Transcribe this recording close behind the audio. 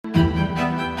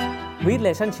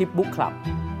READlationship Book Club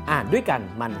อ่านด้วยกัน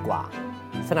มันกว่า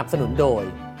สนับสนุนโดย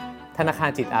ธนาคาร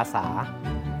จิตอาสา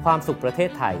ความสุขประเทศ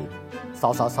ไทยส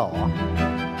สส.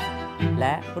แล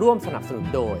ะร่วมสนับสนุน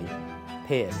โดยเพ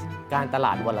จการตล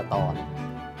าดวลตอน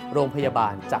โรงพยาบา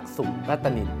ลจักษุรัต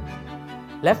นิน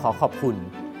และขอขอบคุณ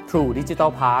True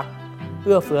Digital Park เ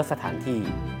อื้อเฟื้อสถานที่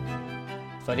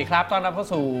สวัสดีครับต้อนรับเข้า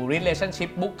สู่ READlationship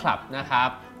Book Club นะครับ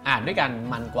อ่านด้วยกัน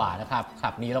มันกว่านะครับคลั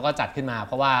บนี้เราก็จัดขึ้นมาเ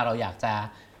พราะว่าเราอยากจะ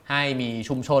ให้มี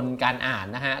ชุมชนการอ่าน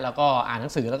นะฮะแล้วก็อ่านหนั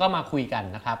งสือแล้วก็มาคุยกัน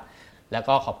นะครับแล้ว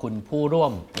ก็ขอบคุณผู้ร่ว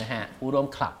มนะฮะผู้ร่วม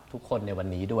คลับทุกคนในวัน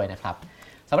นี้ด้วยนะครับ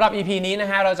สำหรับ EP นี้นะ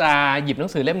ฮะเราจะหยิบหนั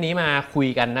งสือเล่มนี้มาคุย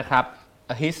กันนะครับ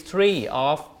A History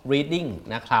of Reading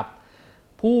นะครับ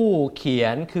ผู้เขีย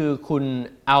นคือคุณ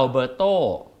อัลเบโต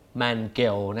แมนเก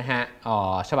ลนะฮะ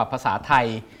ฉบับภาษาไทย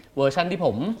เวอร์ชันที่ผ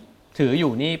มถืออ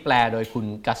ยู่นี่แปลโดยคุณ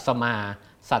กัสมา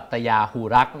สัตยาหู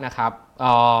รักนะครับ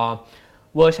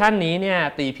เวอร์ชันนี้เนี่ย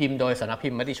ตีพิมพ์โดยสำนักพิ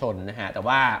มพ์มติชนนะฮะแต่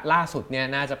ว่าล่าสุดเนี่ย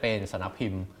น่าจะเป็นสำนักพิ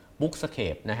มพ์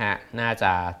Bookscape นะฮะน่าจ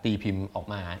ะตีพิมพ์ออก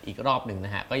มาอีกรอบหนึ่งน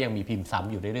ะฮะก็ยังมีพิมพ์ซ้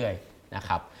ำอยู่เรื่อยๆนะค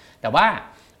รับแต่ว่า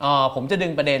ผมจะดึ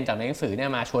งประเด็นจากในหนังสือเนี่ย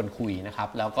มาชวนคุยนะครับ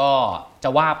แล้วก็จะ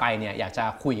ว่าไปเนี่ยอยากจะ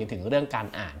คุยกันถึงเรื่องการ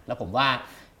อ่านแล้วผมว่า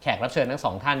แขกรับเชิญทั้งส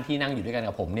องท่านที่นั่งอยู่ด้วยกัน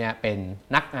กับผมเนี่ยเป็น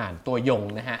นักอ่านตัวยง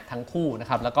นะฮะทั้งคู่นะ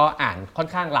ครับแล้วก็อ่านค่อน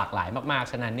ข้างหลากหลายมาก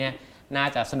ๆฉะนั้นเนี่ยน่า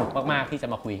จะสนุกมากๆที่จะ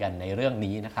มาคุยกันในเรื่อง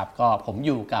นี้นะครับก็ผมอ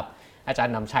ยู่กับอาจาร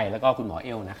ย์นำชัยแล้วก็คุณหมอเอ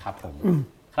ลนะครับผม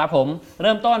ครับผมเ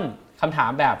ริ่มต้นคำถา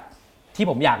มแบบที่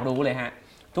ผมอยากรู้เลยฮะ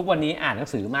ทุกวันนี้อ่านหนัง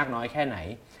สือมากน้อยแค่ไหน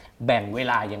แบ่งเว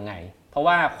ลายังไงเพราะ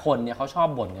ว่าคนเนี่ยเขาชอบ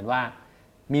บ่นกันว่า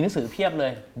มีหนังสือเพียบเล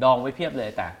ยดองไว้เพียบเลย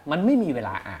แต่มันไม่มีเวล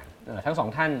าอ่านทั้งสอง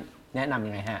ท่านแนะนำ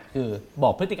ยังไงฮะคือบอ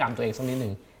กพฤติกรรมตัวเองสักนิดนึ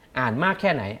งอ่านมากแค่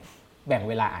ไหนแบ่ง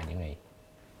เวลาอ่านยังไง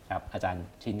ครับอาจารย์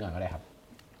ชินก่อนก็ได้ครับ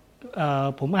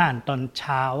ผมอ่านตอนเ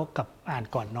ช้ากับอ่าน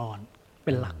ก่อนนอนเ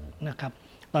ป็นหลักนะครับ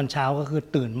ตอนเช้าก็คือ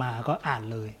ตื่นมาก็อ่าน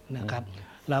เลยนะครับ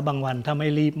แล้วบางวันถ้าไม่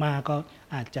รีบมากก็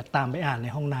อาจจะตามไปอ่านใน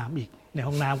ห้องน้ำอีกใน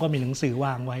ห้องน้ำก็มีหนังสือว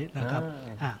างไว้นะครับ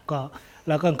ก็แ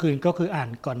ล้วกลางคืนก็คืออ่าน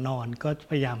ก่อนนอนก็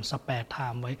พยายามสแปร์ไท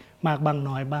ม์ไว้มากบ้าง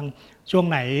น้อยบ้างช่วง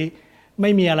ไหนไ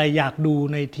ม่มีอะไรอยากดู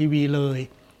ในทีวีเลย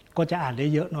ก็จะอ่านได้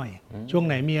เยอะหน่อยช่วงไ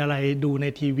หนมีอะไรดูใน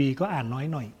ทีวีก็อ่านน้อย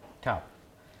หน่อยครับ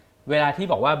เวลาที่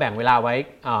บอกว่าแบ่งเวลาไว้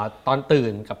ตอนตื่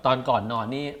นกับตอนก่อนนอน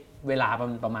นี่เวลา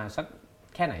ประมาณสัก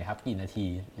แค่ไหนครับกี่นาที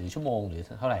หรือชั่วโมงหรือ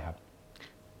เท่าไหร่ครับ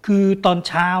คือตอน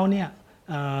เช้าเนี่ย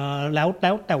แล้ว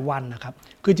แต่วันนะครับ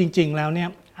คือจริงๆแล้วเนี่ย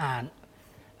อ่าน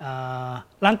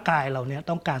ร่างกายเราเนี่ย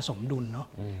ต้องการสมดุลเนาะ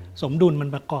สมดุลมัน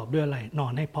ประกอบด้วยอะไรนอ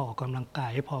นให้พอกำลังกาย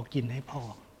ให้พอกินให้พอ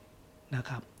นะ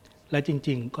ครับและจ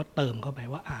ริงๆก็เติมเข้าไป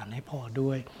ว่าอ่านให้พอด้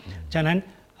วยฉะนั้น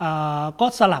ก็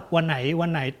สลับวันไ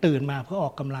หนตื่นมาเพื่ออ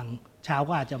อกกำลังเช้า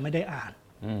ก็อาจจะไม่ได้อ่าน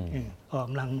ออกก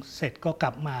ำลังเสร็จก็ก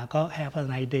ลับมาก็ have a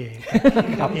nice day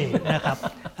ครับเองนะครับ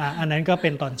อันนั้นก็เป็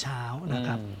นตอนเช้านะค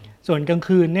รับส่วนกลาง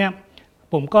คืนเนี่ย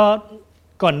ผมก็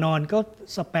ก่อนนอนก็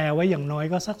สแปร์ไว้อย่างน้อย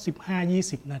ก็สัก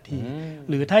 15-20 นาที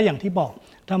หรือถ้าอย่างที่บอก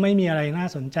ถ้าไม่มีอะไรน่า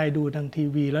สนใจดูทางที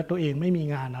วีแล้วตัวเองไม่มี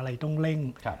งานอะไรต้องเร่ง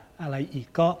อะไรอีก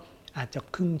ก็อาจจะ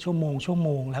ครึ่งชั่วโม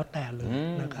งแล้วแต่เลย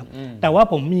นะครับแต่ว่า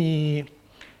ผมมี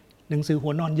หนังสือหั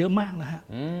วนอนเยอะมากนะฮะ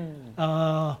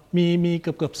มีเ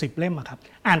กือบ10 เล่มอะครับ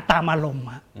อ่านตามอารมณ์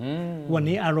ฮะวัน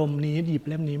นี้อารมณ์นี้หยิบ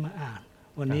เล่มนี้มาอ่าน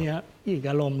วันนี้อีก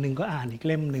อารมณ์หนึ่งก็อ่านอีก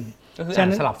เล่มหนึ่งก็คืออ่าน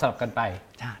สลับกันไป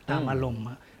ตามอารมณ์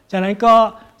ฉะนั้นก็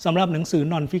สำหรับหนังสือ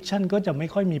นอนฟิกชันก็จะไม่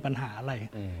ค่อยมีปัญหาอะไร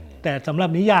แต่สำหรับ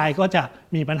นิยายก็จะ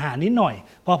มีปัญหานิดหน่อย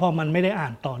พอมันไม่ได้อ่า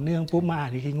นต่อเนื่องปุ๊บมาอ่า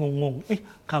นอีกทีงง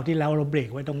คราวที่แล้วเราเบรก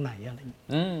ไว้ตรงไหนอะไร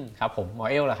ครับผมหมอ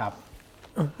เอลล่ะครับ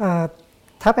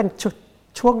ถ้าเป็น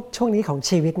ช่วงนี้ของ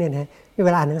ชีวิตเนี่ยนะมีเว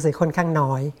ลาอ่านหนังสือค่อนข้าง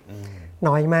น้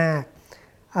อยมาก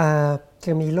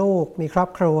คือมีลูกมีครอบ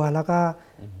ครัวแล้วก็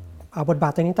บทบา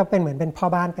ทตัวนี้ต้องเป็นเหมือนเป็นพ่อ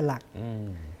บ้านเป็นหลัก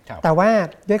แต่ว่า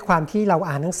ด้วยความที่เรา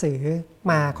อ่านหนังสือ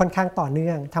มาค่อนข้างต่อเนื่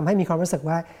องทำให้มีความรู้สึก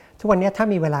ว่าทุกวันนี้ถ้า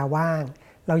มีเวลาว่าง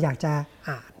เราอยากจะ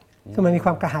อ่านคือมันมีคว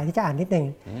ามกระหายที่จะอ่านนิดนึง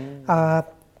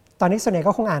ตอนนี้ส่วนใหญ่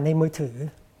ก็คงอ่านในมือถือ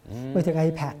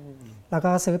iPad แล้ว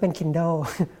ก็ซื้อเป็น Kindle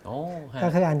ก็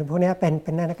คืออ่านพวกนี้เ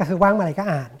ป็นนั่นก็คือว่างมาอะไรก็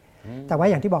อ่านแต่ว่า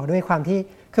อย่างที่บอกด้วยความที่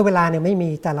คือเวลาเนี่ยไม่มี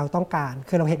แต่เราต้องการ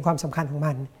คือเราเห็นความสำคัญของ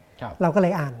มันเราก็เล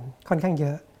ยอ่านค่อนข้างเย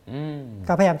อะ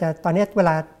ก็พยายามจะตอนนี้เวล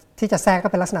าที่จะแทรกก็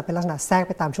เป็นลักษณะแทรกไ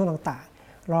ปตามช่วงต่าง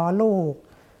ๆรอลูก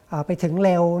ไปถึงเ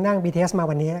ร็วนั่ง BTS มา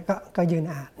วันนี้ก็ยืน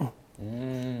อ่าน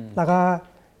แล้วก็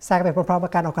แทรกไปพร้อมๆกั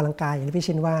บการออกกำลังกายอย่างที่พี่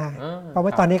ชินว่าเพราะว่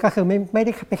าตอนนี้ก็คือไม่ไ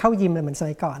ด้ไปเข้ายิมเลยเหมือนส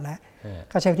มัยก่อนแล้ว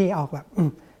ก็ใช้วิธีออกแบบ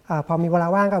พอมีเวลา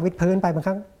ว่างก็วิดพื้นไปบางค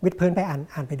รั้งวิดพื้นไป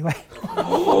อ่านไปด้วย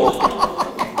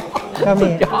ก็มี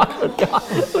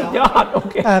สุดยอดโอ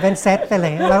เคเป็นเซตไปเล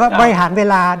ยแล้วก็บริหารเว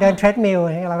ลาเดินเทรดมิล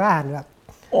เราก็อ่านแบบ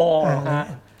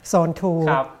โซน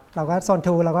 2เราก็โซน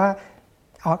 2เราก็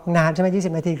ออกนานใช่ไหม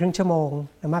20 นาทีครึ่งชั่วโมง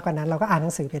หรือมากกว่านั้นเราก็อ่านห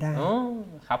นังสือไปได้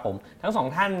ครับผมทั้งสอง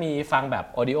ท่านมีฟังแบบ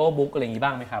ออดิโอบุ๊กอะไรอย่างนี้บ้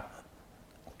างไหมครับ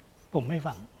ผมไม่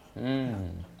ฟัง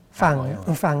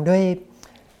ฟังด้ว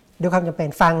ยความจำเป็น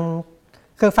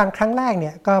คือฟังครั้งแรกเ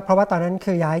นี่ยก็เพราะว่าตอนนั้น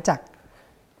คือย้ายจาก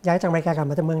อเมริกากลับ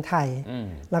มาจากเมืองไทย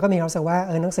แล้วก็มีความรู้สึกว่า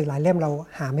หนังสือหลายเล่มเรา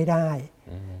หาไม่ได้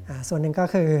ส่วนหนึ่งก็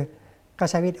คือก็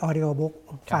ใช้วิดีโอดิโอบุ๊ก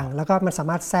ฟังแล้วก็มันสา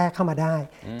มารถแทรกเข้ามาได้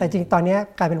แต่จริงตอนนี้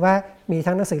กลายเป็นว่ามี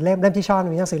ทั้งหนังสือเล่มที่ชอบ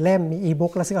มีหนังสือเล่มมีอี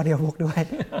บุ๊กและซื้อออดิโอบุ๊กด้วย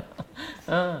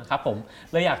ครับผม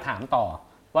เลยอยากถามต่อ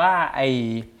ว่าไอ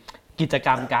กิจกร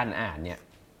รมการอ่านเนี่ย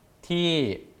ที่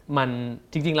มัน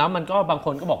จริงๆแล้วมันก็บางค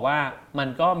นก็บอกว่ามัน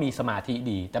ก็มีสมาธิ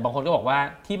ดีแต่บางคนก็บอกว่า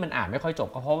ที่มันอ่านไม่ค่อยจบ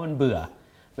ก็เพราะมันเบื่อ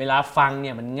เวลาฟังเ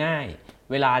นี่ยมันง่าย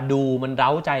เวลาดูมันเร้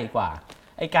าใจกว่า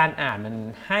ไอการอ่านมัน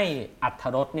ให้อรรถ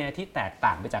รสเนี่ยที่แตกต่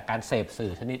างไปจากการเสพสื่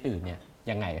อชนิดอื่นเนี่ย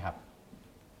ยังไงครับ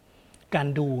การ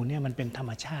ดูเนี่ยมันเป็นธรร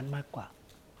มชาติมากกว่า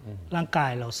ร่างกา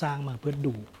ยเราสร้างมาเพื่อ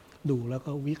ดูแล้ว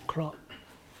ก็วิเคราะห์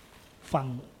ฟัง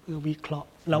เพื่อวิเคราะห์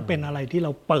แล้วเป็นอะไรที่เร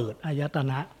าเปิดอายต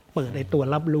นะเปิดในตัว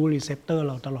รับรู้รีเซพเตอร์เ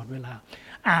ราตลอดเวลา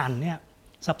อ่านเนี่ย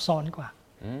ซับซ้อนกว่า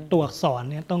ตัวอักษร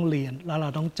เนี่ยต้องเรียนแล้วเรา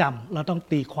ต้องจำเราต้อง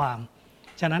ตีความ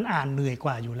ฉะนั้นอ่านเหนื่อยก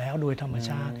ว่าอยู่แล้วโดยธรรมช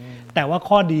าติแต่ว่า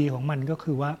ข้อดีของมันก็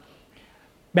คือว่า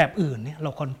แบบอื่นเนี่ยเร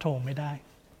าคอนโทรลไม่ได้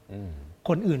ค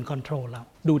นอื่นคอนโทรลเรา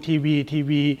ดูที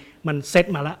วีมันเซต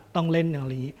มาแล้วต้องเล่นอย่าง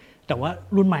นี้แต่ว่า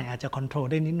รุ่นใหม่อาจจะคอนโทรล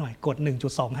ได้นิดหน่อยกด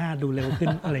 1.25 ดูเร็วขึ้น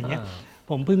อะไรเงี้ย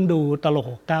ผมเพิ่งดูตลก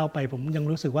69ไปผมยัง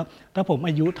รู้สึกว่าถ้าผม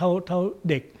อายุเท่า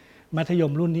เด็กมัธย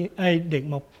มรุ่นนี้เด็ก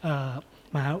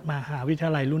มหาวิทย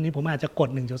าลัยรุ่นนี้ผมอาจจะกด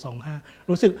 1.25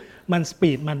 รู้สึกมันส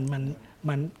ปีด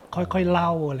มันค่อยๆเล่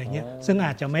าอะไรเงี้ยซึ่งอ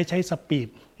าจจะไม่ใช่สปีด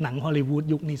หนังฮอลลีวูด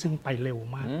ยุคนี้ซึ่งไปเร็ว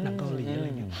มากหนังเกาหลีอะไร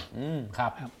เงี้ยครั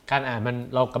บการอ่านมัน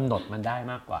เรากำหนดมันได้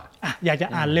มากกว่าอยากจะ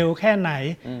อ่านเร็วแค่ไหน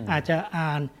อาจจะอ่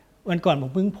านวันก่อนผ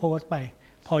มเพิ่งโพสต์ไป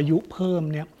พอยุเพิ่ม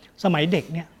เนี่ยสมัยเด็ก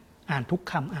เนี่ยอ่านทุก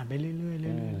คำอ่านไปเรื่อย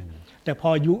ๆแต่พอ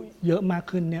อายุเยอะมาก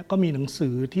ขึ้นเนี่ยก็มีหนังสื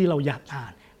อที่เราอยากอ่า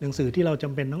นหนังสือที่เราจ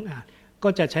ำเป็นต้องอ่านก็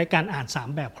จะใช้การอ่าน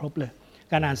3แบบครบเลย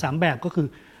การอ่าน3แบบก็คือ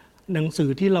หนังสือ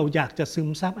ที่เราอยากจะซึม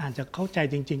ซับอ่านจะเข้าใจ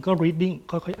จริงๆก็ reading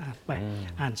ค่อยๆอ่านไป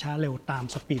อ่านช้าเร็วตาม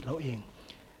สปีดเราเอง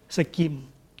ส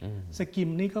กิม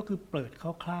นี่ก็คือเปิด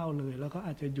คร่าวๆเลยแล้วก็อ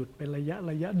าจจะหยุดเป็นระ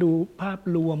ยะดูภาพ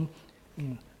รวม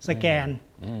สแก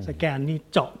นนี่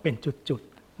เจาะเป็นจุด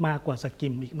ๆมากกว่าสกิ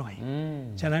มอีกหน่อย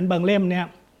ฉะนั้นบางเล่มเนี่ย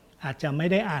อาจจะไม่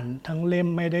ได้อ่านทั้งเล่ม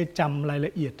ไม่ได้จำรายล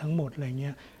ะเอียดทั้งหมดอะไรเ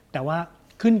งี้ยแต่ว่า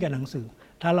ขึ้นกับหนังสือ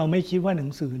ถ้าเราไม่คิดว่าหนั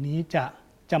งสือนี้จะ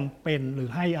จำเป็นหรือ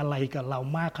ให้อะไรกับเรา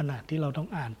มากขนาดที่เราต้อง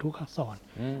อ่านทุกอักษร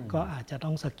ก็อาจจะต้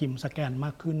องสกิมสแกนม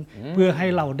ากขึ้นเพื่อให้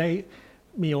เราได้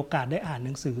มีโอกาสได้อ่านห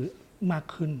นังสือมาก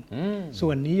ขึ้นส่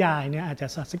วนนิยายเนี่ยอาจจะ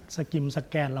สกิมส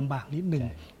แกนลำบากนิดหนึ่ง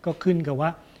ก็ขึ้นกับว่า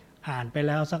อ่านไปแ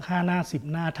ล้วสัก5 หน้า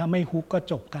 10 หน้าถ้าไม่ฮุกก็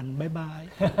จบกันบ๊ายบาย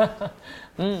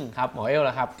ครับหมอเอล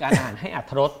ล่ะครับการอ่านให้อรร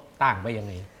ถรสต่างไปยังไ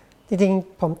งจริง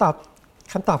ๆผม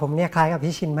คำตอบผมเนี่ยคล้ายกับ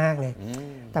พี่ชินมากเลย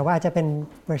แต่ว่าอาจจะเป็น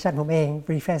เวอร์ชันผมเอง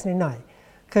รีเฟรชนิดหน่อย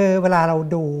คือเวลาเรา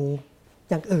ดู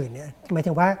อย่างอื่นเนี่ยหมาย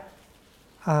ถึงว่า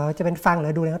จะเป็นฟังหรื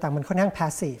อดูอะไรต่างๆมันค่อนข้างพา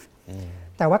สซีฟ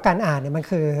แต่ว่าการอ่านเนี่ยมัน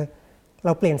คือเร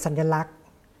าเปลี่ยนสัญลักษณ์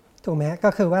ถูกไหมก็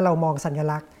คือว่าเรามองสัญ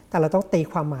ลักษณ์แต่เราต้องตี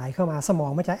ความหมายเข้ามาสมอ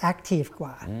งมันจะแอคทีฟก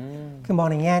ว่าคือมอง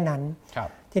ในแง่นั้น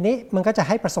ทีนี้มันก็จะใ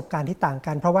ห้ประสบการณ์ที่ต่าง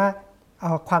กันเพราะว่า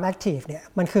ความแอคทีฟเนี่ย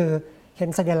มันคือเห็น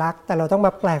สัญลักษณ์แต่เราต้องม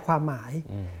าแปลความหมาย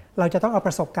เราจะต้องเอาป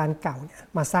ระสบการณ์เก่าเนี่ย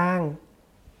มาสร้าง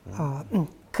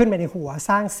ขึ้นมาในหัว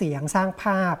สร้างเสียงสร้างภ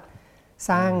าพ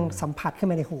สร้างสัมผัสขึ้น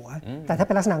มาในหัวแต่ถ้าเ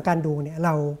ป็นลักษณะการดูเนี่ยเ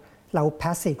ราแพ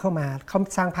สซีฟเข้ามาเขา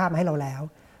สร้างภาพมาให้เราแล้ว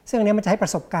ซึ่งอันนี้มันจะให้ปร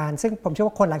ะสบการณ์ซึ่งผมเชื่อ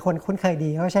ว่าคนหลายคนคุ้นเคยดี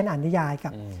เขาใช้อ่านนิยาย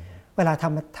กับเวลาท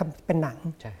ำเป็นหนัง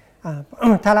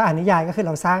ถ้าเราอ่านนิยายก็คือเ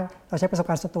ราใช้ประสบ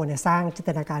การณ์ส่วนตัวเนี่ยสร้างจิน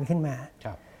ตนาการขึ้นมา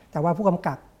แต่ว่าผู้กำ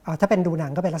กับถ้าเป็นดูหนั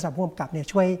งก็เป็นลักษณะผู้กำกับเนี่ย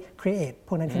ช่วยครีเอทพ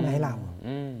วกนั้นขึ้นมาให้เรา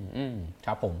ค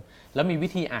รับผมแล้วมีวิ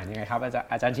ธีอ่านยังไงครับ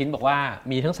อาจารย์ชิ้นบอกว่า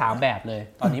มีทั้ง3แบบเลย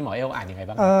ตอนนี้หมอเอลอ่านยังไง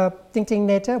บ้างจริงๆ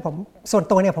เนเจอร์ผมส่วน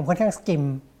ตัวเนี่ยผมค่อนข้างสกิม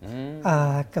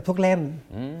กับทุกเล่ม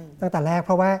ตั้งแต่แรกเ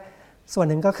พราะว่าส่วน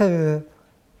หนึ่งก็คือ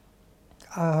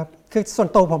ส่วน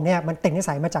ตัวผมเนี่ยมันติดนิ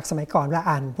สัยมาจากสมัยก่อนเวลา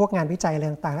อ่านพวกงานวิจัยอะไร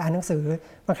ต่างๆอ่านหนังสือ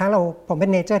บางครั้งผมเป็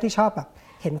นเนเจอร์ที่ชอบแบบ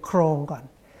เห็นโครงก่อน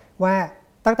ว่า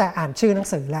ตั้งแต่อ่านชื่อหนัง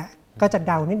สือแล้วก็จะเ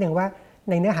ดานิดนึงว่า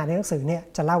ในเนื้อหาในหนังสือเนี่ย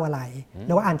จะเล่าอะไรห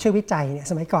รือว่าอ่านชื่อวิจัยเนี่ย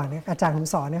สมัยก่อนเนี่ยอาจารย์ผม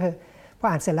สอนเนี่ยคือพอ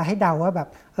อ่านเสร็จแล้วให้เดาว่าแบบ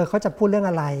เขาจะพูดเรื่อง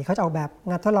อะไรเขาจะเอาแบบ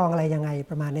งานทดลองอะไรยังไง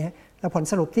ประมาณนี้แล้วผล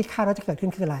สรุปที่คาดว่าจะเกิดขึ้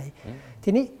นคืออะไรที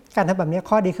นี้การทำแบบนี้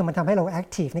ข้อดีคือมันทำให้เราแอค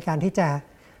ทีฟในการที่จะ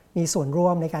มีส่วนร่ว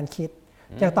มในการคิด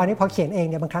อย่างตอนนี้พอเขียนเอง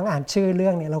เนี่ยบางครั้งอ่านชื่อเรื่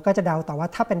องเนี่ยเราก็จะเดาต่อว่า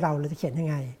ถ้าเป็นเราจะเขียนยัง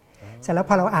ไงเสร็จแล้ว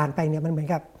พอเราอ่านไปเนี่ยมันเหมือน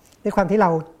กับด้วยความที่เรา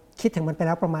คิดถึงมันไปแ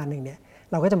ล้วประมาณนึงเนี่ย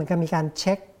เราก็จะเหมือนกับมีการเ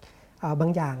ช็ค บา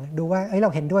งอย่างดูว่าเรา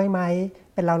เห็นด้วยไหม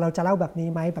เป็นเราจะเล่าแบบนี้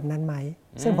ไหมแบบนั้นไหม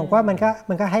ซึ่งผมว่ามั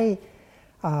นก็ให้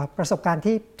ประสบการณ์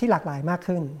ที่หลากหลายมาก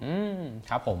ขึ้น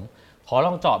ครับผมขอล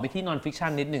องเจาะไปที่ non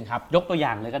fiction นิดนึงครับยกตัวอย่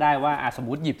างเลยก็ได้ว่าสมม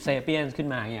ติหยิบ Sapiens ขึ้น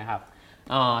มาเนี่ยครับ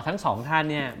ทั้งสองท่าน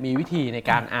เนี่ยมีวิธีใน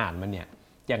การอ่านมันเนี่ย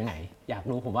ยังไงอยาก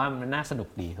รู้ผมว่ามันน่าสนุก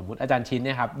ดีสมมติอาจารย์ชินเ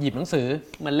นี่ยครับหยิบหนังสือ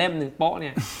มันเล่มหนึ่งโป๊ะเ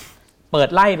นี่ยเปิด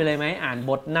ไล่ไปเลยไหมอ่าน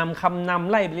บทนำคำนำ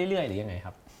ไล่ไปเรื่อยๆหรือยังไงค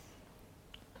รับ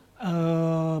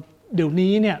เดี๋ยว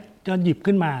นี้เนี่ยจะหยิบ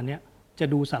ขึ้นมาเนี่ยจะ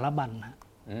ดูสารบัญนะ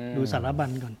ดูสารบัญ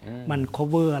ก่อนมัน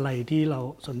cover อะไรที่เรา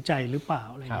สนใจหรือเปล่า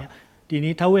อะไรเงี้ยที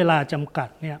นี้ถ้าเวลาจำกัด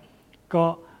เนี่ยก็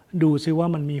ดูซิว่า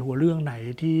มันมีหัวเรื่องไหน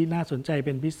ที่น่าสนใจเ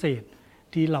ป็นพิเศษ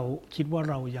ที่เราคิดว่า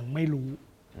เรายังไม่รู้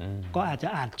ก็อาจจะ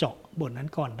อ่านเจาะบทนั้น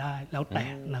ก่อนได้แล้วแต่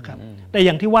นะครับแต่อ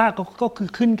ย่างที่ว่าก็คือ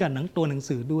ขึ้นกับตัวหนัง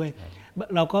สือด้วย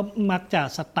เราก็มักจะ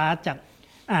สตาร์ทจาก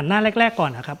อ่านหน้าแรกๆก่อ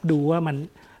นนะครับดูว่ามัน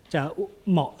จะ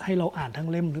เหมาะให้เราอ่านทั้ง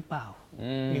เล่มหรือเปล่า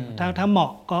ถ้าเหมา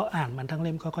ะก็อ่านมันทั้งเ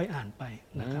ล่มค่อยๆอ่านไป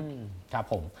นะครับครับ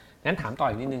ผมงั้นถามต่อ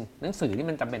อีกนิดนึงหนังสือนี่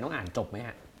มันจำเป็นต้องอ่านจบไหมฮ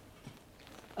ะ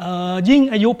ยิ่ง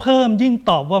อายุเพิ่มยิ่ง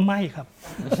ตอบว่าไม่ครับ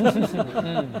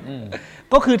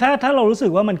ก็คือถ้าเรารู้สึ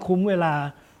กว่ามันคุ้มเวลา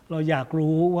เราอยาก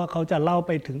รู้ว่าเขาจะเล่าไ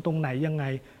ปถึงตรงไหนยังไง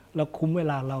เราคุ้มเว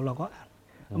ลาเราก็อ่าน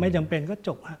ไม่จำเป็นก็จ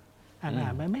บฮะอ่า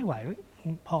นไปไม่ไหว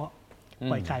พอ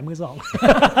ปล่อยขายมือสอง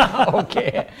โอเค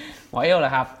หมอเอลเหร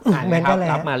อครับอ่านไหมครับ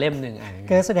รับมาเล่มหนึ่ง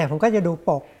คือส่วนใหญ่ผมก็จะดูป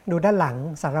กดูด้านหลัง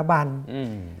สารบัญ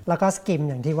แล้วก็สกิม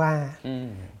อย่างที่ว่า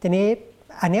ทีนี้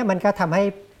อันนี้มันก็ทำให้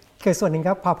คือส่วนหนึ่ง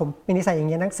ก็พอผมมีนิสัยอย่า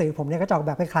งนี้หนังสือผมเนี่ยก็จะออกแ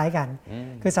บบคล้ายๆกัน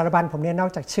คือสารบัญผมเนี่ยนอก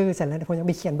จากชื่อเสร็จแล้วผมยัง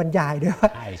มีเขียนบรรยายด้วยว่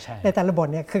าในแต่ละบท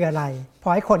เนี่ยคืออะไรพอ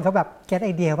ให้คนเขาแบบเก็ตไอ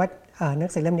เดียว่าหนั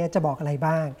งสือเล่มนี้จะบอกอะไร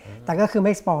บ้างแต่ก็คือไ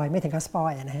ม่สปอยไม่ถึงกับสปอ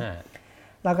ยนะฮะ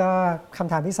แล้วก็ค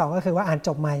ำถามที่2ก็คือว่าอ่านจ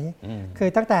บไหมคือ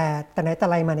ตั้งแต่ไหนแต่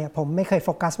ไรมาเนี่ยผมไม่เคยโฟ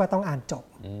กัสว่าต้องอ่านจบ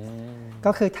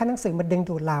ก็คือถ้าหนังสือมันดึง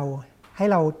ดูดเราให้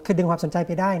เราคือดึงความสนใจไ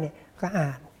ปได้เนี่ยก็อ่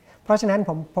านเพราะฉะนั้น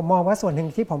ผมมองว่าส่วนหนึ่ง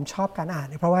ที่ผมชอบการอ่าน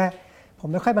เพราะว่าผ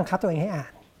มไม่ค่อยบังคับตัวเองให้อ่า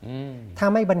นถ้า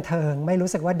ไม่บันเทิงไม่รู้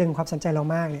สึกว่าดึงความสนใจเรา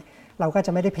มากเนี่ยเราก็จ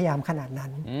ะไม่ได้พยายามขนาดนั้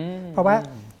นเพราะว่า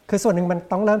คือส่วนหนึ่งมัน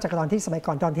ต้องเริ่มจากตอนที่สมัยก่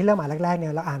อนตอนที่เริ่มอ่านแรกๆเนี่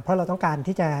ยเราอ่านเพราะเราต้องการ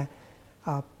ที่จะ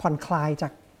ผ่อนคลายจา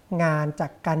กงานจา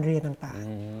กการเรียนต่าง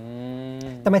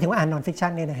ๆแต่หมายถึงว่าอ่านนอนฟิกชั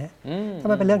นเนี่ยนะฮะถ้า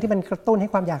มันเป็นเรื่องที่มันกระตุ้นให้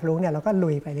ความอยากรู้เนี่ยเราก็ลุ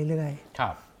ยไปเรื่อยๆค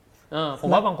รับผม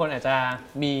ว่าบางคนอาจจะ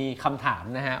มีคำถาม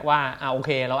นะฮะว่าโอเ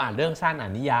คเราอ่านเรื่องสั้นอ่า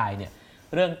นนิยายเนี่ย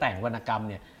เรื่องแต่งวรรณกรรม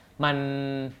เนี่ยมัน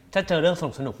ถ้าเจอเรื่อง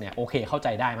สนุกเนี่ยโอเคเข้าใจ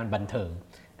ได้มันบันเทิง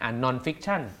อ่านนอนฟิก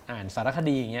ชันอ่านสารค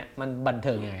ดีอย่างเงี้ยมันบันเ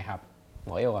ทิงยังไงครับหม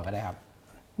อเอลก่อนก็ได้ครับ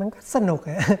มันก็สนุก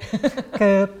อะ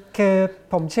คือ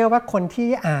ผมเชื่อว่าคนที่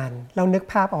อ่านเรานึก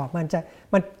ภาพออกมัน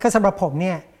คือสำหรับผมเ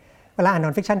นี่ยเวลาอ่านน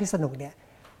อนฟิกชันที่สนุกเนี่ย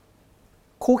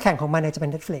คู่แข่งของมันเนี่ยจะเป็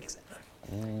น Netflix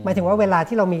หมายถึงว่าเวลา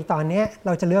ที่เรามีตอนนี้เร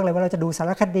าจะเลือกเลยว่าเราจะดูสา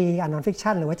รคดีอ่านนอนฟิก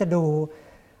ชันหรือว่าจะ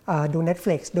ดู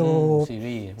Netflix ดูซี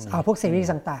รีส์พวกซีรีส์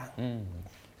ต่าง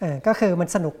ๆก็คือมัน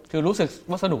สนุกคือรู้สึก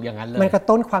ว่าสนุกอย่างนั้นเลยมันกระ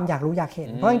ตุ้นความอยากรู้อยากเห็น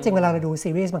เพราะจริงๆเวลาเราดูซี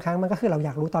รีส์บางครั้งมันก็คือเราอย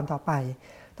ากรู้ตอนต่อไป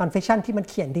ตอนฟิกชันที่มัน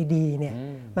เขียนดีๆเนี่ย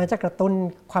มันจะกระตุ้น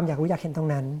ความอยากรู้อยากเห็นตรง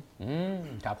นั้น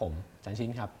ครับผมจันชิ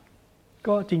นครับ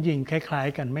ก็จริงๆคล้าย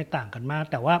ๆกันไม่ต่างกันมาก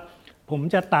แต่ว่าผม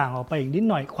จะต่างออกไปอีกนิด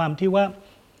หน่อยความที่ว่า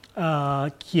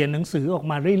เขียนหนังสือออก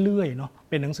มาเรื่อยๆเนาะ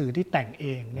เป็นหนังสือที่แต่งเอ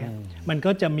งเนี่ยมัน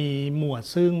ก็จะมีหมวด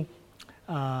ซึ่ง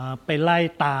ไปไล่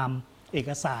ตามเอก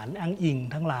สารอ้างอิง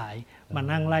ทั้งหลายมา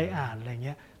นั่งไล่อ่านอะไรเ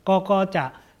งี้ยก็จะ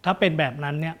ถ้าเป็นแบบ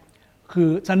นั้นเนี่ยคือ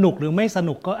สนุกหรือไม่ส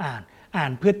นุกก็อ่า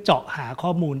นเพื่อเจาะหาข้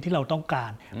อมูลที่เราต้องกา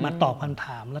รมาตอบคำถ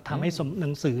ามแล้วทำให้หนั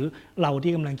งสือเรา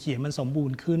ที่กำลังเขียนมันสมบู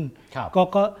รณ์ขึ้น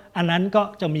ก็อันนั้นก็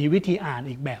จะมีวิธีอ่าน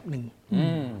อีกแบบหนึ่ง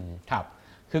ครับ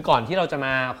คือก่อนที่เราจะม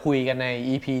าคุยกันใน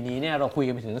EP นี้เนี่ยเราคุย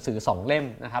กันไปถึงหนังสือ2เล่ม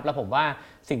นะครับแล้วผมว่า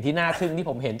สิ่งที่น่าทึ่งที่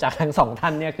ผมเห็นจากทั้งสองท่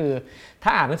านเนี่ยคือถ้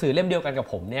าอ่านหนังสือเล่มเดียวกันกับ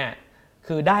ผมเนี่ย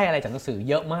คือได้อะไรจากหนังสือ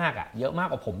เยอะมากเยอะมาก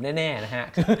กว่าผมแน่ๆนะฮะ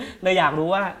คือเลยอยากรู้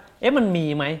ว่ามันมี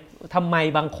ไหมทำไม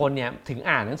บางคนเนี่ยถึง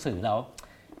อ่านหนังสือแล้ว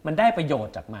มันได้ประโยช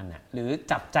น์จากมันหรือ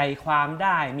จับใจความไ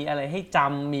ด้มีอะไรให้จ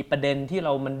ำมีประเด็นที่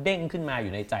มันเด้งขึ้นมาอ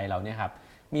ยู่ในใจเราเนี่ยครับ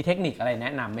มีเทคนิคอะไรแน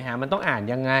ะนำไหมฮะมันต้องอ่าน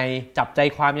ยังไงจับใจ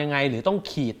ความยังไงหรือต้อง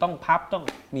ขีดต้องพับต้อง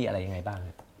มีอะไรยังไงบ้าง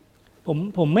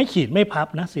ผมไม่ขีดไม่พับ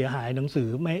นะเสียหายหนังสือ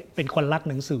ไม่เป็นคนรัก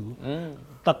หนังสือ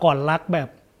แต่ก่อนรักแ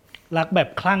บบ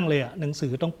คลั่งเลยหนังสื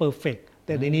อต้องเพอร์เฟกต์แ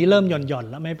ต่เดี๋ยวนี้เริ่มหย่อน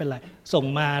แล้วไม่เป็นไรส่ง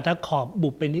มาถ้าขอบบุ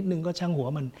บไปนิดนึงก็ช่างหัว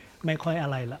มันไม่ค่อยอะ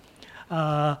ไรละ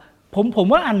ผม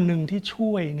ว่าอันหนึ่งที่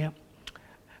ช่วยเนี่ย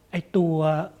ไอตัว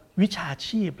วิชา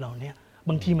ชีพเราเนี่ย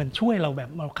บางทีมันช่วยเราแบบ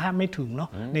เราคาดไม่ถึงเนาะ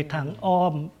ในทางอ้อ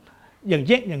มอย่าง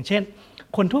เช่น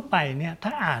คนทั่วไปเนี่ยถ้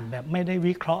าอ่านแบบไม่ได้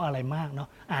วิเคราะห์อะไรมากเนาะ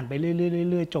อ่านไปเ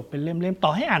รื่อยๆจบเป็นเล่มๆต่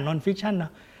อให้อ่านนอนฟิกชันน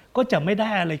ะก็จะไม่ได้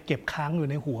อะไรเก็บค้างอยู่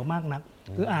ในหัวมากนัก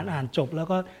คืออ่านจบแล้ว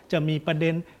ก็จะมีประเด็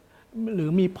น หรือ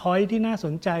มี point ที่น่าส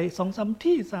นใจ 2-3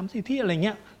 ที่ 3-4 ที่อะไรเ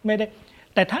งี้ยไม่ได้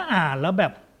แต่ถ้าอ่านแล้วแบ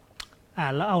บอ่า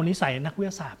นแล้วเอานิสัยนักวิท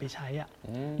ยาศาสตร์ไปใช้อะ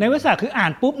ในวิทยาศาสตร์คืออ่า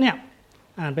นปุ๊บเนี่ย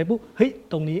อ่านไปปุ๊บเฮ้ย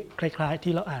ตรงนี้คล้ายๆ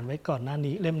ที่เราอ่านไว้ก่อนหน้า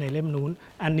นี้เล่มในเล่มนู้น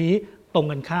อันนี้ตรง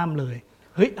กันข้ามเลย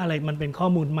เฮ้ยอะไรมันเป็นข้อ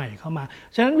มูลใหม่เข้ามา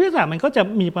ฉะนั้นวิทยาศาสตร์มันก็จะ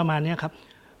มีประมาณนี้ครับ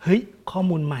เฮ้ยข้อ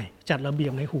มูลใหม่จัดระเบีย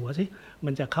บในหัวสิมั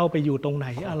นจะเข้าไปอยู่ตรงไหน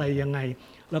อะไรยังไง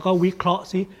แล้วก็วิเคราะห์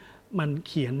สิมัน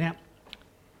เขียนเนี่ย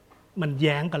มันแ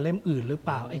ย้งกับเล่มอื่นหรือเป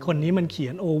ล่าไอ้คนนี้มันเขี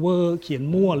ยนโอเวอร์เขียน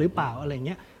มั่วหรือเปล่าอะไรเ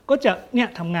งี้ยก็จะเนี่ย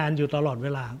ทำงานอยู่ตลอดเว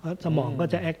ลาสมองก็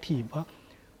จะแอคทีฟเพราะ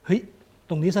เฮ้ย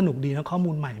ตรงนี้สนุกดีนะข้อ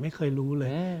มูลใหม่ไม่เคยรู้เล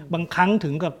ยบางครั้งถึ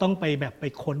งกับต้องไปแบบไป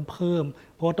ค้นเพิ่ม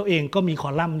เพราะตัวเองก็มีคอ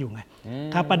ลัมน์อยู่ไง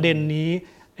ถ้าประเด็นนี้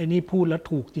ไอ้นี่พูดแล้ว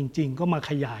ถูกจริงๆก็มา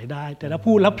ขยายได้แต่ถ้า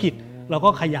พูดแล้วผิดเราก็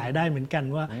ขยายได้เหมือนกัน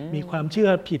ว่ามีความเชื่อ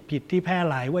ผิดที่แพร่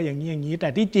หลายว่าอย่างนี้แต่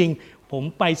ที่จริงผม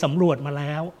ไปสำรวจมาแ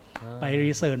ล้วไป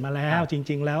รีเสิร์ชมาแล้วจ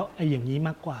ริงๆแล้วไอ้อย่างนี้ม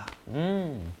ากกว่า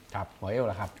ครับหมอเอล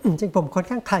ล่ะครับจริงผมค่อน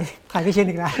ข้างใครไม่ชิน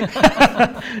อีกแล้ว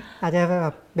อาจจะแบ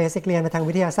บเบสิกเรียนมาทาง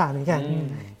วิทยาศาสตร์เหมือนกัน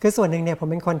คือส่วนหนึ่งเนี่ยผม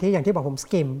เป็นคนที่อย่างที่บอกผมส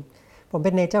กิมผมเ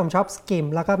ป็นเนเจอร์ผมชอบสกิม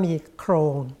แล้วก็มีโคร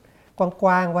งก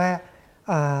ว้างๆว่า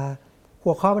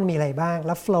หัวข้อมันมีอะไรบ้างแ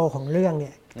ล้วโฟล์ของเรื่องเนี่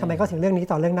ยทำไมก็ถึงเรื่องนี้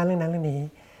ต่อเรื่องนั้นเรื่องนั้นเรื่องนี้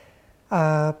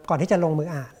ก่อนที่จะลงมือ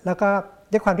อ่านแล้วก็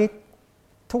ด้วยความที่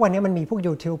ทุกวันนี้มันมีพวก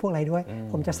YouTube พวกอะไรด้วย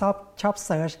ผมจะชอบเ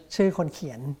ซิร์ชชื่อคนเขี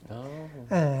ยน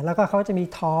แล้วก็เขาจะมี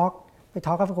ทอล์กไปท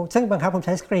อล์กกับซึ่งบางครั้งผมใ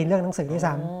ช้สกรีนเรื่องหนังสือด้วย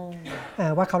ซ้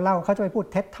ำว่าเขาจะไปพูด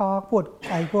TED Talk พูด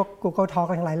ไอ้พวก Google Talk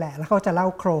ทั้งหลายแหละแล้วเขาจะเล่า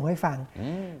โครงให้ฟัง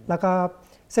แล้วก็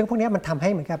ซึ่งพวกนี้มันทำให้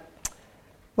เหมือนกับ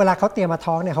เวลาเขาเตรียมมาท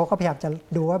อล์กเนี่ยเขาก็พยายามจะ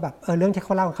ดูว่าแบบเรื่องที่เข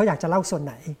าเล่าเขาอยากจะเล่าส่วนไ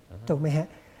หนถูกไหมฮะ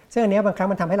ซึ่งอันนี้บางครั้ง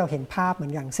มันทำให้เราเห็นภาพเหมือ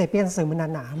นอย่างเซเปียนสื่อมัน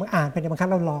หนาๆเมื่ออ่านไปบางครั้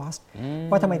งเรา lost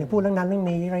ว่าทำไมถึงพูดเรื่องนั้นเรื่อง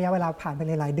นี้ระยะเวลาผ่านไป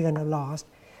หลายเดือนเรา lost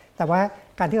แต่ว่า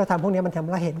การที่เราทำพวกนี้มันทำใ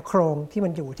ห้เราเห็นโครงที่มั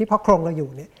นอยู่ที่พอโครงเราอยู่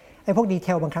เนี่ยไอ้พวกดีเท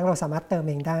ลบางครั้งเราสามารถเติม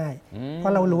เองได้เพรา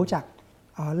ะเรารู้จาก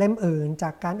เล่มอื่นจา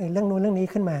กการอื่นเรื่องนู้นเรื่องนี้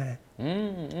ขึ้นมา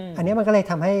อันนี้มันก็เลย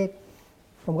ทำให้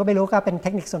ผมก็ไม่รู้ก็เป็นเท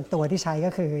คนิคส่วนตัวที่ใช้ก็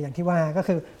คืออย่างที่ว่าก็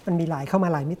คือมันมีหลายเข้ามา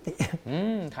หลายมิติ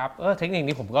ครับเทคนิค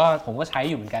นี้ผมก็ใช้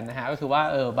อยู่เหมือนกันนะฮะก็คือว่า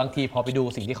บางทีพอไปดู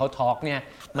สิ่งที่เขาทอล์กเนี่ย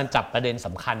มันจับประเด็นส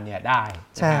ำคัญเนี่ยได้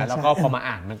นะฮะแล้วก็พอมา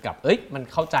อ่านมันกลับมัน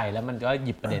เข้าใจแล้วมันก็ห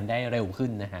ยิบประเด็นได้เร็วขึ้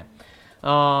นนะฮะ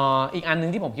อีกอันนึ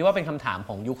งที่ผมคิดว่าเป็นคำถามข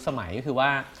องยุคสมัยก็คือว่า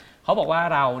เขาบอกว่า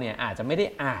เราเนี่ยอาจจะไม่ได้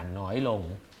อ่านน้อยลง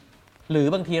หรือ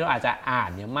บางทีเราอาจจะอ่าน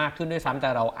เนี่ยมากขึ้นด้วยซ้ำแต่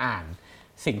เราอ่าน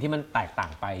สิ่งที่มันแตกต่า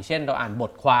งไปเช่นเราอ่านบ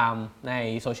ทความใน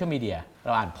โซเชียลมีเดียเร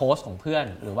าอ่านโพสต์ของเพื่อน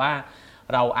หรือว่า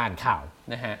เราอ่านข่าว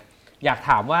นะฮะอยาก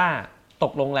ถามว่าต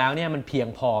กลงแล้วเนี่ยมันเพียง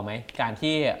พอไหมการ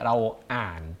ที่เราอ่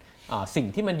านสิ่ง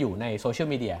ที่มันอยู่ในโซเชียล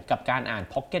มีเดียกับการอ่าน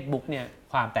พ็อกเก็ตบุ๊กเนี่ย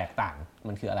ความแตกต่าง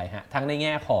มันคืออะไรฮะทั้งในแ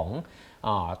ง่ของ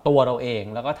ตัวเราเอง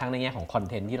แล้วก็ทั้งในแง่ของคอน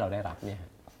เทนต์ที่เราได้รับเนี่ย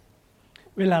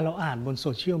เวลาเราอ่านบนโซ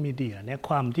เชียลมีเดียเนี่ย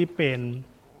ความที่เป็น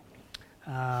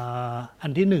อั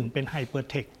นที่หนึ่งเป็นไฮเปอร์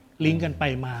เทคซ์ลิงก์กันไป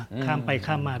มาข้ามไป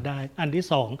ข้ามมาได้อันที่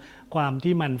สองความ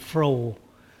ที่มันโฟลว์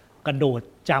กระโดด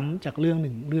จัมป์จากเรื่องห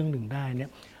นึ่งได้เนี่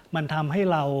ยมันทำให้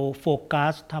เราโฟกั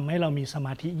สทำให้เรามีสม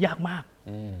าธิยากมาก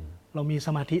เรามีส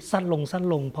มาธิสั้น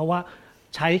ลงเพราะว่า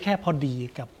ใช้แค่พอดี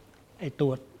กับไอ้ตั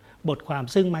วบทความ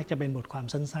ซึ่งมักจะเป็นบทความ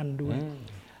สั้นๆด้วย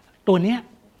ตัวเนี้ย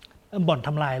บ่อนท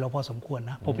ำลายเราพอสมควร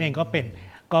นะผมเองก็เป็น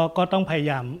ก็ต้องพยา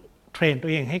ยามเทรนตั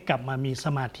วเองให้กลับมามีส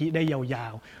มาธิได้ยา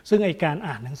วๆซึ่งไอ้การ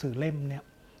อ่านหนังสือเล่มเนี่ย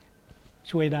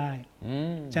ช่วยได้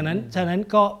ฉะนั้น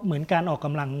ก็เหมือนการออกก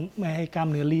ำลังไม่ให้กล้าม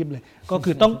เนื้อรีบเลยก็คื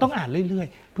อต้องอ่านเรื่อย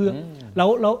ๆเพื่อแ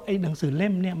ล้วไอ้หนังสือเล่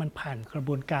มเนี่ยมันผ่านกระบ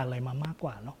วนการอะไรมามากก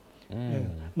ว่าเนาะ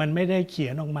มันไม่ได้เขีย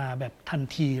นออกมาแบบทัน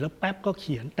ทีแล้วแป๊บก็เ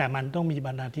ขียนแต่มันต้องมีบ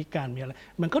รรณาธิการมีอะไร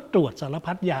มันก็ตรวจสาร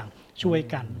พัดอย่างช่วย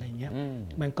กันอะไรเงี้ย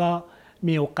มันก็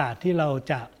มีโอกาสที่เรา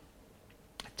จะ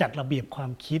จัดระเบียบควา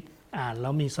มคิดอ่านแล้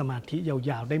วมีสมาธิย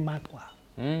าวๆได้มากกว่า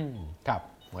ครับ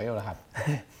หมอเอลล่ะครับ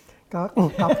ก็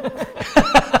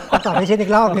ตอบไปชิ้นอี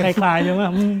กรอบคล้ายๆใช่ไหม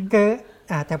คือ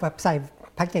แต่แบบใส่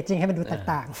แพคเกจจิ้งให้มันดูแตก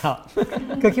ต่าง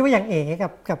คือคิดว่าอย่างเอ๋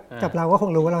กับเราก็ค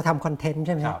งรู้ว่าเราทำคอนเทนต์ใ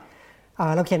ช่ไหม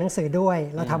เราเขียนหนังสือด้วย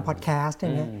เราทำพอดแคสต์ใช่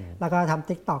ไหมแล้วก็ทำ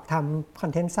TikTok ทำคอ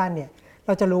นเทนต์สั้นเนี่ยเร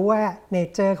าจะรู้ว่าเน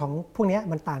เจอร์ของพวกนี้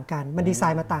มันต่างกันมันดีไซ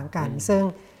น์มาต่างกันซึ่ง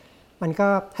มันก็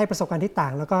ให้ประสบการณ์ที่ต่า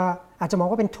งแล้วก็อาจจะมอง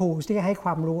ว่าเป็น tools ที่ให้คว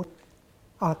ามรู้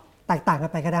แตกต่างกั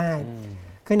นไปก็ได้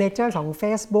คือเนเจอร์ของ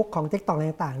Facebook ของ TikTok อะไร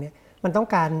ต่างๆเนี่ยมันต้อง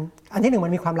การอันที่หนึ่งมั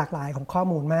นมีความหลากหลายของข้อ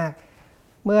มูลมาก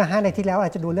เมื่อ5 นาทีแล้วอา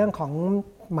จจะดูเรื่องของ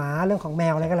หมาเรื่องของแม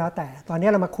วอะไรก็แล้วแต่ตอนนี้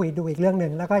เรามาคุยดูอีกเรื่องนึ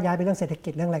งแล้วก็ย้ายไปเรื่องเศรษฐกิ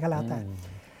จเรื่องอะไรก็แล้วแต่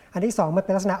อันที่2มันเ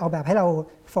ป็นลักษณะออกแบบให้เรา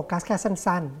โฟกัสแค่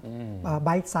สั้นๆ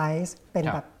bite size เป็น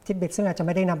แบบทิดบิตซึ่งอาจจะไ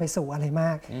ม่ได้นำไปสู่อะไรม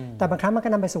ากแต่บางครั้งมันก็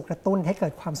นำไปสู่กระตุ้นให้เกิ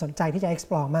ดความสนใจที่จะ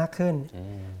explore มากขึ้น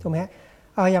ถูกไหม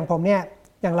อย่างผมเนี่ย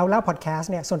อย่างเราเล่าพอดแคส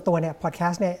ต์เนี่ยส่วนตัวเนี่ยพอดแค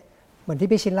สต์เนี่ย เหมือนที่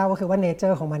พี่ชินเล่าก็คือว่าเนเจอ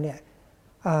ร์ของมันเนี่ย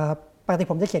ปกติ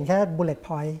ผมจะเขียนแค่ bullet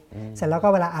point เสร็จแล้วก็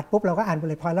เวลาอัดปุ๊บเราก็อ่าน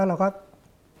bullet point แล้วเราก็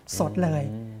สดเลย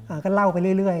ก็เล่าไป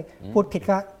เรื่อยๆพูดผิด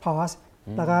ก็ pause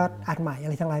แล้วก็อัดใหม่อะ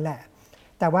ไรทั้งหลายแหละ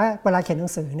แต่ว่าเวลาเขียนหนั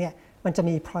งสือเนี่ยมันจะ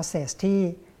มี process ที่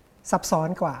ซับซ้อน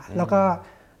กว่าแล้วก็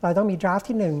เราต้องมี draft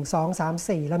ที่1 2 3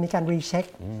 4เรามีการ recheck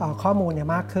ข้อมูลเนี่ย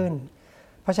มากขึ้น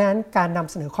เพราะฉะนั้นการน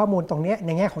ำเสนอข้อมูลตรงนี้ใน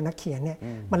แง่ของนักเขียนเนี่ย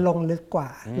มันลงลึกกว่า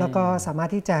แล้วก็สามารถ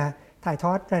ที่จะถ่ายท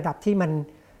อดระดับที่มัน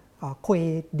คุย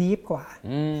deep กว่า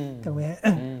ถูกไหม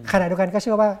ขณะเดียวกันก็เ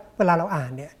ชื่อว่าเวลาเราอ่า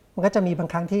นเนี่ยมันก็จะมีบาง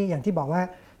ครั้งที่อย่างที่บอกว่า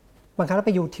บางครั้งเราไ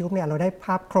ป YouTube เนี่ยเราได้ภ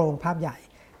าพโครงภาพใหญ่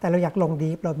แต่เราอยากลง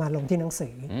deep เรามาลงที่หนังสื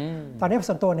อตอนนี้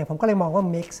ส่วนตัวเนี่ยผมก็เลยมองว่า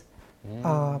mix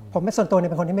ผมเป็นส่วนตัวเนี่ย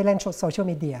เป็นคนที่ไม่เล่นโซเชียล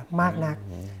มีเดียมากนัก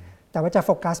แต่ว่าจะโฟ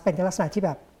กัสเป็นลักษณะที่แ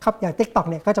บบอย่าง TikTok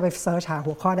เนี่ยก็จะไปเซิร์ชหา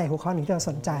หัวข้อใดหัวข้อหนึ่งที่เรา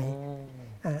สนใจ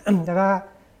แล้วก็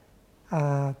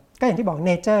อย่างที่บอกเ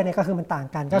นเจอร์เนี่ยก็คือมันต่าง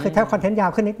กันก็คือถ้าคอนเทนต์ยา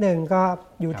วขึ้นนิดนึงก็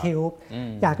YouTube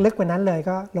อยากลึกกว่านั้นเลย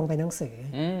ก็ลงไปหนังสือ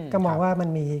ก็มองว่ามัน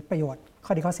มีประโยชน์ข้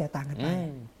อดีข้อเสียต่างกันไป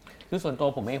คือส่วนตัว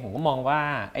ผมเองผมก็มองว่า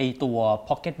ไอ้ตัว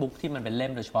Pocket Book ที่มันเป็นเล่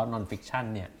มโดยเฉพาะ Non Fiction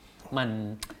เนี่ย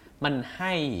มันใ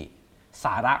ห้ส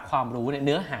าระความรู้เนี่ยเ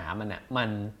นื้อหามันอ่ะ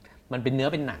มันเป็นเนื้อ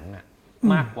เป็นหนังอ่ะ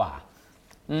มากกว่า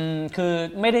คือ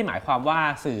ไม่ได้หมายความว่า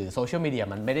สื่อโซเชียลมีเดีย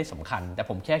มันไม่ได้สำคัญแต่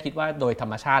ผมแค่คิดว่าโดยธร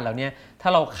รมชาติแล้วเนี่ยถ้า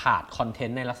เราขาดคอนเทน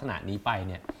ต์ในลักษณะนี้ไป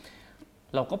เนี่ย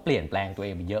เราก็เปลี่ยนแปลงตัวเอ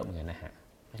งไปเยอะเหมือนกันนะฮะ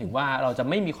ถึงว่าเราจะ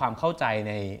ไม่มีความเข้าใจ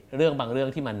ในเรื่องบางเรื่อง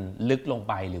ที่มันลึกลง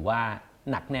ไปหรือว่า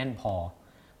หนักแน่นพอ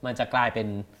มันจะกลายเป็น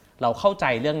เราเข้าใจ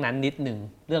เรื่องนั้นนิดนึง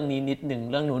เรื่องนี้นิดนึง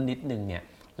เรื่องนู้นนิดนึงเนี่ย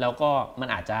แล้วก็มัน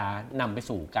อาจจะนำไป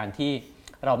สู่การที่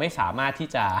เราไม่สามารถที่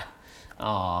จะ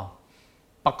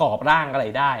ประกอบร่างอะไร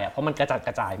ได้เพราะมันกระจัดก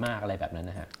ระจายมากอะไรแบบนั้น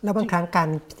นะฮะแล้วบางครั้งการ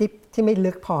ที่ไม่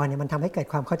ลึกพอเนี่ยมันทำให้เกิด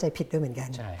ความเข้าใจผิดด้วยเหมือนกัน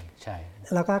ใช่ใช่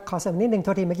แล้วก็ขอเสริมนิดนึงโท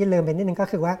ษทีเมื่อกี้ลืมไปนิดนึงก็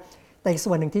คือว่าแต่อีก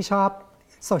ส่วนหนึ่งที่ชอบ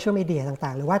โซเชียลมีเดียต่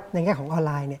างๆหรือว่าในแง่ของออนไ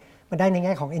ลน์เนี่ยมันได้ในแ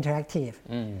ง่ของอินเทอร์แอคทีฟ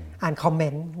อ่านคอมเม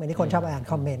นต์เหมือนที่คนชอบอ่าน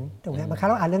คอมเมนต์ถูกไหมบางครั้ง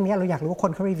เราอ่านเรื่องนี้เราอยากรู้ว่าค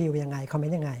นเขารีวิวยังไงคอมเมน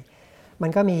ต์ยังไงมั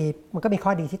นก็มีข้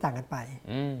อดีที่ต่างกันไป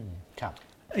ครับ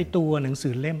ไอตัวหนังสื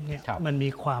อเล่มเนี่ยมันมี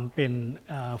ความเป็น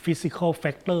physical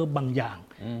factor บางอย่าง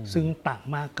ซึ่งต่าง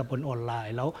มากกับบนออนไล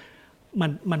น์แล้ว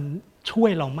มันช่วย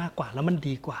เรามากกว่าแล้วมัน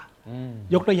ดีกว่า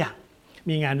ยกตัวอย่าง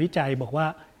มีงานวิจัยบอกว่า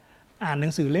อ่านหนั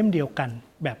งสือเล่มเดียวกัน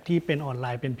แบบที่เป็นออนไล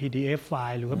น์เป็น PDF ไฟ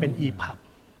ล์หรือว่าเป็น EPUB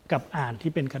กับอ่าน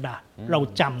ที่เป็นกระดาษเรา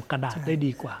จำกระดาษได้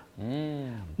ดีกว่า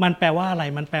มันแปลว่าอะไร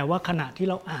มันแปลว่าขณะที่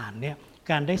เราอ่านเนี่ย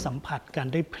การได้สัมผัสการ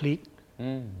ได้พลิก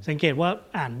สังเกตว่า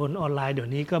อ่านบนออนไลน์เดี๋ยว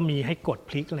นี้ก็มีให้กด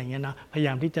พลิกอะไรเงี้ยนะพยาย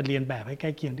ามที่จะเรียนแบบให้ใก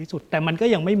ล้เคียงที่สุดแต่มันก็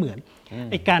ยังไม่เหมือน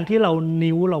ไอ้การที่เรา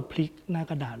นิ้วเราพลิกหน้า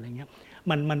กระดาษอะไรเงี้ย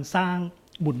มันสร้าง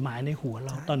บุญหมายในหัวเร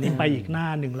าตอนนี้ไปอีกหน้า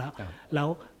หนึ่งแล้ว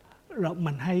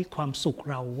มันให้ความสุข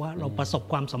เราว่าเราประสบ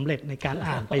ความสำเร็จในการ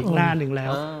อ่านไปอีกหน้าหนึ่งแล้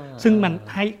วซึ่งมัน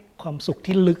ให้ความสุข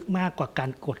ที่ลึกมากกว่ากา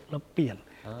รกดแล้วเปลี่ยน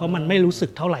เพราะมันไม่รู้สึ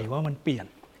กเท่าไหร่ว่ามันเปลี่ยน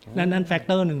นั่นแฟกเ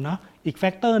ตอร์หนึ่งเนาะอีกแฟ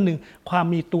กเตอร์หนึ่งความ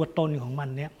มีตัวตนของมั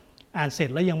นเนี่ยอ่านเสร็จ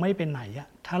แล้วยังไม่เป็นไหนอะ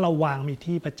ถ้าเราวางมี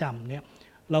ที่ประจำเนี่ย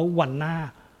แล้ววันหน้า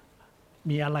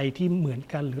มีอะไรที่เหมือน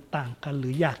กันหรือต่างกันหรื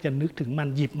ออยากจะนึกถึงมัน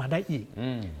หยิบมาได้อีก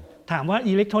ถามว่า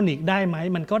อิเล็กทรอนิกส์ได้ไหม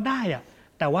มันก็ได้อะ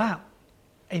แต่ว่า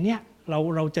ไอเนี้ย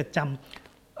เราจะจ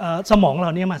ำสมองเร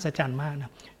าเนี่ยมหัศจรรย์มากน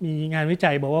ะมีงานวิ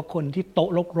จัยบอกว่าคนที่โต๊ะ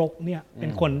รกๆเนี่ยเป็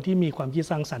นคนที่มีความคิด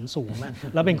สร้างสรรค์สูงนะ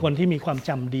แล้วเป็นคนที่มีความจ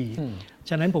ำดี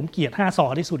ฉะนั้นผมเกลียด5 สอ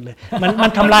ที่สุดเลยมั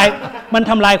นท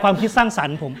ำลายความคิดสร้างสรร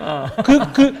ค์ผม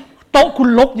คือโต๊ะคุณ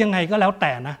ลกยังไงก็แล้วแ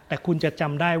ต่นะแต่คุณจะจ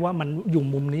ำได้ว่ามันอยู่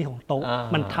มุมนี้ของโต๊ะ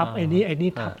มันทับไอ้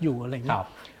นี่ทับอยู่อะไรเงี้ย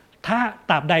ถ้า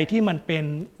ตราบใดที่มันเป็น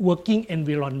working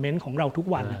environment ของเราทุก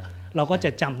วันเราก็จ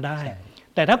ะจำได้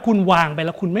แต่ถ้าคุณวางไปแ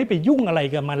ล้วคุณไม่ไปยุ่งอะไร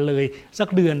กับมันเลยสัก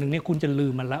เดือนหนึ่งเนี่ยคุณจะลื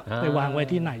มมันแล้วไปวางไว้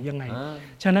ที่ไหนยังไง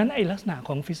ฉะนั้นไอ้ลักษณะข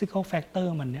อง physical factor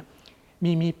มันเนี่ย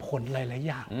มีผลหลายๆ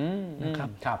อย่างนะครับ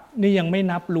นี่ยังไม่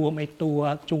นับรวมไอ้ตัว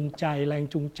จูงใจแรง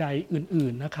จูงใจอื่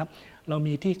นๆนะครับเรา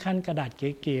มีที่ขั้นกระดาษเ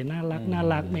ก๋ๆน่า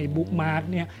รักในบุ๊กมาร์ก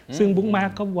เนี่ยซึ่งบุ๊กมาร์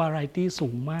กก็วาไรตี้สู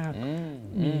งมาก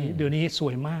เดี๋ยวนี้ส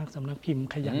วยมากสำนักพิมพ์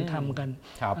ขยันทำกัน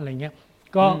อะไรเงี้ย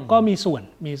ก็มี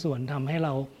ส่วนทำให้เร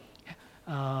า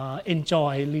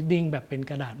enjoy reading แบบเป็น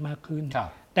กระดาษมากขึ้น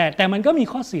แต่มันก็มี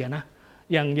ข้อเสียนะ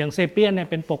อย่างเซเปียนเนี่ย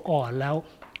เป็นปกอ่อนแ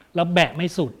ล้วแบะไม่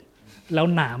สุดแล้ว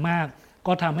หนามาก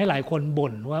ก็ทำให้หลายคน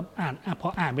บ่นว่าพอ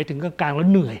อ่านไปถึงกลางๆแล้ว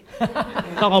เหนื่อย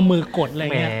ต้องเอามือกดอะไร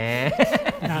เงี้ย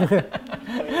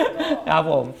ครับ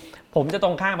ผมจะต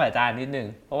รงข้ามกับอาจารย์นิดนึง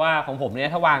เพราะว่าของผมเนี่ย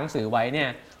ถ้าวางหนังสือไว้เนี่ย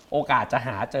โอกาสจะห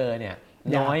าเจอเนี่ย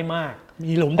น้อยมาก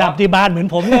มีหลุมดำที่บ้านเหมือน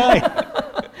ผมเลย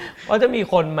เพราะจะมี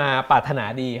คนมาปรารถนา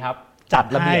ดีครับจัด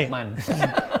ระเบียบมัน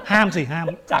ห้าม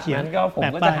จากนั้นก็ผม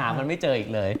ก็จะหามันไม่เจออีก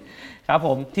เลยครับผ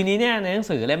มทีนี้เนี่ยในหนัง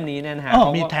สือเล่มนี้เนี่ยนะฮะ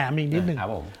มีแถมอีกนิดนึง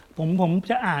ผ ผม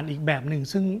จะอ่านอีกแบบหนึ่ง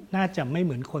ซึ่งน่าจะไม่เห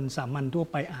มือนคนสามัญทั่ว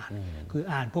ไปอ่านคือ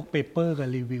อ่านพวกเปเปอร์กับ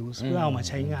รีวิวเพื่อเอามา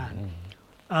ใช้งาน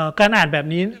การอ่านแบบ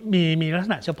นี้มีลักษ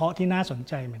ณะเฉพาะที่น่าสน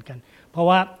ใจเหมือนกันเพราะ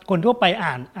ว่าคนทั่วไป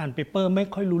อ่านเปเปอร์ไม่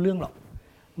ค่อยรู้เรื่องหรอก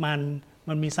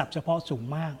มันมีศัพท์เฉพาะสูง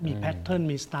มากมีแพทเทิร์น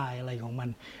มีสไตล์อะไรของมัน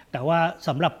แต่ว่าส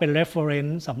ำหรับเป็น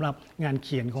reference สำหรับงานเ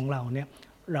ขียนของเราเนี่ย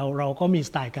เราก็มี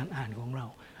สไตล์การอ่านของเรา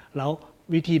แล้ว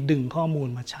วิธีดึงข้อมูล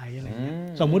มาใช้อะไรเงี้ย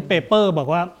สมมุติเปเปอร์บอก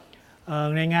ว่า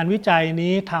ในงานวิจัย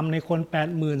นี้ทำในคน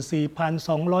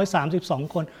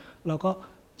 84,232 คนแล้วก็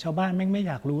ชาวบ้านไม่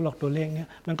อยากรู้หรอกตัวเลขเนี้ย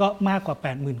มันก็มากกว่า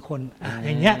 80,000 คนอ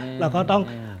ย่างเงี้ยเราก็ต้อง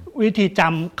วิธีจ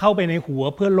ำเข้าไปในหัว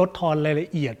เพื่อลดทอนรายละ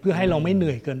เอียดเพื่อให้เราไม่เห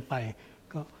นื่อยเกินไป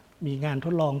ก็มีงานท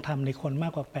ดลองทำในคนมา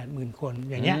กกว่า 80,000 คน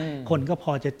อย่างเงี้ยคนก็พ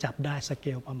อจะจับได้สเก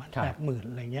ลประมาณ 80,000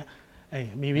 อะไรเงี้ย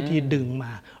มีวิธีดึงม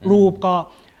ารูปก็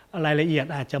รายละเอียด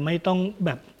อาจจะไม่ต้องแ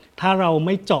บบถ้าเราไ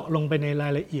ม่เจาะลงไปในรา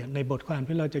ยละเอียดในบทความ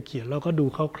ที่เราจะเขียนเราก็ดู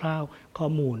คร่าวๆข้อ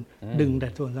มูลดึงแต่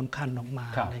ส่วนสำคัญออกมา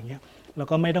อะไรเงี้ยแล้ว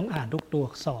ก็ไม่ต้องอ่านทุกตัว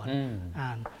อักษรอ่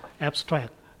าน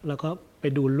abstract แล้วก็ไป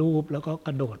ดูรูปแล้วก็ก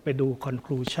ระโดดไปดู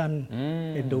conclusion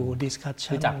ไปดู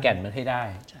discussion คือจับแก่นมันให้ได้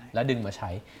แล้วดึงมาใช้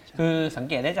คือสัง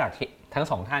เกตได้จากทั้ง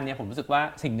สองท่านเนี่ยผมรู้สึกว่า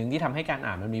สิ่งหนึ่งที่ทำให้การ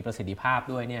อ่านมันมีประสิทธิภาพ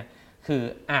ด้วยเนี่ยคือ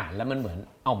อ่านแล้วมันเหมือน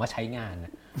เอามาใช้งาน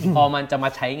พอมันจะมา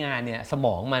ใช้งานเนี่ยสม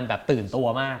องมันแบบตื่นตัว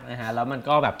มากนะฮะแล้วมัน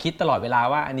ก็แบบคิดตลอดเวลา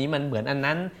ว่าอันนี้มันเหมือนอัน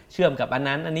นั้นเชื่อมกับอัน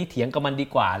นั้นอันนี้เถียงกับมันดี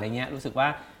กว่าอะไรเงี้ยรู้สึกว่า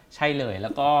ใช่เลยแล้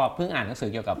วก็เพิ่งอ่านหนังสือ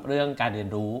เกี่ยวกับเรื่องการเรียน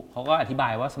รู้เขาก็อธิบา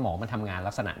ยว่าสมองมันทำงาน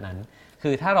ลักษณะนั้นคื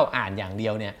อถ้าเราอ่านอย่างเดี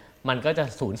ยวเนี่ยมันก็จะ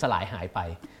สูญสลายหายไป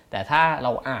แต่ถ้าเร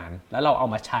าอ่านแล้วเราเอา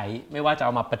มาใช้ไม่ว่าจะเอ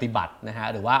ามาปฏิบัตินะฮะ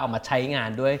หรือว่าเอามาใช้งาน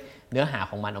ด้วยเนื้อหา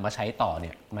ของมันเอามาใช้ต่อเ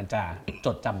นี่ยมันจะจ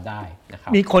ดจำได้นะครั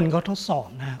บมีคนเขาทดสอบ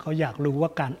นะเขาอยากรู้ว่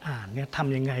าการอ่านเนี่ยท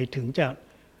ำยังไงถึงจะ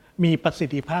มีประสิท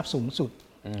ธิภาพสูงสุด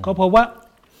ก็เพราะว่า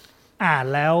อ่าน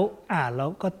แล้ว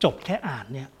ก็จบแค่อ่าน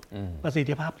เนี่ยประสิท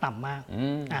ธิภาพต่ำมาก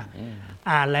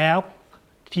อ่านแล้ว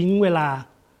ทิ้งเวลา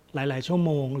หลายๆชั่วโ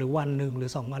มงหรือวันหนึ่งหรือ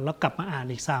2 วันแล้วกลับมาอ่าน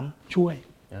อีกซ้ำช่วย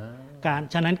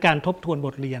ฉะนั้นการทบทวนบ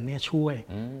ทเรียนเนี่ยช่วย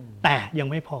แต่ยัง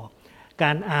ไม่พอก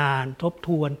ารอ่านทบท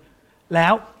วนแล้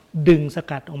วดึงส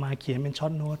กัดออกมาเขียนเป็นช็อ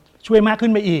ตโน้ตช่วยมากขึ้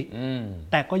นไปอีก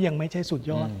แต่ก็ยังไม่ใช่สุด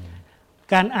ยอด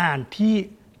การอ่านที่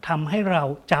ทำให้เรา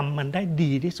จำมันได้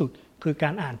ดีที่สุดคือกา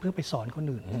รอ่านเพื่อไปสอนคน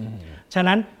อื่นฉะ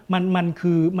นั้นมัน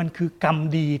คือกรรม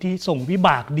ดีที่ส่งวิบ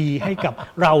ากดีให้กับ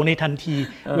เราในทันที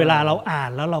เวลาเราอ่า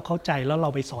นแล้วเราเข้าใจแล้วเรา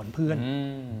ไปสอนเพื่อน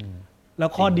แล้ว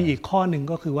ข้อดีอีกข้อหนึ่ง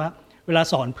ก็คือว่าเวลา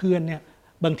สอนเพื่อนเนี่ย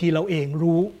บางทีเราเอง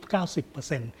รู้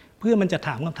 90% เพื่อนมันจะถ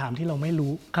ามคำถามที่เราไม่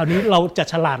รู้คราวนี้เราจะ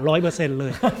ฉลาด 100% เล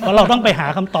ยเพราะเราต้องไปหา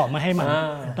คำตอบมาให้มัน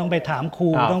ต้องไปถามครู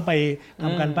ต้องไปท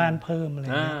ำการบ้านเพิ่มอะไรอย่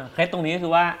างเงี้ยเคล็ดตรงนี้ก็คื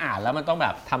อว่าอ่านแล้วมันต้องแบ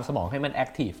บทำสมองให้มันแอค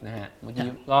ทีฟนะฮะเมื่อกี้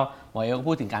ก็หมอเอก็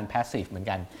พูดถึงการแพสซีฟเหมือน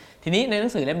กันทีนี้ในหนั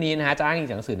งสือเล่มนี้นะฮะจะอ้างอิง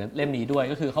จากหนังสือเล่มนี้ด้วย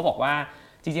ก็คือเขาบอกว่า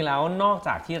จริงๆแล้วนอกจ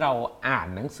ากที่เราอ่าน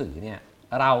หนังสือเนี่ย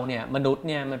เราเนี่ยมนุษย์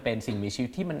เนี่ยมันเป็นสิ่งมีชีวิ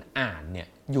ตที่มันอ่านเนี่ย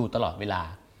อยู่ตลอดเวลา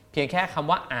เพียงแค่คำ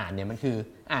ว่าอ่านเนี่ยมันคือ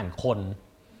อ่านคน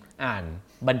อ่าน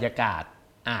บรรยากาศ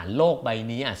อ่านโลกใบ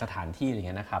นี้อ่านสถานที่อะไรเ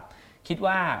งี้ยนะครับคิด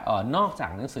ว่านอกจา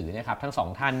กหนังสือนะครับทั้งสอง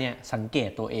ท่านเนี่ยสังเกต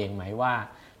ตัวเองไหมว่า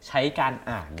ใช้การ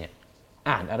อ่านเนี่ย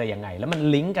อ่านอะไรยังไงแล้วมัน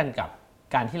ลิงก์กันกับ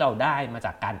การที่เราได้มาจ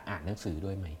ากการอ่านหนังสือด้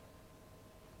วยไหม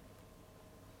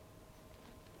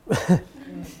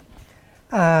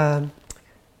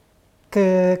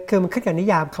คือมันขึ้นกับนิ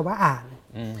ยามคำว่าอ่าน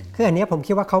คืออันนี้ผม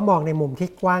คิดว่าเขามองในมุมที่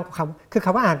กว้างคือค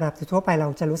ำว่าอ่านแบบทั่วไปเรา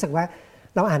จะรู้สึกว่า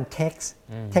เราอ่าน text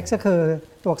ก็คือ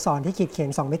ตัวอักษรที่ขีดเขียน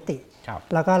2 มิติ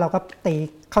แล้วก็เราก็ตี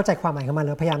เข้าใจความหมายของมันห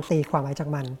รือพยายามตีความหมายจาก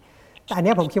มันแต่อัน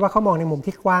นี้ผมคิดว่าเขามองในมุม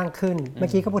ที่กว้างขึ้นเมื่อ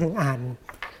กี้เขาพูดถึงอ่าน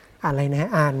อะไรนะ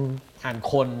อ่าน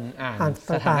คนอ่าน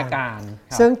สถานการณ์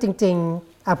ซึ่งจริง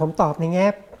ๆผมตอบใน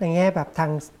แง่แบบทา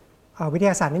งวิท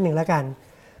ยาศาสตร์นิดหนึ่งแล้วกัน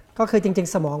ก็คือจริง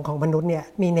ๆสมองของมนุษย์เนี่ย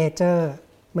มีเนเจอร์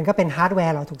มันก็เป็นฮาร์ดแว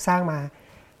ร์เราถูกสร้างมา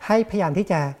ให้พยายามที่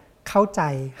จะเข้าใจ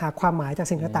หาความหมายจาก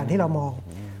สิ่งต่างๆที่เรามอง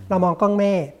กล้องเม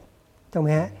ฆถูกไหม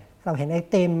ฮะเราเห็นไอ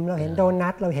ติมเราเห็นโดนั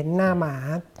ทเราเห็นหน้าหมา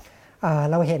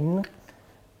เราเห็น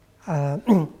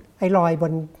ไอรอยบ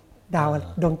นดาว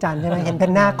ดวงจันทร์ใช่ไหมเห็นเป็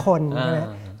นหน้าคนใช่ไหม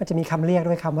มันจะมีคำเรียก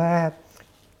ด้วยคำว่า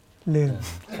ลืม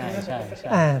ใช่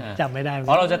จำไม่ได้เ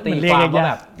พราะเราจะตีความว่า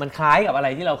แบบมันคล้ายกับอะไร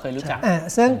ที่เราเคยรู้จัก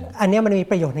ซึ่งอันนี้มันมี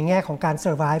ประโยชน์ในแง่ของการ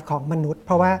survive ของมนุษย์เ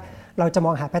พราะว่าเราจะม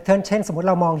องหาแพทเทิร์นเช่นสมมติ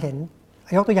เรามองเห็น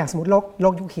ยกตัวอย่างสมมติโล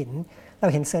กยุคหินเรา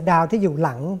เห็นเสือดาวที่อยู่ห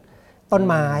ลังต้น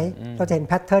ไม้เราจะเห็น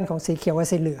แพทเทิร์นของสีเขียวกับ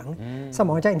สีเหลืองสม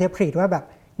องจะ interpret ว่าแบบ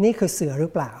นี่คือเสือหรื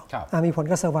อเปล่ามีผล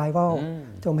กับ survival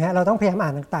ถูกไหมฮะเราต้องพยายามอ่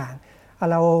านต่าง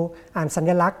ๆเราอ่านสั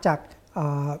ญลักษณ์จาก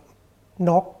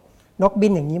นกบิ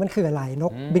นอย่างนี้มันคืออะไรน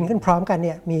กบินขึ้นพร้อมกันเ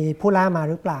นี่ยมีผู้ล่ามา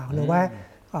หรือเปล่าหรือว่า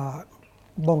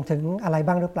บ่งถึงอะไร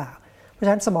บ้างหรือเปล่าเพราะฉ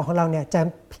ะนั้นสมองของเราเนี่ยจะ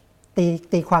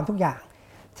ตีความทุกอย่าง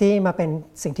ที่มาเป็น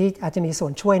สิ่งที่อาจจะมีส่ว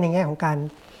นช่วยในแง่ของการ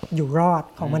อยู่รอด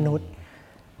ของมนุษย์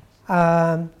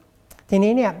ที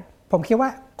นี้เนี่ยผมคิดว่า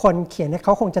คนเขียนเนี่ยเข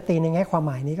าคงจะตีในแง่ความห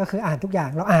มายนี้ก็คืออ่านทุกอย่าง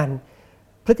เราอ่าน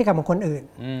พฤติกรรมของคนอื่น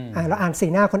เราอ่านสี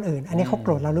หน้าคนอื่นอันนี้เขาโก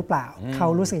รธเราหรือเปล่าเขา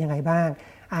รู้สึกยังไงบ้าง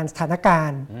อ่านสถานกา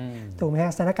รณ์ถูกไหมฮ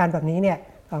ะสถานการณ์แบบนี้เนี่ย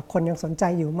คนยังสนใจ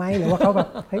อยู่ไหมหรือว่าเขาแบบ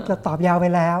เฮ้ยเราตอบยาวไป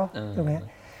แล้วถูกไหม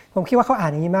ผมคิดว่าเขาอ่า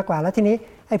นอย่างนี้มากกว่าแล้วทีนี้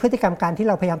ไอ้พฤติกรรมการที่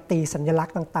เราพยายามตีสัญลักษ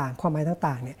ณ์ต่างๆความหมาย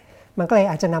ต่างๆเนี่ยมันก็เลย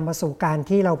อาจจะนำมาสู่การ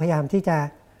ที่เราพยายามที่จะ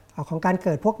ของการเ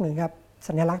กิดพวกหนึ่งครับ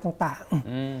สัญลักษณ์ต่าง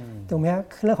ๆถูกไหมครับ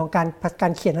เรื่องของกา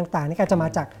รเขียนต่างๆนี่ก็จะมา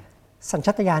จากสัญช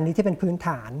าตญาณนี้ที่เป็นพื้นฐ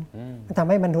านมันทำ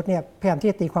ให้มนุษย์เนี่ยพยายามที่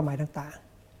จะตีความหมายต่าง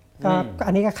ๆก็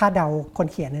อันนี้ก็คาดเดาคน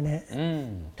เขียนนะฮะ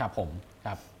ครับผมค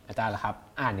รับอาจารย์ล่ะครับ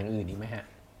อ่านอย่างอื่นอีกไหมฮะ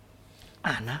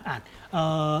อ่าน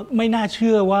ไม่น่าเ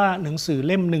ชื่อว่าหนังสือ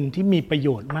เล่มหนึ่งที่มีประโย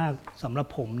ชน์มากสำหรับ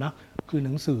ผมนะคือห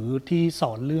นังสือที่ส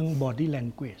อนเรื่อง body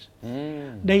language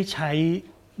ได้ใช้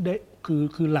ได้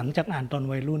คือหลังจากอ่านตอน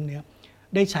วัยรุ่นเนี่ย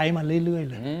ได้ใช้มาเรื่อยๆ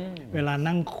เลยเวลา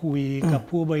นั่งคุยกับ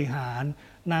ผู้บริหาร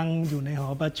นั่งอยู่ในหอ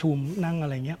ประชุมนั่งอะ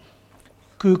ไรเงี้ย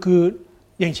คือ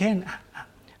อย่างเช่น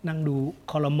นั่งดู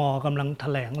ครม.กำลังแถ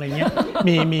ลงอะไรเงี้ย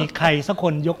มีใครสักค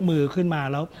นยกมือขึ้นมา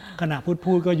แล้วขณะ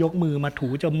พูดก็ยกมือมาถู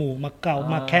จมูกมาเกา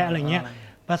มาแคะอะไรเงี้ย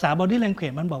ภาษา body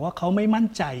language มันบอกว่าเขาไม่มั่น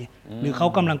ใจหรือเขา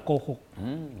กำลังโกหก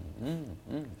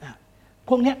พ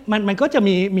วกเนี้ยมันก็จะ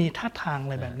มีท่าทางอะ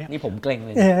ไรแบบเนี้ยนี่ผมเกรงเล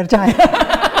ยใช่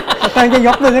กำลังจะย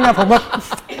กมือขึ้นมาผมว่า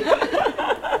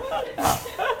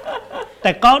แ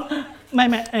ต่ก็ไม่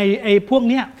ไอ้พวก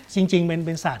เนี้ยจริงๆเ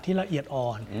ป็นศาสตร์ที่ละเอียดอ่อ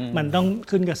นมันต้อง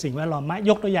ขึ้นกับสิ่งแวดล้อมมาก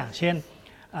ยกตัวอย่างเช่น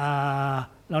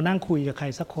เรานั่งคุยกับใคร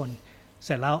สักคนเส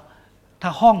ร็จแล้วถ้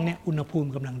าห้องเนี่ยอุณหภูมิ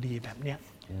กำลังดีแบบเนี้ย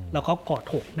แล้วเขากอด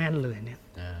ถกแน่นเลยเนี่ย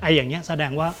ไอ้อย่างเงี้ยแสด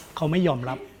งว่าเขาไม่ยอม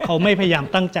รับเขาไม่พยายาม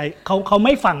ตั้งใจเขาไ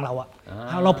ม่ฟังเราอะ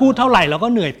เราพูดเท่าไหร่เราก็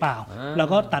เหนื่อยเปล่าเรา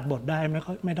ก็ตัดบทได้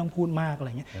ไม่ต้องพูดมากอะไร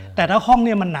เงี้ยแต่ถ้าห้องเ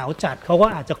นี่ยมันหนาวจัดเขาก็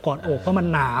อาจจะกอดอกเพราะมัน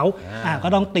หนาวก็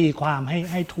ต้องตีความ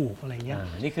ให้ถูกอะไรเงี้ย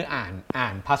นี่คืออ่า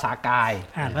นภาษากาย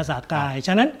อ่านภาษากายฉ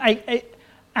ะนั้น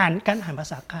การอ่านภา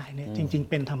ษากายเนี่ยจริงๆ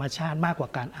เป็นธรรมชาติมากกว่า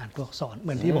การอ่านตัวอักษรเห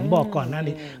มือนที่ผมบอกก่อนหน้า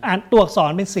นี้อ่านตัวอักษ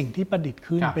รเป็นสิ่งที่ประดิษฐ์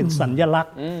ขึ้นเป็นสัญลักษ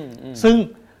ณ์ซึ่ง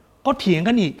ก็เถียง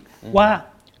กันอีกว่า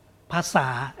ภาษา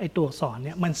ไอ้ตัวอักษรเ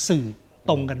นี่ยมันสื่อ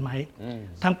ตรงกันไหม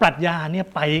ทางปรัชญาเนี่ย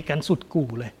ไปกันสุดกู่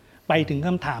เลยไปถึงค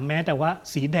ำถามแม้แต่ว่า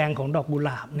สีแดงของดอกกุหล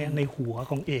าบเนี่ยในหัว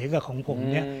ของเอ๋กับของผม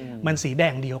เนี่ยมันสีแด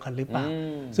งเดียวกันหรือเปล่า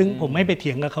ซึ่งผมไม่ไปเ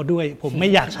ถียงกับเขาด้วยผมไม่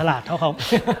อยากฉลาดเท่าเขา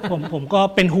ผมก็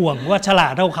เป็นห่วงว่าฉลา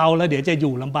ดเท่าเขาแล้วเดี๋ยวจะอ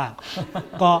ยู่ลำบาก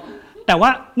ก็แต่ว่า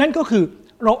นั่นก็คือ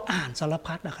เราอ่านสาร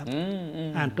พัดนะครับ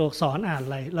อ่านตัวอักษรอ่านอ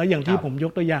ะไรแล้วอย่างที่ผมย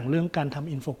กตัวอย่างเรื่องการท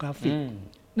ำอินโฟกราฟิก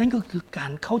นั่นก็คือกา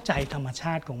รเข้าใจธรรมช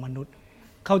าติของมนุษย์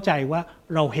เข้าใจว่า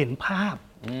เราเห็นภาพ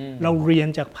เราเรียน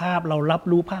จากภาพเรารับ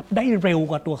รู้ภาพได้เร็ว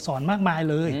กว่าตัวอักษรมากมาย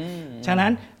เลยฉะนั้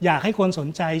นอยากให้คนสน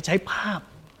ใจใช้ภ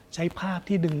าพ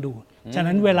ที่ดึงดูดฉะ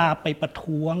นั้นเวลาไปประ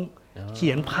ท้วงเขี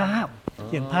ยนภาพ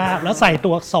แล้วใส่ตั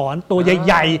วอักษรตัวใ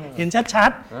หญ่ๆเห็นชั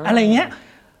ดๆอะไรเงี้ย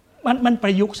มันปร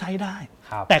ะยุกต์ใช้ได้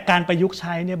แต่การประยุกต์ใ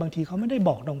ช้เนี่ยบางทีเขาไม่ได้บ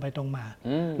อกตรงไปตรงมา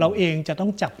เราเองจะต้อ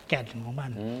งจับแก่นของมั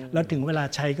นแล้วถึงเวลา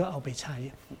ใช้ก็เอาไปใช้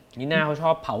นี่น่าเขาช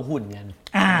อบเผาหุ่นกัน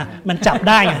มันจับ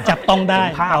ได้ไงจับต้องได้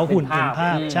เผาหุ่นเป็นภ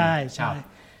าพใช่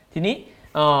ทีนี้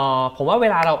ผมว่าเว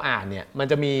ลาเราอ่านเนี่ยมัน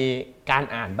จะมีการ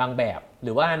อ่านบางแบบห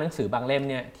รือว่าหนังสือบางเล่ม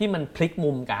เนี่ยที่มันพลิกมุ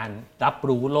มการรับ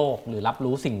รู้โลกหรือรับ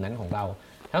รู้สิ่งนั้นของเรา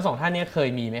ทั้งสองท่านเนี่ยเคย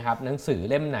มีไหมครับหนังสือ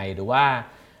เล่มไหนหรือว่า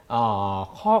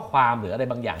ข้อความหรืออะไร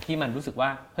บางอย่างที่มันรู้สึกว่า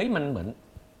เฮ้ยมันเหมือน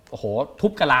โอ้โหทุ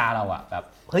บกะลาเราอะแบบ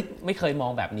เฮ้ยไม่เคยมอ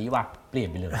งแบบนี้ว่ะเปลี่ยน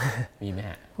ไปเลยมีไหม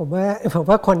ฮะผม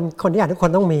ว่าคนที่อ่านทุกค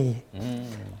นต้องมี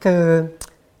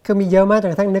คือมีเยอะมากจ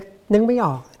นกระทั่งนึกไม่อ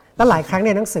อกแล้วหลายครั้งใน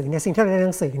หนังสือเนี่ยสิ่งที่เราในห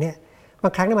นังสือเนี่ยบา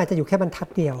งครั้งมันจะอยู่แค่บรรทัด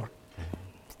เดียว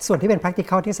ส่วนที่เป็น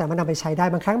practical ที่สามารถนำไปใช้ได้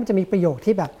บางครั้งมันจะมีประโยค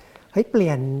ที่แบบเฮ้ยเป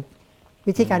ลี่ยน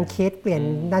วิธีการคิดเปลี่ยน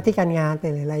หน้าที่การงานเปลี่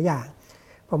ยนหลายอย่าง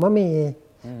ผมว่ามี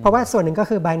เพราะว่าส่วนหนึ่งก็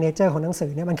คือ by nature ของหนังสื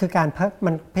อเนี่ยมันคือการ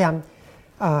มันพยายาม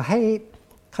ให้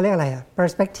เขาเรียกอะไร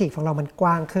perspective ของเรามันก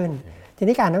ว้างขึ้นที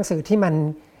นี้การอ่านหนังสือที่มัน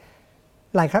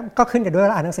หลายครับก็ขึ้นกับด้วยเ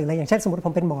ราอ่านหนังสืออะไรอย่างเช่นสมมติผ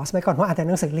มเป็นหมอสมัยก่อนผมอ่านแต่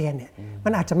หนังสือเรียนเนี่ยมั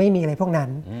นอาจจะไม่มีอะไรพวกนั้น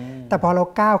แต่พอเรา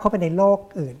ก้าวเข้าไปในโลก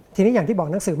อื่นทีนี้อย่างที่บอก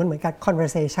หนังสือมันเหมือนกับ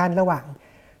conversation ระหว่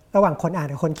างคนอ่าน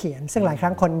กับคนเขียนซึ่งหลายครั้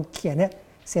งคนเขียนเนี่ย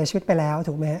เสียชีวิตไปแล้ว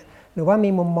ถูกไหมหรือว่ามี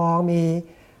มุมมองมี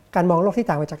การมองโลกที่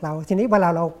ต่างไปจากเราทีนี้เวลา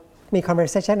เรามี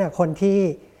conversation กับคนที่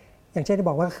อย่างเช่นที่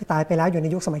บอกว่าคือตายไปแล้วอยู่ใน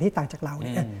ยุคสมัยที่ต่างจากเราเ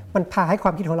นี่ยมันพาให้คว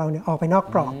ามคิดของเราเนี่ยออกไปนอก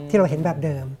กรอบที่เราเห็นแบบเ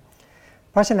ดิม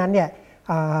เพราะฉะนั้นเนี่ย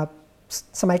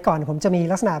สมัยก่อนผมจะมี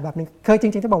ลักษณะแบบนึงเคยจ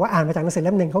ริงๆต้องบอกว่าอ่านมาจากหนังสือเ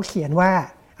ล่มหนึ่งเขาเขียนว่า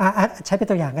ใช้เป็น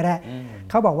ตัวอย่างก็ได้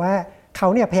เขาบอกว่าเขา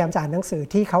เนี่ยพยายามจะอ่านหนังสือ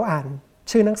ที่เขาอ่าน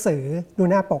ชื่อหนังสือดู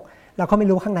หน้าปกแล้วเขาไม่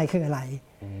รู้ข้างในคืออะไร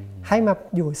ให้มา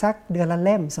อยู่สักเดือนละเ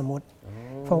ล่มสมมติ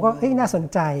ผมก็น่าสน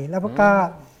ใจแล้วก็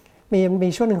มี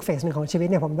ช่วงหนึ่งเฟสหนึ่งของชีวิต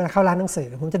เนี่ยผมเวลาเข้าร้านหนังสือ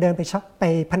ผมจะเดินไป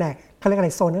แผนกเขาเรียกอะไร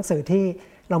โซนหนังสือที่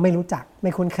เราไม่รู้จักไ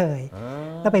ม่คุ้นเคย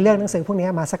แล้วไปเลือกหนังสือพวกนี้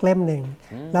มาสักเล่มหนึ่ง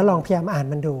แล้วลองพยายามอ่าน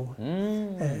มันดู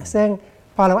ซึ่ง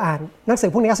พอเราอ่านหนังสือ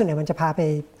พวกนี้ส่วนใหญ่มันจะพาไป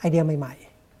ไอเดียใหม่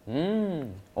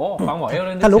โอ้ฟังหมอเอลเ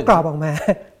ลยทะลุกรอบออกมา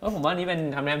ผมว่านี้เป็น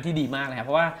คำแนะนำที่ดีมากเลยครับเ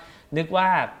พราะว่านึกว่า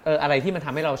อะไรที่มันท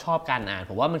ำให้เราชอบการอ่าน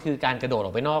ผมว่ามันคือการกระโดดอ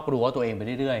อกไปนอกรั้วตัวเองไป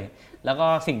เรื่อยๆแล้วก็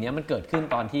สิ่งนี้มันเกิดขึ้น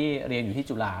ตอนที่เรียนอยู่ที่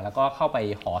จุฬาแล้วก็เข้าไป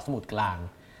หอสมุดกลาง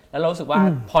แล้วเรารู้สึกว่า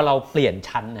พอเราเปลี่ยน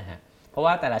ชั้นนะฮะเพราะ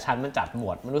ว่าแต่ละชั้นมันจัดหม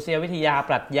วดมนุษยวิทยา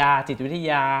ปรัชญาจิตวิท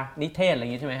ยานิเทศอะไรอย่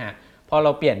างนี้ใช่ไหมฮะพอเร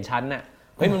าเปลี่ยนชั้นน่ะ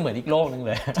มันเหมือนอีกโลกนึงเ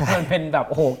ลยมันเป็นแบบ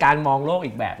โอ้โหการมองโลก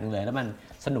อีกแบบนึงเลยแล้วมัน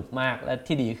สนุกมากและ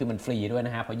ที่ดีคือมันฟรีด้วยน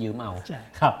ะฮะเพราะยืมเอา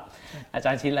ครับอาจ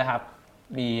ารย์ชิ้นเลยครับ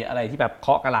มีอะไรที่แบบเค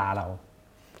าะกะลาเรา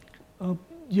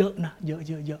เยอะนะเย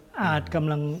อะอาจก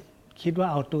ำลังคิดว่า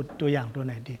เอาตัวอย่างตัวไ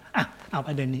หนดีเอาป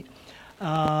ระเด็นนี้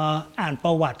อ่านป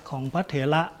ระวัติของพระเถ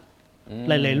ระ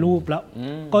หลายๆรูปแล้ว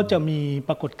ก็จะมีป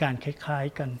รากฏการณ์คล้าย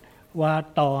ๆกันว่า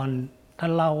ตอนท่า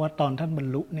นเล่าว่าตอนท่านบรร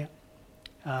ลุเนี่ย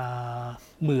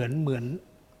เหมือน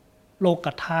โลก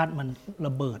ธาตุมันร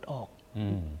ะเบิดออก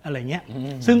อะไรเงี้ย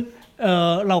ซึ่ง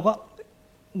เราก็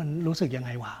มันรู้สึกยังไง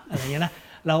วะอะไรเงี้ยนะ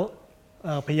แล้ว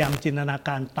พยายามจินตนาก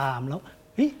ารตามแล้ว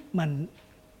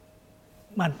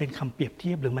มันเป็นคำเปรียบเที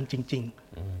ยบหรือมันจริง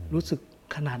ๆรู้สึก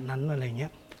ขนาดนั้นอะไรเงี้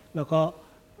ยแล้วก็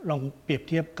ลองเปรียบ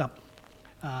เทียบกับ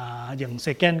อย่างเซ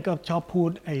แกนก็ชอบพูด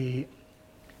ไอ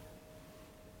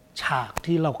ฉาก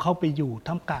ที่เราเข้าไปอยู่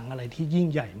ท่ามกลางอะไรที่ยิ่ง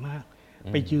ใหญ่มาก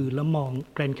ไปยืนแล้วมอง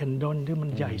แกรนด์แคนยอนที่มั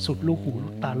นใหญ่สุดลูกหูลู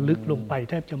กตาลึกลงไป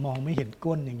แทบจะมองไม่เห็น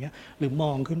ก้นอย่างเงี้ยหรือม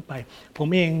องขึ้นไปผม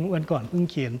เองวันก่อนเพิ่ง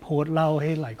เขียนโพสต์เล่าใ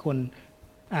ห้หลายคน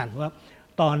อ่านว่า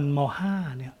ตอนม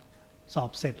.5 เนี่ยสอ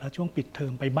บเสร็จแล้วช่วงปิดเทอ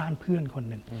มไปบ้านเพื่อนคน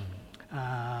หนึ่ง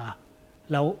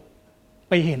แล้ว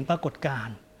ไปเห็นปรากฏการ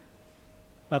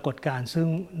ณ์ซึ่ง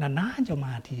นานๆจะม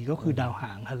าทีก็คือดาวห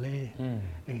างฮัลเล่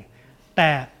แต่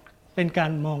เป็นกา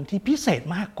รมองที่พิเศษ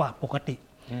มากกว่าปกติ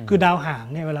คือดาวหาง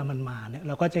เนี่ยเวลามันมาเนี่ยเ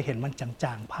ราก็จะเห็นมันจ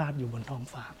างๆพาดอยู่บนท้อง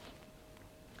ฟ้า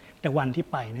แต่วันที่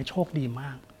ไปเนี่ยโชคดีม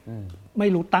ากไม่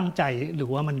รู้ตั้งใจหรือ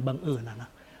ว่ามันบังเอิญนะ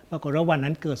ปรากฏว่าวัน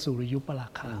นั้นเกิดสุริยุปรา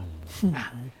คา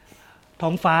ท้อ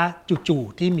งฟ้าจู่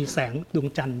ๆที่มีแสงดวง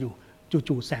จันทร์อยู่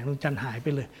จู่ๆแสงดวงจันทร์หายไป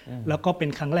เลยแล้วก็เป็น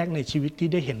ครั้งแรกในชีวิตที่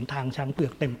ได้เห็นทางช้างเผือ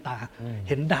กเต็มตา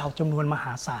เห็นดาวจำนวนมห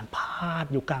าศาลพาด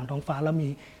อยู่กลางท้องฟ้าแล้วมี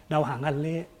ดาวหางอันเ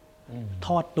ล่ท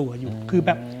อดตัวอยู่คือแ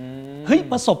บบเฮ้ย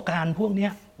ประสบการณ์พวกเนี้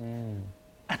ย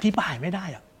อธิบายไม่ได้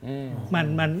อะ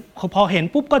มันพอเห็น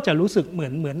ปุ๊บก็จะรู้สึกเห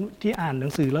มือนที่อ่านหนั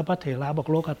งสือแล้วพระเถระบอก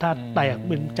โลกธาตุแตกเ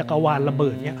ป็นจักรวาลระเบิ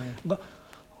ดเนี้ยก็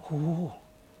โอ้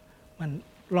มัน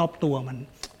รอบตัวมัน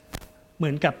เหมื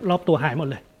อนกับรอบตัวหายหมด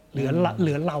เลยเหลื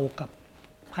อเรากับ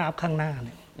ภาพข้างหน้าเ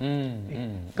นี่ย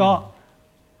ก็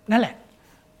นั่นแหละ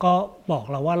ก็บอก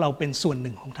เราว่าเราเป็นส่วนห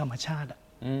นึ่งของธรรมชาติ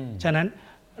ฉะนั้น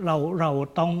เรา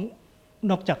ต้อง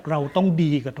นอกจากเราต้อง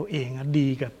ดีกับตัวเองดี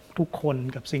กับทุกคน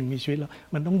กับสิ่งมีชีวิตแล้ว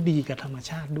มันต้องดีกับธรรม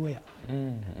ชาติด้วย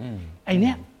ไอเ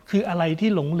นี้ยคืออะไรที่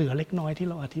หลงเหลือเล็กน้อยที่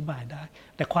เราอธิบายได้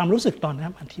แต่ความรู้สึกตอนนั้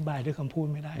นอธิบายด้วยคำพูด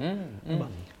ไม่ได้แบ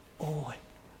บโอ้ย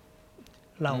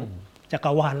เราจัก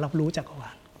รวาลรับรู้จักรวา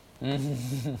ล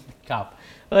ครับ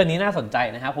นี้น่าสนใจ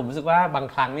นะครับผมรู้สึกว่าบาง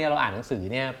ครั้งเนี่ยเราอ่านหนังสือ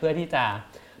เนี่ยเพื่อที่จะ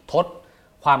ทด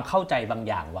ความเข้าใจบาง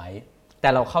อย่างไว้แต่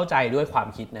เราเข้าใจด้วยความ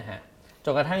คิดนะฮะจ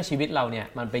นกระทั่งชีวิตเราเนี่ย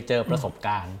มันไปเจอประสบก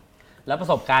ารณ์แล้วประ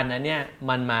สบการณ์นั้นเนี่ย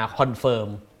มันมาคอนเฟิร์ม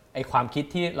ไอ้ความคิด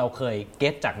ที่เราเคยเก็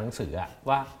ตจากหนังสือ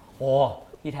ว่าโอ้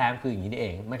ที่แท้คืออย่างนี้นี่เอ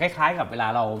งมันคล้ายๆกับเวลา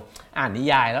เราอ่านนิ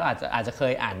ยายแล้วอาจจะเค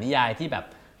ยอ่านนิยายที่แบบ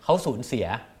เขาสูญเสีย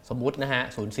สมมุตินะฮะ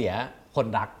สูญเสียคน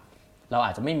รักเราอ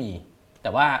าจจะไม่มีแต่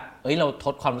ว่าเราท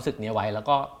ดความรู้สึกนี้ไว้แล้ว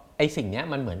ก็ไอ้สิ่งนี้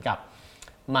มันเหมือนกับ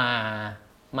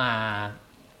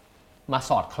มา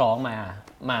สอดคล้อง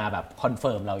มาแบบคอนเ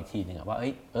ฟิร์มเราอีกทีนึงว่า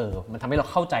มันทำให้เรา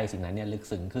เข้าใจสิ่งนั้นเนี่ยลึก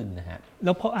ซึ้งขึ้นนะฮะแ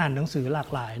ล้วพออ่านหนังสือหลาก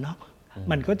หลายเนาะ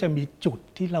มันก็จะมีจุด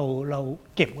ที่เรา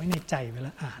เก็บไว้ในใจเวล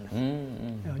าอ่าน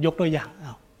ยกตัวอย่าง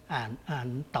อ่าน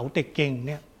เต๋าเต็กเก่งเ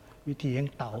นี่ยวิธีของ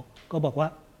เต๋าก็บอกว่า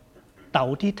เต๋า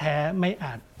ที่แท้ไม่อ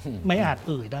าจเ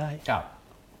อ่ยได้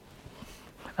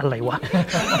อะไรวะ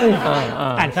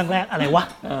อ่านครั้งแรกอะไรวะ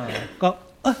ก็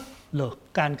เหรอ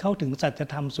การเข้าถึงสัจ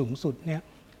ธรรมสูงสุดเนี่ย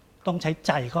ต้องใช้ใ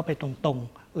จเข้าไปตรง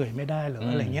ๆไม่ได้เหรอ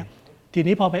อะไรเงี้ยที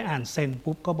นี้พอไปอ่านเซน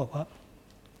ปุ๊บก็บอกว่า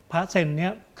พระเซนเนี่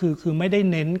ยคือไม่ได้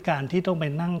เน้นการที่ต้องไป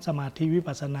นั่งสมาธิวิ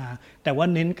ปัสสนาแต่ว่า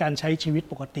เน้นการใช้ชีวิต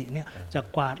ปกติเนี่ยจะ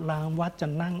กวาดลานวัดจะ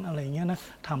นั่งอะไรเงี้ยนะ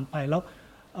ทำไปแล้ว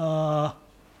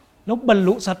บรร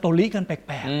ลุสัตโตลิกันแ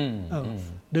ปลก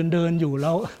ๆเดินอยู่แ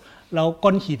ล้วเราก้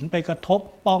อนหินไปกระทบ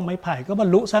ป้องไม้ไผ่ก็บรร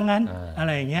ลุซะงั้นอะไ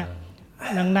รอย่างเงี้ย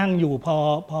นั่งอยู่พ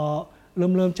อ เ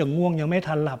ริ่มจะง่วงยังไม่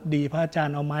ทันหลับดีพระอาจาร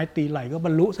ย์เอาไม้ตีไหล่ก็บร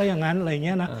รลุซะอย่างนั้นอะไรเ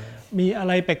งี้ยนะมีอะไ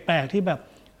รแปลกๆที่แบบ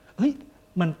เฮ้ย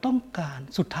มันต้องการ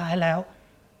สุดท้ายแล้ว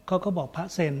เขาก็บอกพระ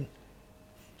เซน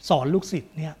สอนลูกศิษ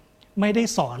ย์เนี่ยไม่ได้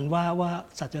สอนว่า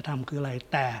สัจธรรมคืออะไร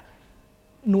แต่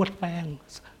นวดแป้ง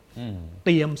เต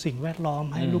รียมสิ่งแวดล้อม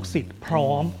ให้ลูกศิษย์พร้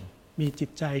อมมีจิต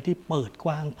ใจที่เปิดก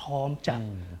ว้างพร้อม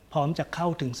จะเข้า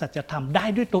ถึงสัจธรรมได้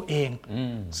ด้วยตัวเอง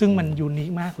ซึ่งมันยูนิค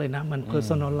มากเลยนะมันเพอร์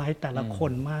ซันอลไลซ์แต่ละค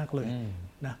นมากเลย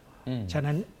นะฉะ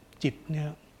นั้นจิตเนี่ย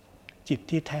จิต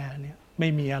ที่แท้เนี่ยไม่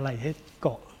มีอะไรให้เก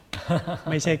าะ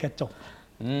ไม่ใช่กระจก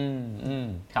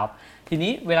ครับที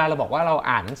นี้เวลาเราบอกว่าเรา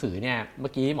อ่านหนังสือเนี่ยเมื่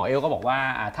อกี้หมอเอลก็บอกว่า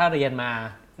ถ้าเรียนมา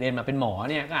เป็นหมอ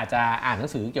เนี่ยก็อาจจะอ่านหนั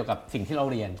งสือเกี่ยวกับสิ่งที่เรา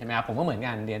เรียนใช่ไหมครับผมก็เหมือน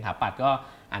กันเรียนสถาปัตย์ก็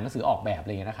อ่านหนังสือออกแบบอะไ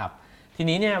รอย่างเงี้ยนะครับที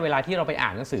นี้เนี่ยเวลาที่เราไปอ่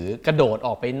านหนังสือกระโดดอ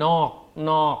อกไปน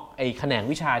อกไอ้แขนง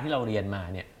วิชาที่เราเรียนมา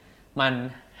เนี่ยมัน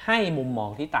ให้มุมมอง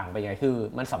ที่ต่างไปยังไงคือ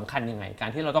มันสำคัญยังไงการ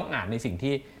ที่เราต้องอ่านในสิ่ง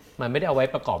ที่มันไม่ได้เอาไว้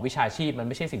ประกอบวิชาชีพมัน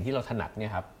ไม่ใช่สิ่งที่เราถนัดเนี่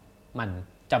ยครับมัน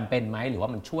จำเป็นไหมหรือว่า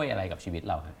มันช่วยอะไรกับชีวิต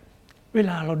เราครับเว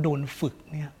ลาเราโดนฝึก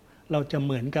เนี่ยเราจะเ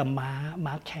หมือนกับ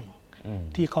ม้าแข่ง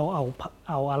ที่เขาเ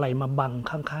อาอะไรมาบัง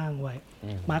ข้างๆไว้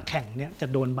ม้าแข่งเนี่ยจะ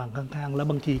โดนบังข้างๆแล้ว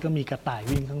บางทีก็มีกระต่าย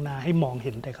วิ่งข้างหน้าให้มองเ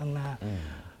ห็นแต่ข้างหน้า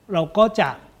เราก็จะ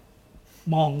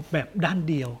มองแบบด้าน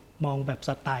เดียวมองแบบส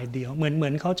ไตล์เดียวเหมื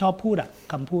อนเขาชอบพูด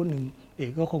คำพูดหนึ่งเอ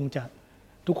กก็คงจะ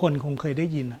ทุกคนคงเคยได้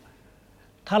ยิน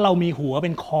ถ้าเรามีหัวเ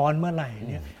ป็นค้อนเมื่อไหร่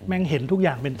เนี่ยแม่งเห็นทุกอ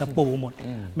ย่างเป็นตะปูหมด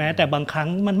แม้แต่บางครั้ง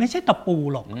มันไม่ใช่ตะปู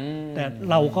หรอกแต่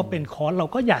เราก็เป็นค้อนเรา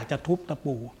ก็อยากจะทุบตะ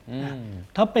ปูนะ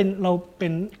ถ้าเราเป็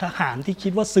นทหารที่คิ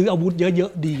ดว่าซื้ออาวุธเยอ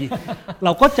ะๆดีเร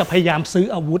าก็จะพยายามซื้อ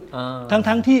อาวุธ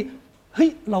ทั้งที่เฮ้ย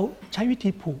เราใช้วิธี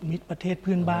ผูกมิตรประเทศเ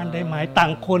พื่อนบ้านได้ไหมต่า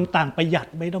งคนต่างประหยัด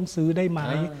ไม่ต้องซื้อได้ไหม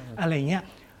อะไรเงี้ย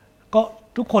ก็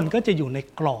ทุกคนก็จะอยู่ใน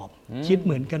กรอบคิดเ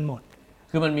หมือนกันหมด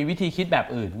คือมันมีวิธีคิดแบบ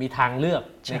อื่นมีทางเลือก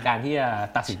ในการที่จะ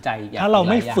ตัดสินใจถ้าเรา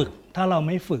ไม่ฝึ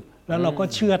กแล้วเราก็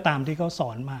เชื่อตามที่เขาส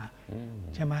อนมา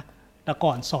ใช่ไหมแต่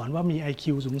ก่อนสอนว่ามี IQ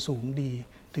สูงดี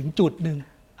ถึงจุดหนึ่ง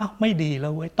อ้าวไม่ดีแล้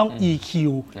วเว้ยต้อง EQ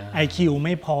IQ ไ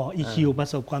ม่พอ EQ ประ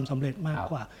สบความสำเร็จมาก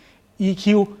กว่า EQ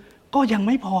ก็ยังไ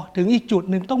ม่พอถึงอีกจุด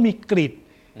หนึ่งต้องมีกริด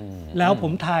แล้วผ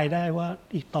มทายได้ว่า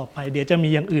อีกต่อไปเดี๋ยวจะมี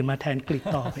อย่างอื่นมาแทนกริด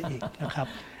ต่อไปอีกนะครับ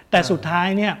แต่สุดท้าย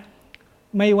เนี่ย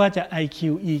ไม่ว่าจะ IQ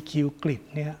EQ กริด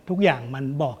เนี่ยทุกอย่างมัน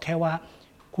บอกแค่ว่า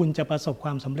คุณจะประสบคว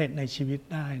ามสำเร็จในชีวิต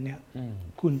ได้เนี่ย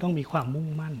คุณต้องมีความมุ่ง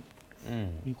มั่น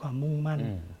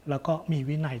แล้วก็มี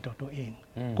วินัยต่อตัวเอง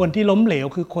คนที่ล้มเหลว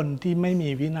คือคนที่ไม่มี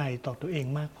วินัยต่อตัวเอง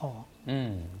มากพอ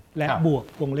และบวก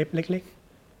วงเล็บเล็ก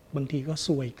ๆบางทีก็ซ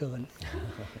วยเกิน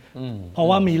เพราะ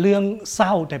ว่ามีเรื่องเศร้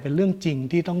าแต่เป็นเรื่องจริง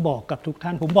ที่ต้องบอกกับทุกท่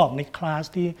านผมบอกในคลาส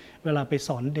ที่เวลาไปส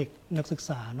อนเด็กนักศึก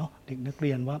ษาเนาะเด็กนักเ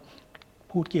รียนว่า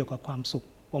พูดเกี่ยวกับความสุข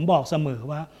ผมบอกเสมอ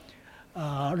ว่า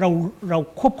เรา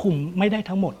ควบคุมไม่ได้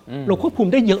ทั้งหมดเราควบคุม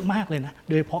ได้เยอะมากเลยนะ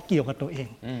โดยเฉพาะเกี่ยวกับตัวเอง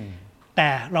แต่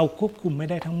เราควบคุมไม่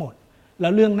ได้ทั้งหมดแล้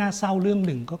วเรื่องน่าเศร้าเรื่องห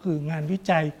นึ่งก็คืองานวิ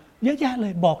จัยเยอะแยะเล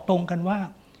ยบอกตรงกันว่า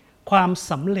ความ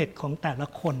สำเร็จของแต่ละ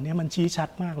คนเนี่ยมันชี้ชัด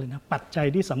มากเลยนะปัจจัย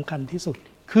ที่สำคัญที่สุด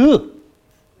คือ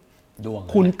ดวง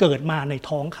คุณเกิดมาใน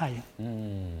ท้องใคร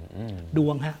ดว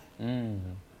งฮะ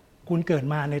คุณเกิด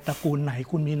มาในตระกูลไหน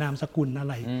คุณมีนามสกุลอะ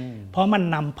ไรเพราะมัน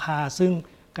นำพาซึ่ง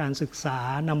การศึกษา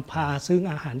นำพาซึ่ง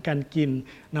อาหารการกิน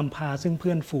นำพาซึ่งเ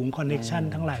พื่อนฝูงคอนเนคชัน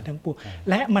ทั้งหลายทั้งปวง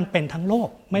และมันเป็นทั้งโลก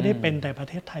ไม่ได้เป็นแต่ประ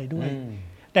เทศไทยด้วย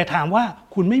แต่ถามว่า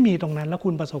คุณไม่มีตรงนั้นแล้วคุ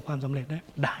ณประสบความสำเร็จ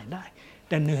ได้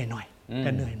แต่เหนื่อยหน่อย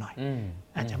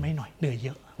อาจจะไม่หน่อยเหนื่อยเย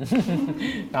อะ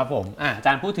ครับผมอาจ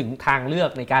ารย์พูดถึงทางเลือก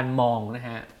ในการมองนะฮ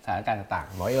ะสถานการณ์ต่าง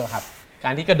ๆหมอเอลครับกา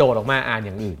รที่กระโดดออกมาอ่านอ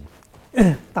ย่างอื่น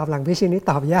ตอบหลังพี่ชินนี่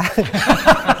ตอบยาก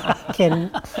เข็น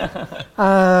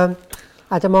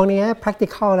อาจจะมองนี้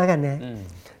practical แล้วกันนะ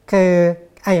คือ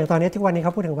อย่างตอนนี้ทุกวันนี้เข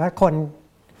าพูดถึงว่าคน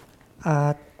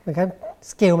เหมือนกับ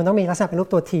สกิลมันต้องมีลักษณะเป็นรูป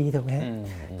ตัว T ถูกไหม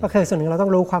ก็คือส่วนหนึ่งเราต้อ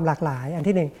งรู้ความหลากหลายอัน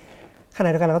ที่หนึ่งขณะ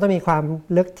เดียวกันเราก็ต้องมีความ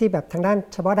ลึกที่แบบทางด้าน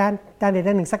เฉพาะด้านใด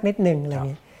ด้านหนึ่งสักนิดหนึ่งอะไรอย่าง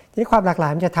นี้ทีนี้ความหลากหลา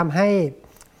ยมันจะทำให้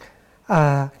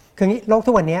คืองี้โลก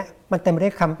ทุกวันนี้มันเต็มไปด้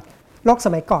วยโลกส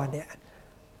มัยก่อนเนี่ย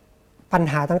ปัญ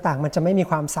หาต่างๆมันจะไม่มี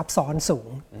ความซับซ้อนสูง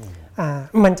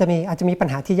มันอาจจะมีปัญ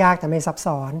หาที่ยากแต่ไม่ซับ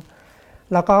ซ้อน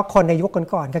แล้วก็คนในยุค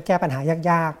ก่อนๆก็แก้ปัญหา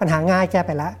ยากๆปัญหาง่ายแก้ไ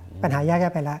ปแล้วปัญหายากแก้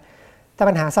ไปแล้วแต่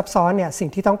ปัญหาซับซ้อนเนี่ยสิ่ง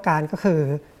ที่ต้องการก็คือ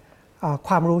ค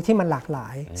วามรู้ที่มันหลากหลา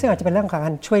ยซึ่งอาจจะเป็นเรื่องของก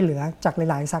ารช่วยเหลือจาก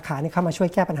หลายๆสาขาเข้ามาช่วย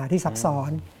แก้ปัญหาที่ซับซ้อ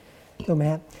นถูกไหม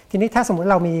ครับทีนี้ถ้าสมมุติ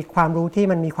เรามีความรู้ที่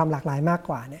มันมีความหลากหลายมาก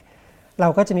กว่าเนี่ยเรา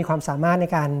ก็จะมีความสามารถใน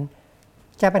การ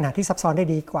แก้ปัญหาที่ซับซ้อนได้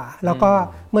ดีกว่าแล้วก็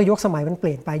เมื่อยุคสมัยมันเป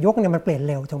ลี่ยนไปยุคเนี่ยมันเปลี่ยน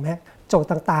เร็วถูกไหมโจทย์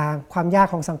ต่างๆความยาก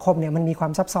ของสังคมเนี่ยมันมีควา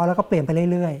มซับซ้อนแล้วก็เปลี่ยนไป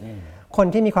เรื่อยๆคน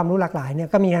ที่มีความรู้หลากหลายเนี่ย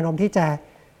ก็มีแนวโน้มที่จะ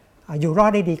อยู่รอ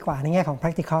ดได้ดีกว่าในแง่ของ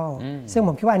practical ซึ่งผ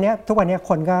มคิดว่าอันนี้ทุกวันนี้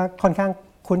คนก็ค่อนข้าง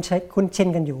ค คุ้นชิน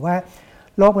กันอยู่ว่า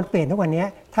โลกมันเปลี่ยนทุกวันนี้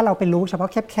ถ้าเราไปรู้เฉพาะ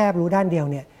แคบๆรู้ด้านเดียว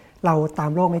เนี่ยเราตา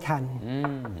มโลกไม่ทัน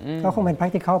ก็คงเป็น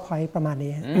practical point ประมาณ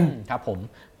นี้ครับผม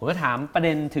จะถามประเ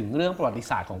ด็นถึงเรื่องประวัติ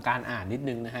ศาสตร์ของการอ่านนิด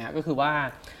นึงนะฮะก็คือว่า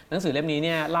หนังสือเล่มนี้เ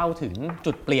นี่ยเล่าถึง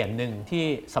จุดเปลี่ยนหนึ่งที่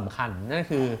สำคัญนั่น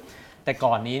คือแต่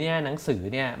ก่อนนี้เนี่ยหนังสือ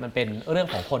เนี่ยมันเป็นเรื่อง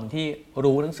ของคนที่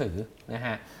รู้หนังสือนะฮ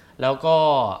ะแล้วก็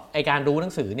ไอการรู้หนั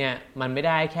งสือเนี่ยมันไม่ไ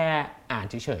ด้แค่อ่าน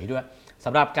เฉยๆด้วยส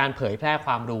ำหรับการเผยแพร่ค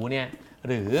วามรู้เนี่ย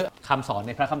หรือคำสอนใ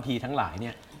นพระคัมภีร์ทั้งหลายเ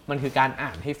นี่ยมันคือการอ่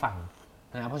านให้ฟัง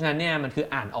นะเพราะฉะนั้นเนี่ยมันคือ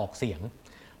อ่านออกเสียง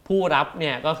ผู้รับเ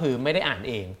นี่ยก็คือไม่ได้อ่าน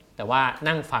เองแต่ว่า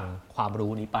นั่งฟังความ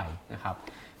รู้นี้ไปนะครับ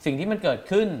สิ่งที่มันเกิด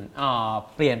ขึ้น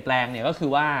เปลี่ยนแปลงเนี่ยก็คื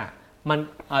อว่ามัน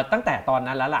ตั้งแต่ตอน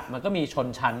นั้นแล้วล่ะมันก็มีชน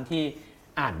ชั้นที่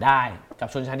อ่านได้กับ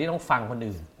ชนชั้นที่ต้องฟังคน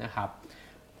อื่นนะครับ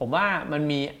ผมว่ามัน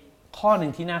มีข้อหนึ่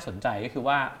งที่น่าสนใจก็คือ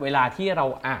ว่าเวลาที่เรา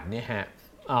อ่านเนี่ยฮะ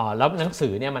แล้วหนังสื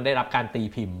อเนี่ยมันได้รับการตี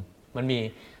พิมพ์มันมี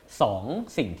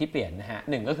2สิ่งที่เปลี่ยนนะฮะ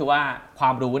หนึ่งก็คือว่าควา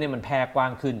มรู้เนี่ยมันแพร่กว้า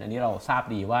งขึ้นอันนี้เราทราบ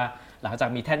ดีว่าหลังจาก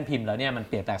มีแท่นพิมพ์แล้วเนี่ยมัน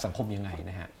เปลี่ยนแปลงสังคมยังไง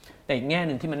นะฮะแต่อีกแง่ห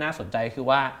นึ่งที่มันน่าสนใจคือ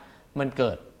ว่ามันเ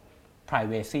กิด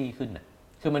privacy ขึ้นนะ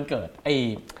คือมันเกิดไอ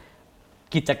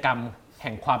กิจกรรมแ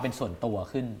ห่งความเป็นส่วนตัว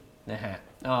ขึ้นนะฮะ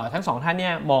ทั้งสองท่านเนี่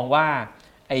ยมองว่า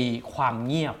ไอความ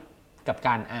เงียบกับก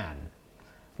ารอ่าน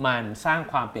มันสร้าง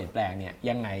ความเปลี่ยนแปลงเนี่ย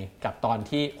ยังไงกับตอน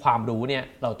ที่ความรู้เนี่ย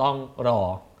เราต้องรอ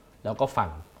แล้วก็ฟั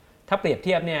งถ้าเปรียบเ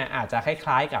ทียบเนี่ยอาจจะค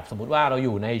ล้ายๆกับสมมุติว่าเราอ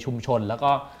ยู่ในชุมชนแล้ว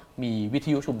ก็มีวิท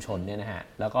ยุชุมชนเนี่ยนะฮะ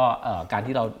แล้วก็การ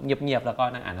ที่เราเงียบๆแล้วก็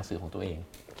นั่งอ่านหนังสือของตัวเอง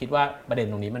คิดว่าประเด็น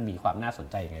ตรงนี้มันมีความน่าสน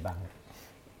ใจยังไงบ้าง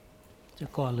จะ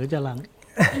ก่อนหรือจะหลัง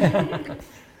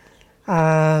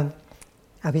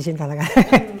พี่ชินก่อนแล้วกัน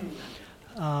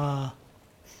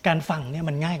การฟังเนี่ย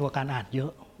มันง่ายกว่าการอ่านเยอ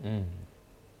ะ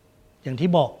อย่างที่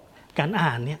บอกการ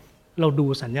อ่านเนี่ยเราดู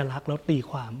สัญลักษณ์แล้วตี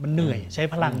ความมันเหนื่อยใช้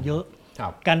พลังเยอะ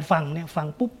การฟังเนี่ยฟัง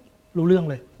ปุ๊บรู้เรื่อง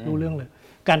เลย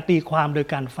การตีความโดย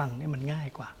การฟังเนี่ยมันง่าย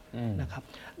กว่านะครับ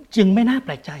จึงไม่น่าแป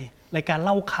ลกใจรายการเ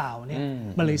ล่าข่าวเนี่ย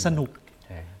มันเลยสนุก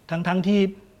ทั้งที่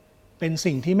เป็น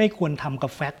สิ่งที่ไม่ควรทำกั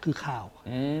บแฟกต์คือข่าว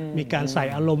มีการใส่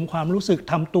อารมณ์ความรู้สึก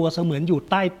ทำตัวเสมือนอยู่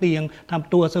ใต้เตียงท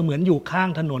ำตัวเสมือนอยู่ข้าง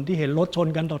ถนนที่เห็นรถชน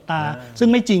กันต่อตาซึ่ง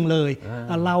ไม่จริงเลย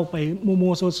เล่าไปมั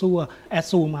วๆซัวๆแอด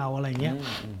ซูมเอาอะไรเงี้ย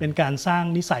เป็นการสร้าง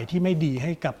นิสัยที่ไม่ดีใ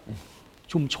ห้กับ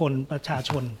ชุมชนประชาช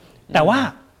นแต่ว่า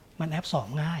มันแอบสอบ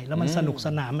ง่ายแล้วมันสนุกส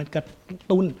นานมันกระ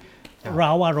ตุ้นเร้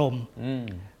าอารมณ์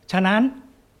ฉะนั้น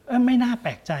ไม่น่าแป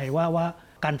ลกใจว่า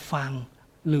การฟัง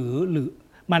หรือ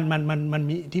มัน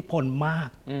มีอิทธิพลมาก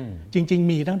จริง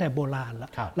ๆมีตั้งแต่โบราณ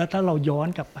แล้วถ้าเราย้อน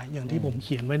กลับไปอย่างที่ผมเ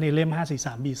ขียนไว้ในเล่ม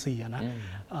543 BC นะ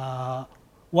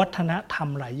วัฒนธรรม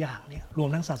หลายอย่างเนี่ยรวม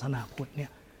ทั้งศาสนาพุทธเนี่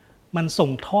ยมันส่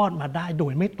งทอดมาได้โด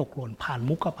ยไม่ตกหล่นผ่าน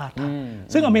มุขปาฐะ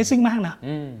ซึ่ง Amazing มากนะ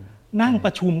นั่งป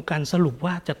ระชุมกันสรุป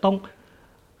ว่าจะต้อง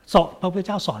สอนพระพุทธเ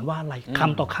จ้าสอนว่าอะไรค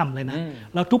ำต่อคำเลยนะ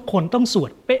แล้วทุกคนต้องสว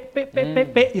ดเป๊ะเป๊ะเป๊ะเป๊ะ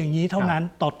เป๊ะอย่างนี้เท่านั้น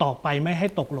ต่อไปไม่ให้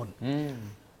ตกหล่น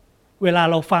เวลา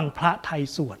เราฟังพระไทย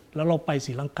สวดแล้วเราไปศ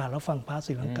รีลังกาแล้วฟังพระศ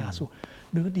รีลังกาสวด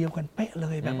เนื้อเดียวกันเป๊ะเล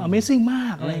ยแบบ Amazing มา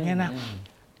กอะไรเงี้ยนะ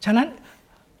ฉะนั้น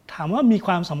ถามว่ามีค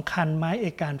วามสำคัญไหมไ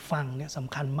อ้การฟังเนี่ยส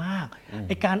ำคัญมากไ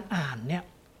อ้การอ่านเนี่ย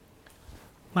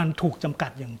มันถูกจำกั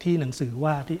ดอย่างที่หนังสือ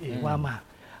ว่าที่เอกว่ามา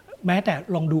แม้แต่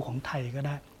ลองดูของไทยก็ไ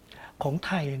ด้ของไ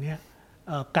ทยเนี่ย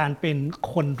การเป็น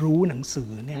คนรู้หนังสือ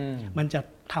เนี่ยมันจะ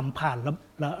ทำผ่าน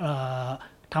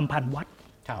วัด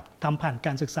ทำผ่านก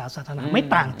ารศึกษาศาสนาไม่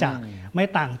ต่าง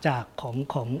จากข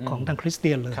องทางคริสเตี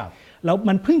ยนเลยแล้ว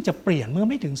มันเพิ่งจะเปลี่ยนเมื่อ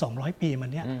ไม่ถึง200 ปีมั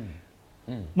นเนี่ย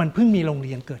มันเพิ่งมีโรงเ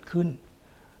รียนเกิดขึ้น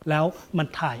แล้วมัน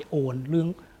ถ่ายโอนเ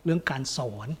รื่องการส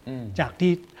อนจาก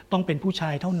ที่ต้องเป็นผู้ชา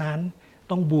ยเท่านั้น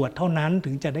ต้องบวชเท่านั้น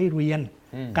ถึงจะได้เรียน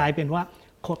กลายเป็นว่า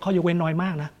ข้อยกเว้นน้อยมา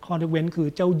กนะข้อยกเว้นคือ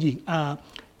เจ้าหญิง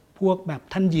พวกแบบ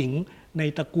ท่านหญิงใน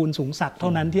ตระกูลสูงศักดิ์เท่า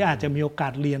นั้นที่อาจจะมีโอกา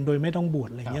สเรียนโดยไม่ต้องบวช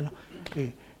อะไรอย่างเงี้ยเนาะ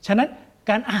ฉะนั้น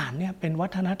การอ่านเนี่ยเป็นวั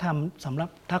ฒนธรรมสำหรับ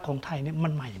ถ้าของไทยเนี่ยมั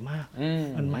นใหม่มาก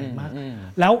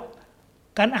แล้ว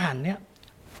การอ่านเนี่ย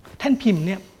แท่นพิมพ์เ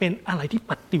นี่ยเป็นอะไรที่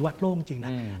ปฏิวัติโลกจริงน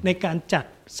ะในการจัด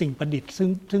สิ่งประดิษฐ์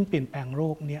ซึ่งเปลี่ยนแปลงโล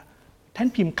กเนี่ยแท่น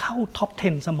พิมพ์เข้าท็อป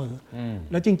 10 เสมอ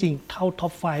แล้วจริงๆเข้าท็อ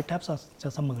ป 5 แทบจะ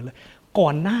เสมอเลยก่อ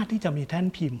นหน้าที่จะมีแท่น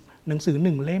พิมพ์หนังสือ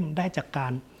1 เล่มได้จากกา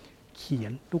รเขีย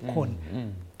นทุกคน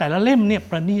แต่ละเล่มเนี่ย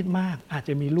ประณีตมากอาจจ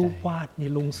ะมีรูปวาดมี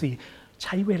ลงสีใ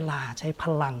ช้เวลาใช้พ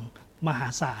ลังมหา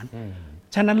ศาล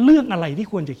ฉะนั้นเรื่องอะไรที่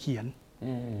ควรจะเขียน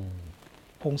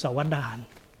พงศาวดาร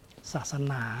ศาส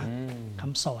นาค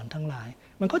ำสอนทั้งหลาย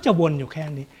มันก็จะวนอยู่แค่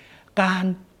นี้การ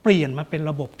เปลี่ยนมาเป็น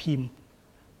ระบบพิมพ์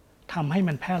ทำให้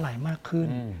มันแพร่หลายมากขึ้น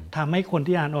ทำให้คน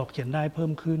ที่อ่านออกเขียนได้เพิ่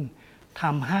มขึ้นท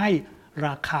ำให้ร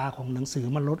าคาของหนังสือ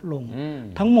มันลดลง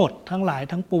ทั้งหมดทั้งหลาย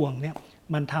ทั้งปวงเนี่ย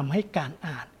มันทำให้การ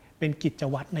อ่าน เป็นกิจ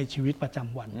วัตรในชีวิตประจ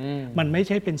ำวันมันไม่ใ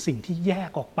ช่เป็นสิ่งที่แยก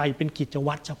ออกไปเป็นกิจ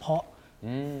วัตรเฉพาะ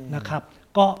นะครับ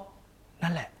ก็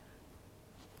นั่นแหละ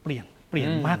เปลี่ยน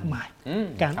มากมาย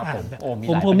การอ่านแบบ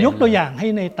ผมยกตัวอย่างให้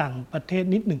ในต่างประเทศ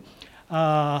นิดหนึ่ง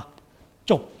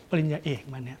จบปริญญาเอก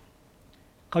มาเนี่ย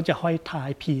เขาจะห้อยท้าย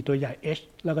P ตัวใหญ่ H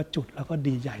แล้วก็จุดแล้วก็ D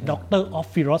ใหญ่ Doctor of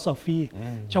Philosophy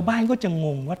ชาวบ้านก็จะง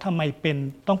งว่าทำไม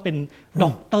ต้องเป็นด็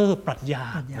อกเตอร์ปรัชญา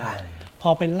พอ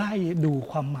ไปไล่ดู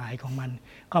ความหมายของมัน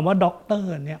คำว่าด็อกเตอ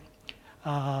ร์เนี่ย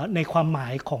ในความหมา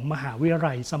ยของมหาวิทยา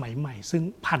ลัยสมัยใหม่ซึ่ง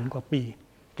1,000 กว่าปี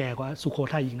แก่กว่าสุโข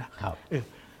ทัยอีกนะ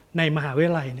ในมหาวิท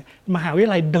ยาลัยเนี่ยมหาวิทย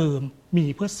าลัยเดิมมี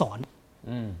เพื่อสอน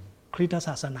คริสตศ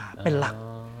าสนาเป็นหลัก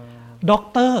ด็อก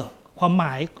เตอร์ความหม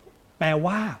ายแปล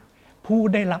ว่าผู้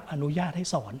ได้รับอนุญาตให้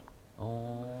สอน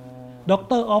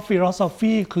Doctor of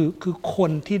Philosophy คือค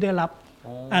นที่ได้รับ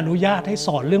อนุญาตให้ส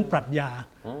อนเรื่องปรัชญา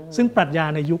ซึ่งปรัชญา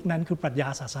ในยุคนั้นคือปรัชญา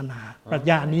ศาสนาปรัช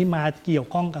ญานี้มาเกี่ยว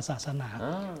ข้องกับศาสนา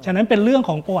ฉะนั้นเป็นเรื่องข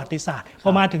องประวัติศาสตร์พ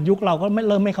อมาถึงยุคเราก็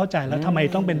เริ่มไม่เข้าใจแล้วทำไม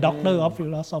ต้องเป็น Doctor of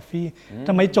Philosophy ท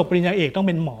ำไมจบปริญญาเอกต้องเ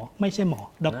ป็นหมอไม่ใช่หมอ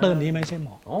ด็อกเตอร์นี้ไม่ใช่หม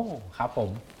อครับผม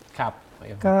ครับ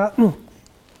ก็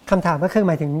คำถามก็คือห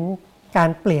มายถึงการ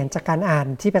เปลี่ยนจากการอ่าน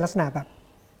ที่เป็นลักษณะแบบ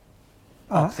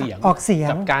ออกเสียง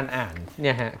กับการอ่านเ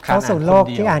นี่ยฮะเข้าสู่โลก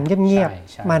ที่อ่านเงียบ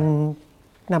ๆมัน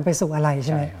นำไปสู่อะไรใ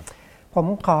ช่ไหมผม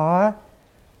ขอ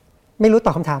ไม่รู้ต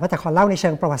อบคำถามแต่ขอเล่าในเชิ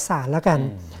งประวัติศาสตร์แล้วกัน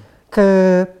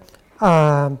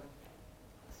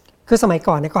คือสมัย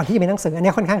ก่อนเนี่ยก่อนที่จะมีหนังสืออัน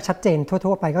นี้ค่อนข้างชัดเจน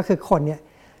ทั่วๆไปก็คือคนเนี่ย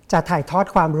จะถ่ายทอด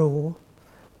ความรู้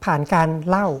ผ่านการ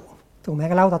เล่าถูกไหม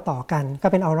ก็เล่าต่อๆกันก็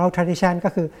เป็น oral tradition ก็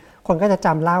คือคนก็จะจ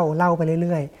ำเล่าไปเ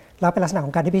รื่อยๆแล้วเป็นลักษณะข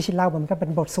องการที่พี่ชิดเล่ามันก็เป็น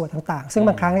บทสวดต่างๆซึ่ง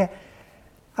บางครั้งเนี่ย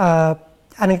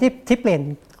อันนึงที่เปลี่ยน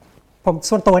ผม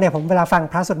ส่วนตัวเนี่ยผมเวลาฟัง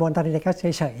พระสวดมนต์ตอนเด็กก็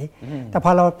เฉยๆแต่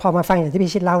พอมาฟังอย่างที่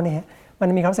พี่ชิดเล่าเนี่ยมัน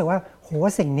มีความรู้สึกว่าโห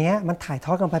สิ่งนี้มันถ่ายท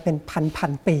อดกันไปเป็นพั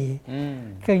นปี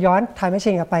คือย้อนไทม์แมชชี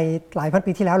นกลับไปหลายพัน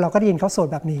ปีที่แล้วเราก็ได้ยินเขาสวด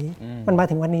แบบนี้มันมา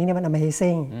ถึงวันนี้เนี่ยมัน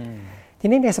Amazing ที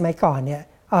นี้ในสมัยก่อนเนี่ย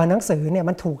หนังสือเนี่ย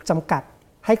มันถูกจำกัด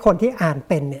ให้คนที่อ่าน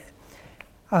เป็นเนี่ย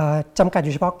จำกัดอ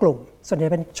ยู่เฉพาะกลุ่มส่วนใหญ่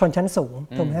เป็นชนชั้นสูง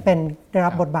ถูกไหมเป็นได้รั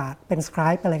บบทบาทเป็นสค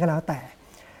ริปต์อะไรก็แล้วแต่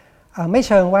ไม่เ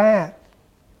ชิงว่า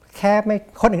แค่ไม่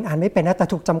คนอื่นอ่านไม่เป็นนะแต่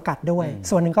ถูกจำกัดด้วย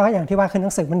ส่วนหนึ่งก็อย่างที่ว่าคือห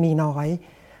นังสือมันมีน้อย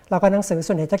แล้วก็หนังสือ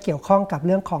ส่วนใหญ่จะเกี่ยวข้องกับเ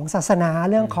รื่องของศาสนา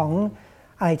เรื่องของ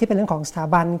อะไรที่เป็นเรื่องของสถา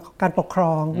บันการปกคร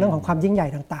องเรื่องของความยิ่งใหญ่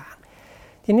ต่าง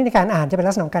ๆทีนี้ในการอ่านจะเป็น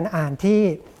ลักษณะของการอ่านที่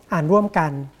อ่านร่วมกั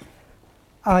น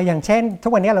อย่างเช่นทุ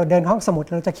กวันนี้เราเดินห้องสมุด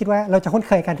เราจะคิดว่าเราจะคุ้นเ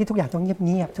คยกันที่ทุกอย่างต้องเ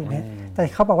งียบๆถูกไหมแต่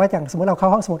เขาบอกว่าอย่างสมมติเราเข้า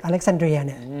ห้องสมุดอเล็กซานเดรียเ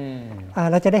นี่ย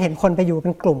เราจะได้เห็นคนไปอยู่เป็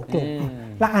นกลุ่ม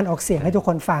และอ่านออกเสียงให้ทุกค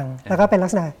นฟังแล้วก็เป็นลัก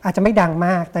ษณะอาจจะไม่ดังม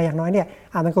ากแต่อย่างน้อยเนี่ย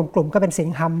อ่านเป็นกลุ่มๆก็เป็นเสียง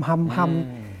ฮัม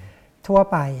ทั่ว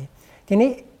ไปทีนี้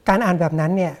การอ่านแบบนั้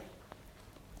นเนี่ย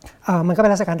มันก็เป็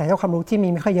นลักษณะการถ่ายทอดความรู้ที่มี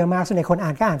ไม่ค่อยเยอะมากส่วนใหญ่คนอ่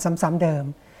านก็อ่านซ้ำๆเดิม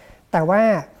แต่ว่า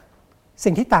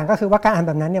สิ่งที่ต่างก็คือว่าการอ่านแ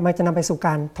บบนั้นเนี่ยมันจะนำไปสู่ก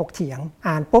ารถกเถียง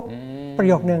อ่านปุ๊บประ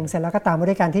โยคนึงเสร็จแล้วก็ตามมา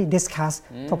ด้วยการที่ discuss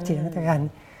ถกเถียงกัน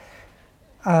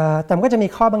แต่มันก็จะมี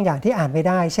ข้อบางอย่างที่อ่านไม่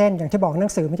ได้เช่นอย่างที่บอกหนั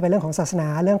งสือมันจะเป็นเรื่องของศาสนา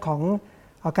เรื่องของ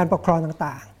การปกครอง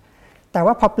ต่างๆแต่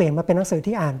ว่าพอเปลี่ยนมาเป็นหนังสือ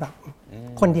ที่อ่านแบบ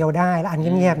คนเดียวได้และอ่าน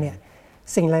เงียบๆเนี่ย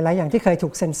สิ่งหลายๆอย่างที่เคยถู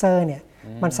กเซ็นเซอร์เนี่ย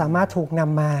มันสามารถถูกน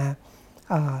ำมา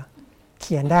เ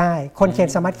ขียนได้คนเขียน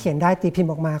สามารถเขียนได้ตีพิมพ์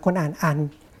ออกมาคนอ่าน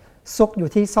ซุกอยู่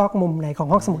ที่ซอกมุมไหนของ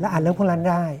ห้องสมุดและอ่านเรื่องพวกนั้น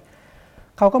ได้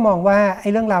เขาก็มองว่าไอ้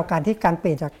เรื่องราวการที่การเป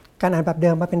ลี่ยนจากการอ่านแบบเดิ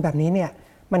มมาเป็นแบบนี้เนี่ย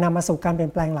มันนำมาสู่การเปลี่ย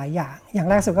นแปลงหลายอย่าง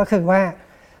แรกสุดก็คือว่า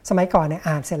สมัยก่อนเนี่ย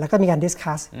อ่านเสร็จแล้วก็มีการดิส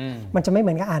คัสมันจะไม่เห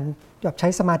มือนกับอ่านแบบใช้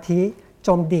สมาธิจ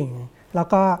มดิ่งแล้ว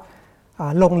ก็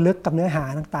ลงลึกกับเนื้อหา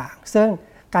ต่างๆซึ่ง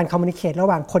การคอมมูนิเคตระห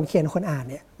ว่างคนเขียนคนอ่าน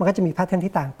เนี่ยมันก็จะมีแพทเทิร์น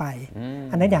ที่ต่างไป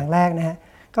อันนั้นอย่างแรกนะฮะ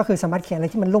ก็คือสามารถเขียนอะไร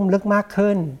ที่มันลุ่มลึกมาก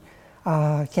ขึ้น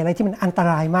เขียนอะไรที่มันอันต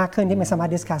รายมากขึ้นที่มันสามารถ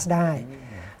ดิสคัสได้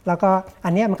แล้วก็อั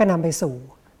นนี้มันก็นำไปสู่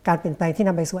การเปลี่ยนแปลงที่น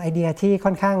ำไปสู่ไอเดียที่ค่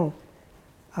อนข้าง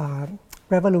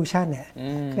revolution เนี่ย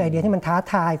คือไอเดียที่มันท้า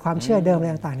ทายความเชื่อเดิมอะไร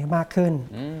ต่างๆเนี่ยมากขึ้น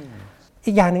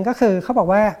อีกอย่างหนึ่งก็คือเขาบอก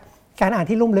ว่าการอ่าน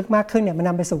ที่ลุ่มลึกมากขึ้นเนี่ยมันน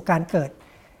ำไปสู่การเกิด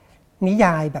นิย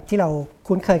ายแบบที่เรา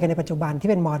คุ้นเคยกันในปัจจุบันที่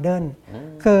เป็นโมเดิร์น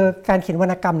คือการเขียนวร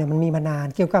รณกรรมเนี่ยมันมีมานาน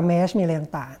เกี่ยวกับเมชมีอะไร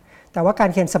ต่างๆแต่ว่าการ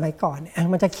เขียนสมัยก่อนเนี่ย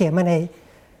มันจะเขียนมา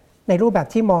ในรูปแบบ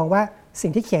ที่มองว่าสิ่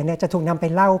งที่เขียนเนี่ยจะถูกนำไป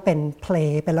เล่าเป็นเพล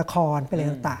งเป็นละครเป็นอะไร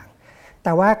ต่างๆแ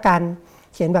ต่ว่าการ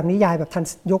เขียนแบบนิยายแบบทัน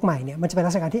ยุคใหม่เนี่ยมันจะเป็นลั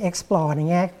กษณะที่ explore ใน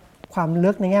แง่ความ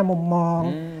ลึกในแง่มุมมอง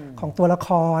ของตัวละค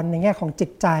รในแง่ของจิต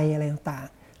ใจอะไรต่าง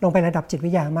ๆลงไประดับจิตวิ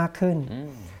ทยามากขึ้น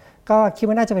ก็คิด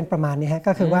ว่าน่าจะเป็นประมาณนี้ฮะ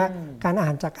ก็คือว่าการอ่า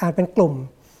นจากอ่านเป็นกลุ่ม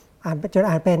จน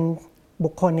อ่านเป็นบุ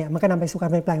คคลเนี่ยมันก็นำไปสู่การ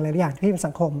เปลี่ยนแปลงหลายอย่างที่เป็น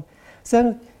สังคมซึ่ง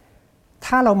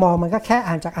ถ้าเรามองมันก็แค่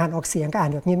อ่านจากอ่านออกเสียงก็อ่า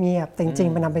นแบบเงียบๆแต่จริง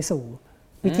ๆมันนำไปสู่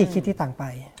วิธีคิดที่ต่างไป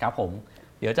ครับผม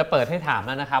เดี๋ยวจะเปิดให้ถามแ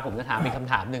ล้วนะครับผมจะถามเป็นค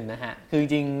ำถามหนึ่งนะฮะคือจ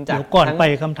ริงๆจากเดี๋ยวก่อนไป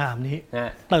คำถามนี้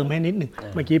เติมให้นิดหนึ่ง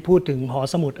เมื่อกี้พูดถึงหอ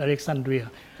สมุดอเล็กซานเดรีย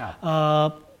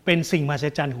เป็นสิ่งมหัศ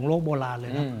จรรย์ของโลกโบราณเล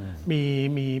ยนะ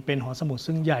มีเป็นหอสมุด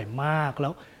ซึ่งใหญ่มากแล้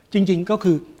วจริงๆก็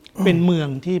คือเป็นเมือง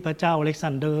ที่พระเจ้าอเล็กซา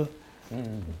นเดอร์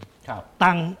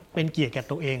ตั้งเป็นเกียรติแก่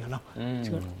ตัวเองเนาะ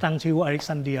ตั้งชื่อว่าอเล็กซ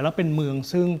านเดรียแล้วเป็นเมือง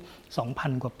ซึ่ง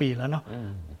 2,000 กว่าปีแล้วเนาะ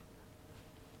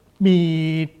มี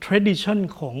tradition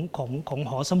ของ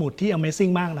หอสมุดที่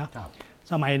Amazing มากนะ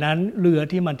สมัยนั้นเรือ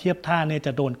ที่มันเทียบท่าเนี่ยจ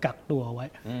ะโดนกักตัวไว้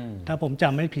ถ้าผมจ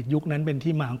ำไม่ผิดยุคนั้นเป็น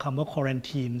ที่มาของคำว่า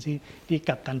quarantine ที่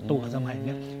กักกันตัวสมัย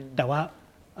นี้แต่ว่า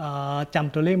จ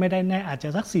ำตัวเลขไม่ได้แน่อาจจะ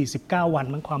สัก49 วัน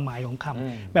มันความหมายของค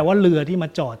ำแปลว่าเรือที่มา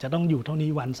จอดจะต้องอยู่เท่านี้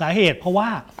วันสาเหตุเพราะว่า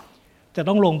จะ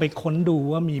ต้องลงไปค้นดู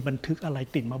ว่ามีบันทึกอะไร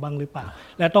ติดมาบ้างหรือเปล่า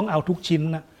และต้องเอาทุกชิ้น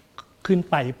นะขึ้น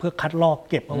ไปเพื่อคัดลอก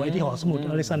เก็บเอาไว้ที่หอสมุด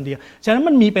อเล็กซานเดรียฉะนั้น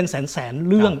มันมีเป็นแสน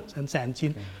เรื่องแสนชิ้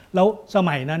นแล้วส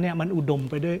มัยนั้นเนี่ยมันอุดม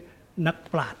ไปด้วยนัก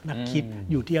ปราชญ์นักคิด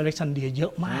อยู่ที่อเล็กซานเดรียเยอ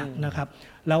ะมากนะครับ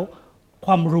แล้วค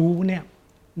วามรู้เนี่ย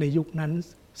ในยุคนั้น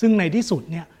ซึ่งในที่สุด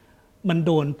เนี่ยมันโ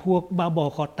ดนพวกบ้าบอ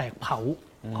คอแตกเผา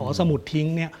หอสมุดทิ้ง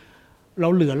เนี่ยเรา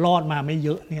เหลือรอดมาไม่เย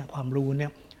อะเนี่ยความรู้เนี่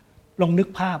ยลองนึก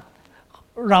ภาพ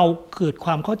เราเกิดค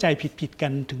วามเข้าใจผิดกั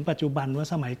นถึงปัจจุบันว่า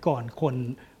สมัยก่อน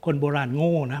คนโบราณโ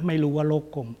ง่นะไม่รู้ว่าโลก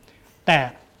กลมแต่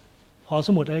หอส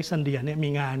มุดอเล็กซานเดรียเนี่ยมี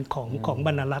งานของบ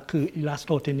รรณารักษ์คืออิรัสโ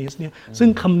ตเทนิสเนี่ยซึ่ง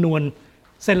คำนวณ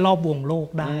เส้นรอบวงโลก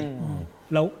ได้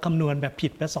แล้วคำนวณแบบผิ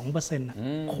ดไป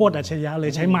 2% โคตรอัจฉริยะเล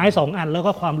ยใช้ไม้2อันแล้ว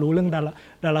ก็ความรู้เรื่อง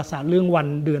ดาราศาสตร์เรื่องวัน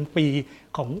เดือนปี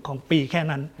ของปีแค่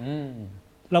นั้น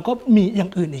แล้วก็มีอย่า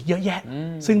งอื่นอีกเยอะแยะ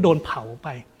ซึ่งโดนเผาไป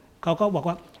เขาก็บอก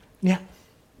ว่าเนี่ย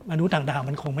มนุษย์ต่างดาว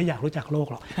มันคงไม่อยากรู้จักโลก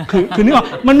หรอกคือนึกออก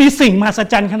มันมีสิ่งมหัศ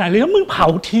จรรย์ขนาดนี้แล้วมึงเผา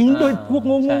ทิ้งโดยพวก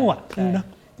โง่ๆอ่ะนะ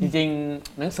จริง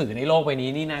ๆหนังสือในโลกใบนี้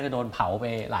นี่น่าจะโดนเผาไป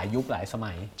หลายยุคหลายส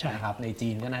มัยนะครับในจี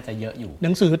นก็น่าจะเยอะอยู่ห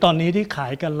นังสือตอนนี้ที่ขา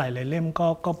ยกันหลายๆเล่ม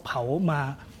ก็เผามา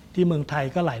ที่เมืองไทย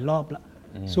ก็หลายรอบละ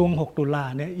ช่วง6 ตุลา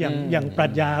เนี่ยอย่างปรั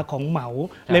ชญาของเหมา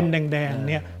เล่มแดงๆ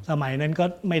เนี่ยสมัยนั้นก็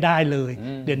ไม่ได้เลย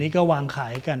เดี๋ยวนี้ก็วางขา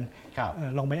ยกัน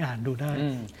ลองไปอ่านดูได้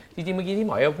จริงๆเมื่อกี้ที่ห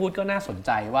มอเอพูดก็น่าสนใ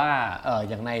จว่า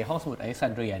อย่างในห้องสมุดอเล็กซา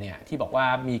นเดรียเนี่ยที่บอกว่า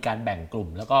มีการแบ่งกลุ่ม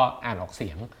แล้วก็อ่านออกเสี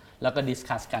ยงแล้วก็ดิส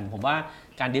คัสกันผมว่า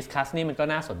การดิสคัสนี่มันก็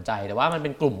น่าสนใจแต่ว่ามันเป็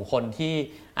นกลุ่มคนที่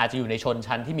อาจจะอยู่ในชน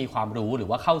ชั้นที่มีความรู้หรือ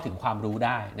ว่าเข้าถึงความรู้ไ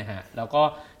ด้นะฮะแล้วก็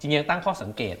จริงๆตั้งข้อสั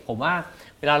งเกตผมว่า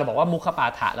เวลาเราบอกว่ามุขปา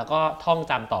ฐะแล้วก็ท่อง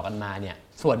จำต่อกันมาเนี่ย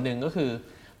ส่วนหนึ่งก็คือ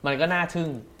มันก็น่าทึ่ง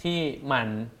ที่มัน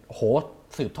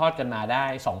สืบทอดกันมาได้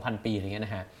 2,000 ปีอะไรเงี้ยน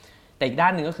ะฮะแต่อีกด้า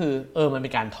นหนึ่งก็คือมันเป็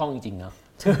นการท่องจริงๆเนาะ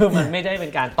คือมันไม่ได้เป็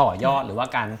นการต่อยอดหรือว่า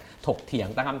การถกเถียง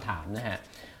ตั้งคำถามนะฮะ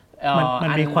มั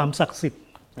นมีความศักดิ์สิทธิ์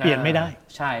เปลี่ยนไม่ได้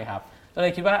ใช่ครับก็เล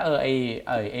ยคิดว่าไ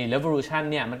อ้ revolution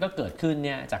เนี่ยมันก็เกิดขึ้นเ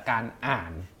นี่ยจากการอ่า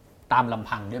นตามลำ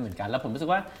พังด้วยเหมือนกันแล้วผมรู้สึก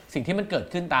ว่าสิ่งที่มันเกิด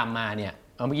ขึ้นตามมาเนี่ย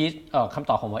เมื่อกี้คำ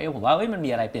ตอบของหมอเอผมว่ามัน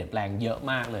มีอะไรเปลี่ยนแปลงเยอะ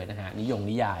มากเลยนะฮะนิ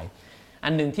ยายอั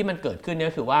นนึงที่มันเกิดขึ้นเนี่ย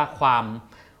ก็คือว่าค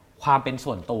วามเป็น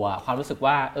ส่วนตัวความรู้สึก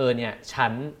ว่าเนี่ย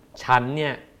ฉันเนี่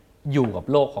ยอยู่กับ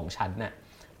โลกของฉันน่ะ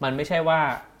มันไม่ใช่ว่า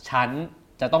ฉัน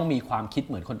จะต้องมีความคิด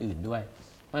เหมือนคนอื่นด้วย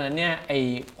เพราะฉะนั้นเนี่ยไอ้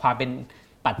ความเป็น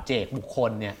ปัจเจกบุคค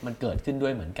ลเนี่ยมันเกิดขึ้นด้ว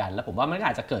ยเหมือนกันแล้วผมว่ามันอ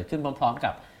าจจะเกิดขึ้นพร้อมๆ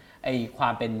กับไอ้ควา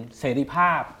มเป็นเสรีภ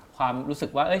าพความรู้สึ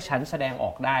กว่าฉันแสดงอ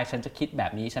อกได้ฉันจะคิดแบ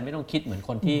บนี้ฉันไม่ต้องคิดเหมือนค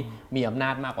นที่มีอำนา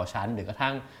จมากกว่าฉันหรือกระ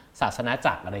ทั่งศาสนา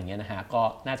จักรอะไรอย่างเงี้ยนะฮะก็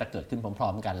น่าจะเกิดขึ้นพร้อ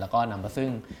มๆกันแล้วก็นำมาซึ่ง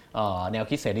แนว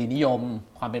คิดเสรีนิยม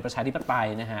ความเป็นประชาธิปไตย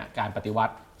นะฮะการปฏิวั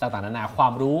ติต่างๆนานาควา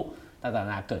มรู้ต่างๆน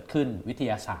านาเกิดขึ้นวิท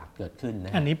ยาศาสตร์เกิดขึ้นน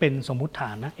ะอันนี้เป็นสมมุติฐ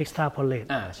านนะ extrapolate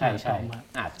ใช่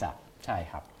อาจจะใช่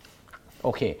ครับโอ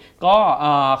เคก็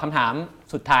คำถาม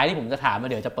สุดท้ายที่ผมจะถามมา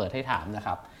เดี๋ยวจะเปิดให้ถามนะค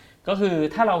รับก็คือ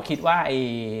ถ้าเราคิดว่าไอ้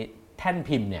แท่น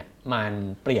พิมพ์เนี่ยมัน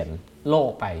เปลี่ยนโลก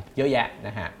ไปเยอะแยะน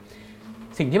ะฮะ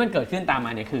สิ่งที่มันเกิดขึ้นตามม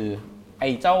าเนี่ยคือไอ้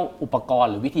เจ้าอุปกร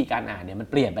ณ์หรือวิธีการอ่านเนี่ยมัน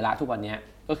เปลี่ยนไปแล้วทุกวันนี้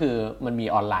ก็คือมันมี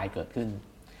ออนไลน์เกิดขึ้น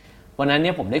วันนั้นเ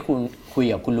นี่ยผมได้คุย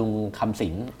กับคุณลุงคำสิ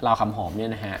งห์ลาวคำหอมเนี่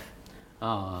ยนะฮะ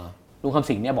ลุงคำ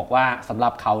สิงห์เนี่ยบอกว่าสำหรั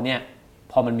บเขาเนี่ย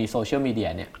พอมันมีโซเชียลมีเดี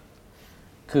ยเนี่ย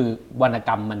คือวรรณก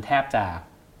รรมมันแทบจะ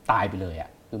ตายไปเลยอ่ะ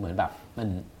คือเหมือนแบบมัน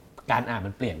การอ่าน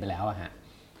มันเปลี่ยนไปแล้วอะฮะ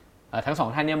ทั้งสอง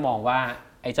ท่านเนี่ยมองว่า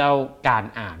ไอ้เจ้าการ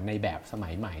อ่านในแบบสมั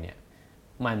ยใหม่เนี่ย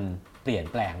มันเปลี่ยน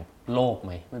แปลงโลกไห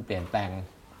มมันเปลี่ยนแปลง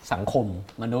สังคม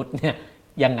มนุษย์เนี่ย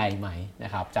ยังไงไหมน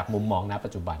ะครับจากมุมมองณปั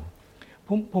จจุบัน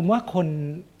ผมว่าคน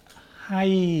ให้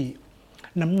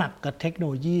น้ำหนักกับเทคโน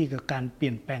โลยีกับการเป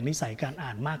ลี่ยนแปลงนิสัยการอ่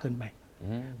านมากเกินไป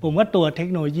ผมว่าตัวเทค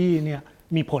โนโลยีเนี่ย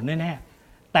มีผลแน่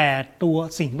ๆแต่ตัว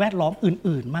สิ่งแวดล้อม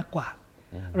อื่นๆมากกว่า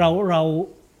เรา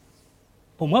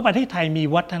ผมว่าประเทศไทยมี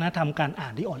วัฒนธรรมการอ่า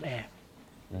นที่อ่อนแอ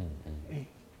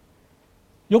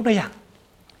ยกตัวอย่าง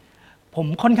ผม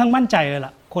ค่อนข้างมั่นใจเลยล่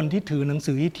ะคนที่ถือหนัง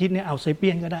สือฮิตเนี่ยเอาเซเปี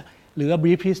ยนก็ได้ หรือ A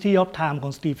Brief History of Time ขอ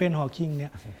ง Stephen Hawking เนี่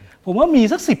ยผมว่ามี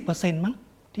สัก 10% มั้ง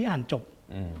ที่อ่านจบ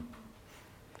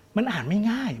มันอ่านไม่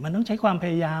ง่ายมันต้องใช้ความพ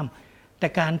ยายามแต่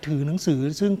การถือหนังสือ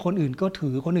ซึ่งคนอื่นก็ถื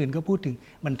อคนอื่นก็พูดถึง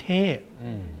มันเท่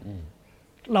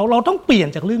เราต้องเปลี่ยน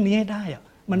จากเรื่องนี้ให้ได้อะ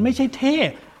มันไม่ใช่เท่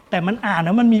แต่มันอ่านแ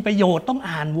ล้วมันมีประโยชน์ต้อง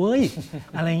อ่านเว้ย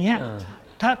อะไรเงี้ย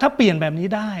ถ้าเปลี่ยนแบบนี้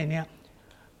ได้เนี่ย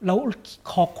แล้ว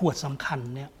คอขวดสำคัญ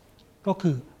เนี่ยก็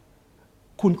คือ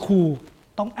คุณครู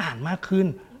ต้องอ่านมากขึ้น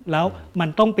แล้วมัน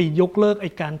ต้องไปยกเลิกไอ้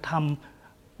การท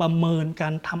ำประเมินกา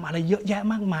รทำอะไรเยอะแยะ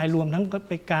มากมายรวมทั้ง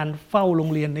ไปการเฝ้าโรง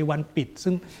เรียนในวันปิด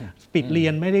ซึ่งปิดเรีย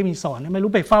นไม่ได้มีสอนไม่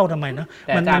รู้ไปเฝ้าทำไมนะแ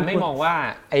ต่อาจารย์ไม่มองว่า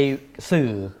ไอ้สื่อ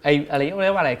ไอ้อะไรเรี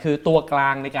ยกว่าอะไรคือตัวกลา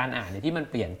งในการอ่านเนี่ยที่มัน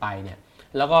เปลี่ยนไปเนี่ย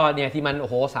แล้วก็เนี่ยที่มันโอ้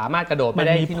โหสามารถกระโดดไปไ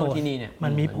ด้ที่โน่นที่นี่เนี่ยมั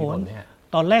นมีผล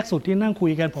ตอนแรกสุดที่นั่งคุ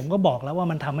ยกันผมก็บอกแล้วว่า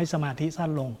มันทำให้สมาธิสั้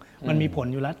นลงมันมีผล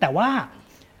อยู่แล้วแต่ว่า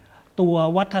ตัว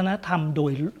วัฒนธรรมโด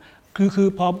ยคือ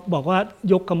พอบอกว่า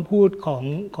ยกคำพูด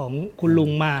ของคุณลุ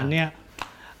งมาเนี่ย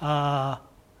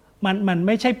มันไ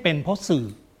ม่ใช่เป็นเพราะสื่อ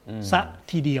ซะ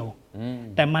ทีเดียว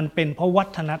แต่มันเป็นเพราะวั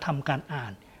ฒนธรรมการอ่า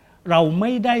นเราไ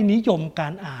ม่ได้นิยมกา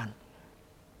รอ่าน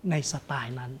ในสไต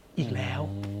ล์นั้นอีกแล้ว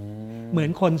เหมือน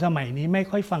คนสมัยนี้ไม่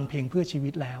ค่อยฟังเพลงเพื่อชีวิ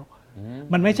ตแล้ว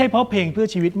มันไม่ใช่เพราะเพลงเพื่อ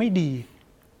ชีวิตไม่ดี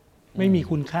ไม่มี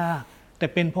คุณค่าแต่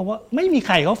เป็นเพราะว่าไม่มีใ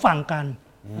ครเขาฟังกัน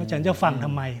แล้วฉันจะฟังท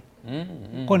ำไม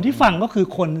คนที่ฟังก็คือ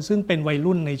คนซึ่งเป็นวัย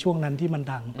รุ่นในช่วงนั้นที่มัน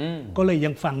ดังก็เลยยั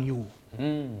งฟังอยู่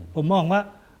ผมมองว่า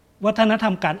วัฒนธร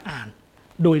รมการอ่าน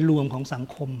โดยรวมของสัง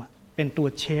คมเป็นตัว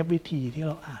เชฟวิธีที่เ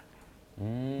ราอ่าน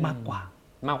มากกว่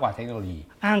าเทคโนโลยี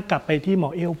อ้างกลับไปที่หมอ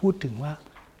เอลพูดถึงว่า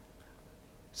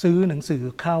ซื้อหนังสือ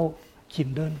เข้า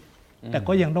Kindle แต่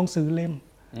ก็ยังต้องซื้อเล่ม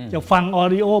จะฟัง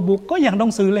Audio Book ก็ยังต้อ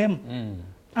งซื้อเล่ม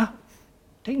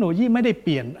เทคโนโลยีไม่ได้เป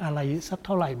ลี่ยนอะไรสักเ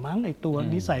ท่าไหร่มั้งไอตัว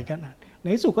นิสัยการอ่านใน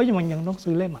ที่สุดก็ยังต้อง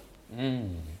ซื้อเล่ม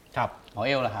ครับหมอเ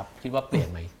อลล่ะครับคิดว่าเปลี่ยน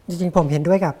ไหมจริงๆผมเห็น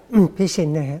ด้วยกับพี่ชิน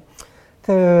นะฮะ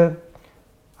คือ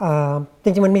จ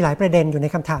ริงๆมันมีหลายประเด็นอยู่ใน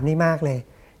คำถามนี้มากเลย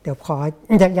เดี๋ยวขอ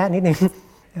แยกนิดนึง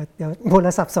เดี๋ยวพูดแ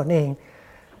ล้วสับสนเอง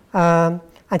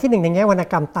อันที่หนึ่งในแง่วรรณ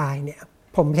กรรมตายเนี่ย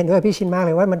ผมเห็นด้วยพี่ชินมากเ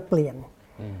ลยว่ามันเปลี่ยน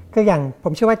คืออย่างผ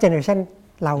มเชื่อว่าเจเนอเรชัน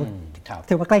เรา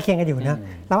ถือว่าใกล้เคียงกันอยู่นะ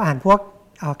เราอ่านพวก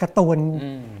การ์ตูน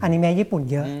อนิเมะญี่ปุ่น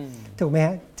เยอะถูกไหมฮ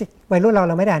ะวัยรุ่น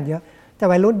เราไม่ได้อ่านเยอะแต่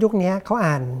วัยรุ่นยุคนี้เขา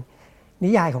อ่านนิ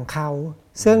ยายของเขา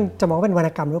ซึ่งจะมองว่าเป็นวรรณ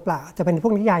กรรมหรือเปล่าจะเป็นพว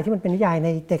กนิยายที่มันเป็นนิยายใน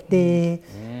เด็กดี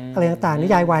อะไรต่างๆนิ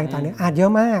ยายวายต่างๆเนี่ยอ่านเยอ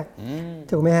ะมาก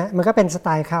ถูกไหมฮะมันก็เป็นสไต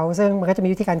ล์เขาซึ่งมันก็จะมี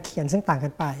วิธีการเขียนซึ่งต่างกั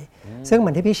นไปซึ่งเหมื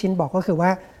อนที่พี่ชินบอกก็คือว่า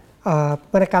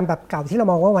วรรณกรรมแบบเก่าที่เรา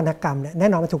มองว่าวรรณกรรมเนี่ยแน่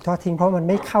นอนมันถูกทอดทิ้งเพราะมัน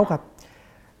ไม่เข้ากับ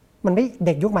มันไม่เ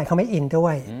ด็กยุคใหม่เขาไม่อินด้ว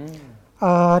ย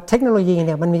เทคโนโลยีเ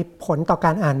นี่ยมันมีผลต่อก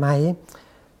ารอ่านไหม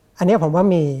อันนี้ผมว่า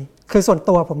มีคือส่วน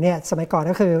ตัวผมเนี่ยสมัยก่อน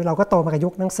ก็คือเราก็โตมากับยุ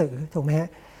คหนังสือถูกไหมฮะ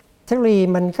เทคโนโลยี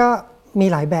มันก็มี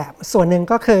หลายแบบส่วนหนึ่ง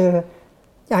ก็คือ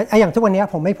อย่างทุกวันนี้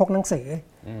ผมไม่พกหนังสือ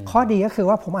ข้อดีก็คือ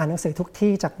ว่าผมอ่านหนังสือทุก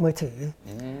ที่จากมือถือ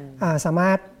สาม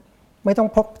ารถไม่ต้อง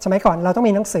พกสมัยก่อนเราต้อง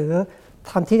มีหนังสือ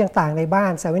ทำที่ต่างๆในบ้า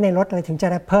นใส่ไว้ในรถอะไรถึงจะ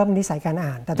ได้เพิ่มนิสัยการ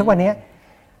อ่านแต่ทุกวันนี้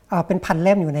เป็นพันเ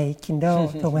ล่มอยู่ใน Kindle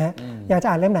ถูกไหมอยากจะ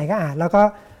อ่านเล่มไหนก็อ่านแล้วก็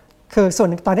คือส่วน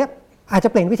ตอนนี้อาจจะ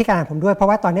เปลี่ยนวิธีการอ่านผมด้วยเพราะ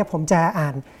ว่าตอนนี้ผมจะอ่า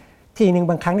นทีนึง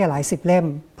บางครั้งเนี่ยหลาย10เล่ม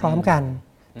พร้อมกัน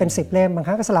เป็น10เล่มบางค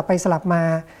รั้งก็สลับไปสลับมา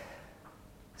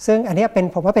ซึ่งอันนี้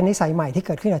ผมว่าเป็นนิสัยใหม่ที่เ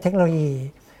กิดขึ้นจากเทคโนโลยี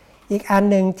อีกอัน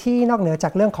นึงที่นอกเหนือจา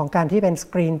กเรื่องของการที่เป็นส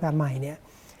กรีนแบบใหม่เนี่ย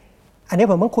อันนี้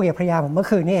ผมเพิ่งคุยกับภรรยาผมเมื่อ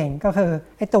คืนนี่เองก็คือ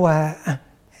ไอ้ตัว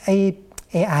ไอ้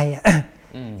AI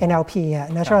NLP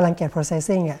Natural Language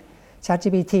Processing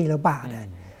ChatGPT หรือ BARD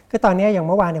คือตอนนี้อย่างเ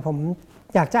มื่อวานเนี่ยผม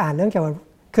อยากจะอ่านเรื่องเกี่ยวกับ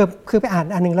คือไปอ่าน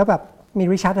อันนึงแล้วแบบมี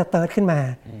Richard III ขึ้นมา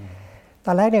ต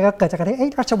อนแรกเนี่ยก็เกิดจากการที่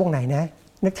ราชวงศ์ไหนนะ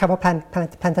นึกคำว่า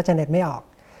Plantagenet ไม่ออก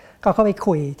ก็เข้าไป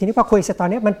คุยทีนี้พอคุยเสร็จตอน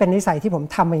นี้มันเป็นนิสัยที่ผม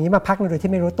ทำอย่างนี้มาพักนึงโดย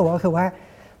ที่ไม่รู้ตัวก็คือว่า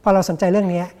พอเราสนใจเรื่อง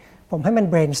นี้ผมให้มัน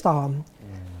brainstorm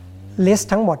list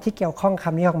ทั้งหมดที่เกี่ยวข้องค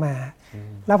ำนี้ออกมา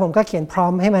แล้วผมก็เขียนพร้อ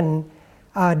มให้มัน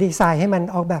ดีไซน์ให้มัน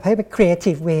ออกแบบให้เป็น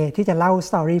creative way ที่จะเล่า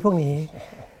story พวกนี้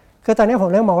คือตอนนี้ผม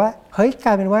เริ่มมองว่าเฮ้ยกล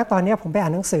ายเป็นว่าตอนนี้ผมไปอ่า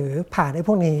นหนังสือผ่านไอ้พ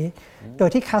วกนี้โดย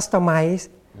ที่ customize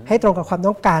ให้ตรงกับความ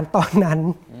ต้องการตอนนั้น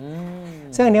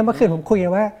ซึ่งอันนี้เมื่อคืนผมคุย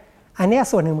ว่าอันนี้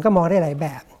ส่วนหนึ่งมันก็มองได้หลายแบ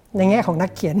บในแง่ของนัก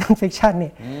เขียน non-fiction เนี่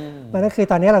ยมันก็คือ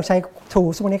ตอนนี้เราใช้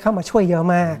tools พวกนี้เข้ามาช่วยเยอะ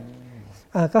มาก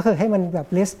ก็คือให้มันแบบ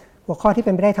list หัวข้อที่เ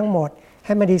ป็นไปได้ทั้งหมดใ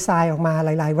ห้มันดีไซน์ออกมาห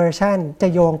ลายๆเวอร์ชันจะ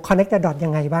โยง connect the dot ยั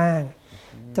งไงบ้าง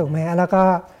ถูกไหมแล้วก็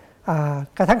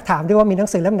กระทั่งถามด้วยว่ามีหนัง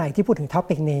สือเล่มไหนที่พูดถึงท็อ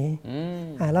ปิกนี้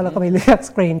แล้วเราก็ไปเลือก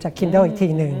สกรีนจาก Kindle อีกที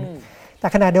หนึ่งแต่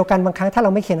ขณะเดียวกันบางครั้งถ้าเร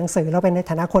าไม่เขียนหนังสือเราเป็นใน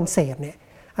ฐานะคนเสพเนี่ย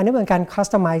อันนี้เป็นการ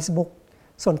customize book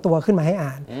ส่วนตัวขึ้นมาให้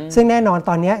อ่านซึ่งแน่นอน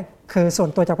ตอนนี้คือส่วน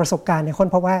ตัวจากประสบการณ์เนี่ยคน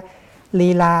พบว่าลี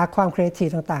ลาความครีเอทีฟ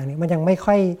ต่างๆเนี่ยมันยังไม่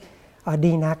ค่อย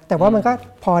ดีนักแต่ว่ามันก็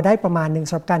พอได้ประมาณหนึ่ง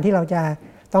สำหรับการที่เราจะ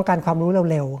ต้องการความรู้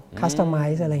เร็วๆคัสตอมไม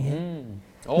ซ์อะไรอย่างเงี้ย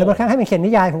หรือบางครั้งให้มันเขียนนิ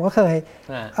ยายผมก็เคย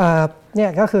เนี่ย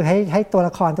ก็คือให้ตัวล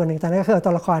ะครตัวหนึ่งแต่นั่นก็คือ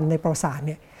ตัวละครในประวัติศาสตร์เ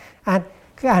นี่ยอ่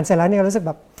านเสร็จแล้วเนี่ยรู้สึกแ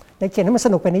บบได้เขียนให้มันส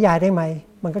นุกเป็นนิยายได้ไหม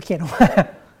มันก็เขียนออกมา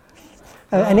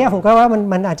อันนี้ผมก็ว่า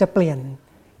มันอาจจะเปลี่ยน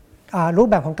รูป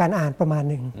แบบของการอ่านประมาณ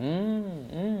หนึ่ง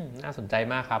น่าสนใจ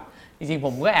มากครับจริงๆผ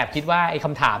มก็แอบคิดว่าไอ้ค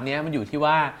ำถามนี้มันอยู่ที่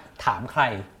ว่าถามใคร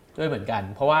ด้วยเหมือนกัน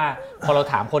เพราะว่าพอเรา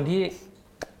ถามคนที่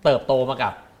เติบโตมากั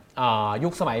บยุ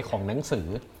คสมัยของหนังสือ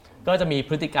ก็จะมีพ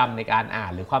ฤติกรรมในการอ่า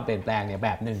นหรือความเปลี่ยนแปลงเนี่ยแบ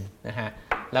บหนึ่งนะฮะ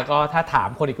แล้วก็ถ้าถาม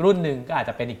คนอีกรุ่นหนึ่งก็อาจ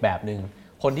จะเป็นอีกแบบหนึ่ง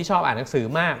คนที่ชอบอ่านหนังสือ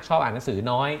มากชอบอ่านหนังสือ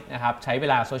น้อยนะครับใช้เว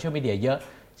ลาโซเชียลมีเดียเยอะ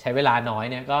ใช้เวลาน้อย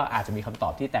เนี่ยก็อาจจะมีคำตอ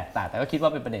บที่แตกต่างแต่ก็คิดว่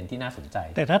าเป็นประเด็นที่น่าสนใจ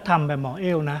แต่ถ้าทำแบบหมอเอ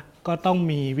ลนะก็ต้อง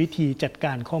มีวิธีจัดก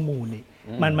ารข้อมูลอีก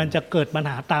มันจะเกิดปัญ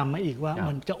หาตามมาอีกว่า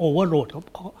มันจะโอเวอร์โหลด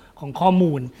ของข้อ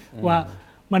มูลว่า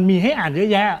มันมีให้อ่านเยอะ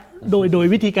แยะโดย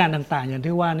วิธีการต่างๆอย่าง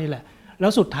ที่ว่านี่แหละแล้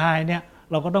วสุดท้ายเนี่ย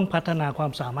เราก็ต้องพัฒนาควา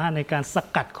มสามารถในการส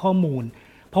กัดข้อมูล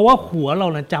เพราะว่าหัวเรา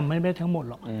จำไม่ได้ทั้งหมด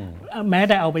หรอกแม้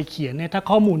แต่เอาไปเขียนเนี่ยถ้า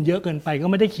ข้อมูลเยอะเกินไปก็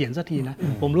ไม่ได้เขียนสักทีนะ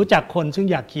ผมรู้จักคนซึ่ง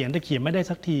อยากเขียนแต่เขียนไม่ได้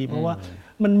สักทีเพราะว่า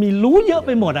มันมีรู้เยอะไ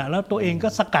ปหมดอ่ะแล้วตัวเองก็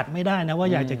สกัดไม่ได้นะว่า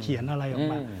อยากจะเขียนอะไรออก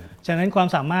มาฉะนั้นความ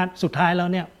สามารถสุดท้ายแล้ว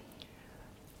เนี่ย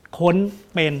ค้น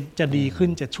เป็นจะดีขึ้น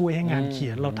จะช่วยให้งานเขี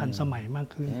ยนเราทันสมัยมาก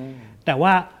ขึ้นแต่ว่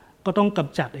าก็ต้องก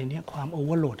ำจัดไอ้นี้ความโอเว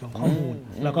อร์โหลดของข้อมูล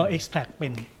แล้วก็ extract เป็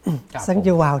นซึ่ง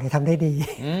ยูวาวเนี่ยทำได้ดี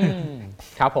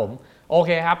ครับผมโอเค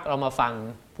ครับเรามาฟัง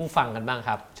ผู้ฟังกันบ้างค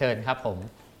รับเชิญครับผม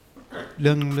เ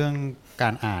รื่องกา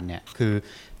รอ่านเนี่ยคือ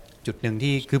จุดหนึ่ง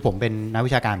ที่คือผมเป็นนัก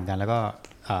วิชาการเหมือนกันแล้วก็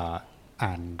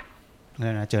อ่าน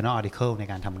journal article ใน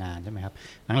การทำงานใช่ไหมครับ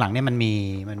หลังๆเนี่ยมัน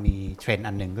มีเทรนด์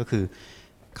อันหนึ่งก็คือ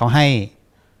เขาให้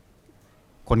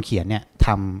คนเขียนเนี่ยท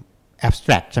ำ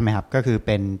abstract ใช่ไหมครับก็คือเ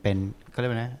ป็นเขาเรีย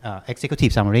กว่านะ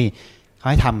executive summary เขา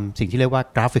ให้ทำสิ่งที่เรียกว่า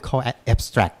graphical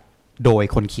abstract โดย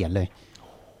คนเขียนเลย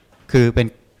คือเป็น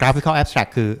graphical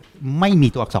abstract คือไม่มี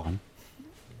ตัวอักษร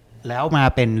แล้วมา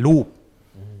เป็นรูป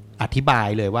อธิบาย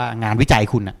เลยว่างานวิจัย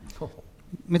คุณน่ะ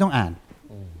ไม่ต้องอ่าน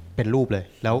เป็นรูปเลย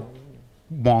แล้ว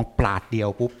มองปราดเดียว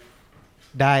ปุ๊บ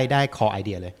ได้ core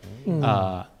idea เลย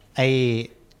ไอ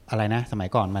อะไรนะสมัย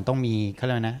ก่อนมันต้องมีเขาเ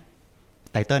รียกนะ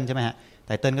ไตเติ้ลใช่ไหมฮะไ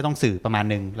ตเติ้ลก็ต้องสื่อประมาณ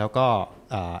นึงแล้วก็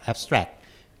abstract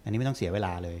อันนี้ไม่ต้องเสียเวล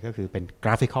าเลยก็คือเป็น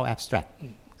graphical abstract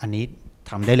อันนี้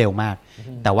ทำได้เร็วมาก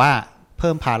แต่ว่าเ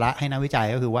พิ่มภาระให้นักวิจัย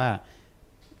ก็คือว่า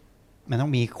มันต้อ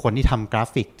งมีคนที่ทำกรา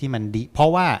ฟิกที่มันดีเพรา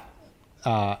ะว่า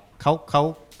เขา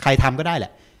ใครทำก็ได้แหล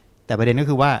ะแต่ประเด็นก็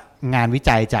คือว่างานวิ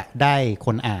จัยจะได้ค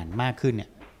นอ่านมากขึ้นเนี่ย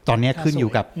ตอนนี้ขึ้นอยู่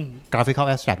กับ graphical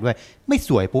abstract ด้วยไม่ส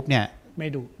วยปุ๊บเนี่ยไ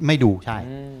ม่ดูใช่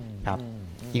ครับ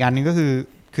อีกอันนึงก็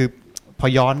คือพอ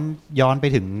ย้อนไป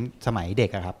ถึงสมัยเด็ก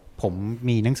อะครับผม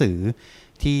มีหนังสือ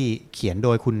ที่เขียนโด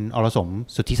ยคุณอรสม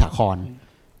สุทธิสาคร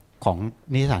ของ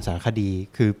นิตยสารสารคดี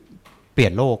คือเปลี่ย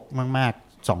นโลกมาก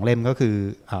ๆ2เล่มก็คือ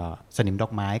สนิมดอ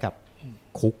กไม้กับ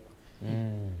คุก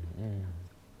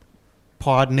พ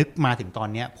อนึกมาถึงตอน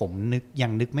นี้ผมยั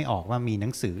งนึกไม่ออกว่ามีหนั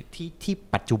งสือที่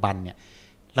ปัจจุบันเนี่ย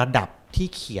ระดับที่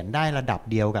เขียนได้ระดับ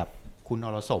เดียวกับคุณอ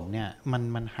รสมเนี่ย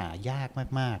มันหายาก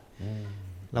มาก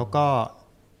ๆแล้วก็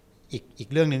อีก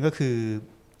เรื่องนึงก็คือ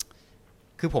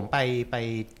ผมไป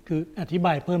คืออธิบ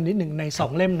ายเพิ่มนิดหนึ่งใน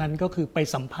2เล่มนั้นก็คือไป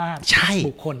สัมภาษณ์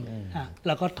บุคคลแ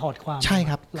ล้วก็ถอดความใช่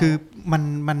ครับคือ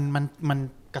มัน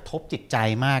กระทบจิตใจ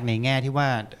มากในแง่ที่ว่า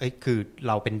คือเ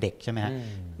ราเป็นเด็กใช่ไหมฮะ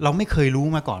เราไม่เคยรู้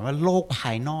มาก่อนว่าโลกภ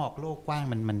ายนอกโลกกว้าง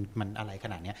มันอะไรข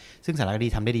นาดนี้ซึ่งสารคดี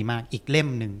ทำได้ดีมากอีกเล่ม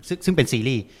หนึ่งซึ่งเป็นซี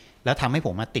รีส์แล้วทำให้ผ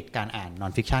มมาติดการอ่านนอ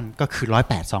นฟิกชันก็คือ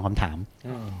108 ซองคำถาม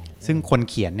ซึ่งคน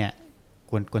เขียนเนี่ย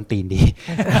กวนตีนดี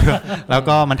แล้ว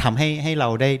ก็มันทำให้เรา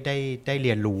ได้เ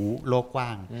รียนรู้โลกกว้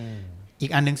างอี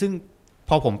กอันนึงซึ่งพ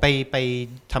อผมไป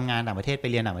ทำงานต่างประเทศไป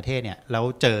เรียนต่างประเทศเนี่ยแล้ว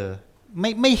เจอ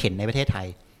ไม่เห็นในประเทศไทย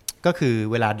ก็คือ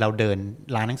เวลาเราเดิน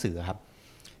ร้านหนังสือครับ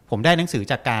ผมได้หนังสือ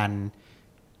จากการ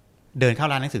เดินเข้า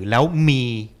ร้านหนังสือแล้วมี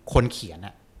คนเขียนอ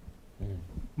ะ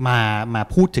มา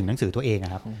พูดถึงหนังสือตัวเอง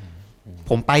ครับ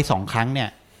ผมไป2 ครั้งเนี่ย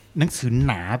หนังสือ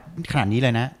หนาขนาดนี้เล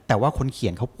ยนะแต่ว่าคนเขี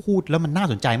ยนเขาพูดแล้วมันน่า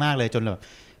สนใจมากเลยจนแบบ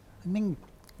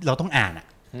เราต้องอ่านอ่ะ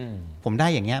ผมได้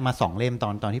อย่างเงี้ยมา2 เล่ม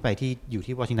ตอนที่ไปที่อยู่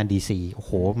ที่วอชิงตันดีซีโอ้โ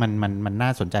หมันน่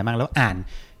าสนใจมากแล้วอ่าน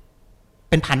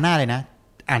เป็นพันหน้าเลยนะ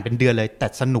อ่านเป็นเดือนเลยแต่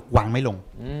สนุกวางไม่ลง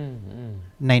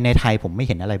ในไทยผมไม่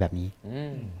เห็นอะไรแบบนี้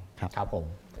ครับผม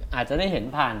อาจจะได้เห็น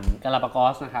ผ่านกาลาปากอ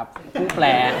สนะครับผู้แปล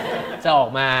จะออก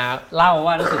มาเล่า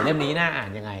ว่าหนังสือเล่มนี้น่าอ่าน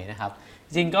ยังไงนะครับ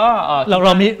จริงก็เ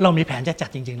รามีแผนจะจัด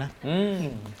จริงๆนะ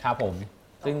ครับผม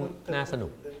ซึ่งน่าสนุ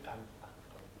ก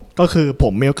ก็คือผ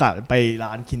มมีโอกาสไปร้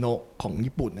านคิโนะของ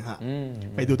ญี่ปุ่นนะฮะ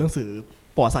ไปดูหนังสือ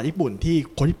ประวัติศาสตร์ญี่ปุ่นที่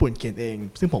คนญี่ปุ่นเขียนเอง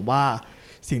ซึ่งผมว่า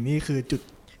สิ่งนี้คือจุด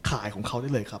ขายของเขาได้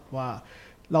เลยครับว่า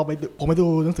ผมไปดู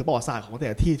หนังสือประวัติศาสตร์ของแต่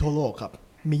ละที่ทั่วโลกครับ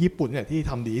มีญี่ปุ่นเนี่ยที่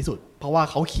ทำดีที่สุดเพราะว่า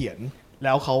เขาเขียนแ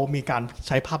ล้วเขามีการใ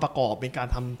ช้ภาพประกอบมีการ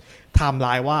ทำไทม์ไล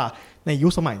น์ว่าในยุ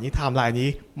คสมัยนี้ไทม์ไลน์นี้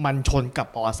มันชนกับ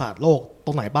ประวัติศาสตร์โลกต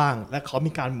รงไหนบ้างและเขา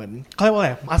มีการเหมือนเขาเรียกว่าอะไ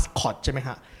รมัสคอตใช่ไหมฮ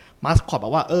ะมัสคอตบอ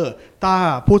กว่าถ้า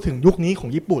พูดถึงยุคนี้ของ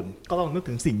ญี่ปุ่นก็ต้องนึก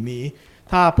ถึงสิ่งนี้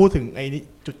ถ้าพูดถึงไอ้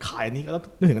จุดขายนี้ก็ต้อง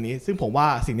นึกถึงอันนี้ซึ่งผมว่า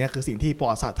สิ่งนี้คือสิ่งที่ประ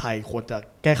วัติศาสตร์ไทยควรจะ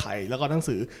แก้ไขแล้วก็หนัง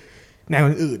สือแนว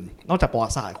อื่นๆนอกจากประวั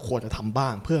ติศาสตร์ควรจะทำบ้า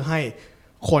งเพื่อให้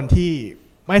คนที่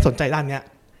ไม่สนใจด้านนี้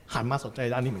หันมาสนใจ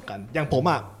ด้านนี้เหมือนกันอย่างผม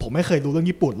ไม่เคยรู้เรื่อง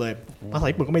ญี่ปุ่นเลยภาษา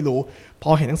ญี่ปุ่นก็ไม่รู้พอ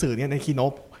เห็นหนังสือนี้ในคีโน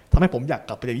บทำให้ผมอยาก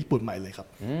กลับไปเรียนญี่ปุ่นใหม่เลยครับ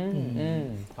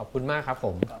ขอบคุณมากครับผ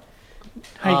ม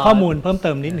ให้ข้อมูลเพิ่มเ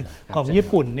ติมนิดหนึ่งของญี่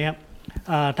ปุ่นเนี่ย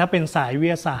ถ้าเป็นสายวิท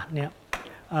ยาศาสตร์เนี่ย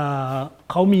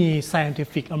เขามี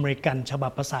Scientific American ฉบั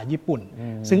บภาษาญี่ปุ่น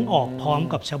ซึ่งออกพร้อม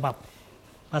กับฉบับ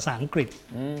ภาษาอังกฤษ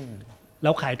แล้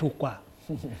วขายถูกกว่า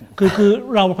คือ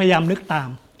เราพยายามนึกตาม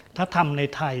ถ้าทำใน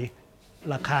ไทย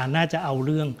ราคาน่าจะเอาเ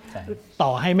รื่องต่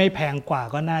อให้ไม่แพงกว่า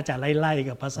ก็น่าจะไล่ๆ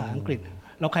กับภาษาอังกฤษ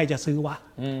แล้วใครจะซื้อวะ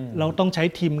เราต้องใช้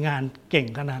ทีมงานเก่ง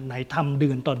ขนาดไหนทำเดื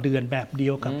อนต่อเดือนแบบเดี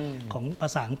ยวกับของภา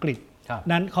ษาอังกฤษ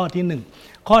นั่นข้อที่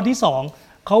1ข้อที่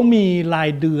2เขามีราย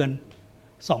เดือน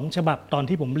2ฉบับตอน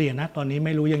ที่ผมเรียนนะตอนนี้ไ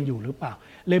ม่รู้ยังอยู่หรือเปล่า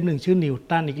เล่มหนึ่งชื่อนิว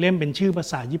ตันอีกเล่มเป็นชื่อภา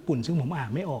ษาญี่ปุ่นซึ่งผมอ่า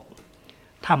นไม่ออก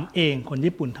ทำเองคน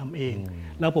ญี่ปุ่นทำเอง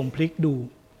แล้วผมพลิกดู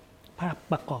ภาพ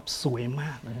ประกอบสวยม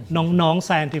ากน้องๆ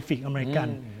Scientific American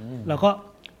แล้วก็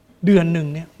เดือนหนึ่ง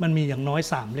เนี่ยมันมีอย่างน้อย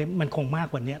3เล่มมันคงมาก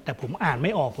กว่านี้แต่ผมอ่านไ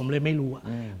ม่ออกผมเลยไม่รู้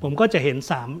ผมก็จะเห็น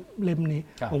3เล่มนี้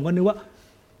ผมก็นึกว่า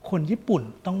คนญี่ปุ่น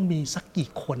ต้องมีสักกี่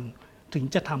คนถึง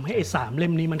จะทำให้ไอ้3เล่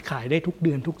มนี้มันขายได้ทุกเ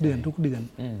ดือน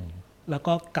แล้ว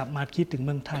ก็กลับมาคิดถึงเ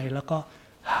มืองไทยแล้วก็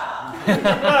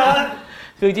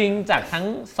คือจริงจากทั้ง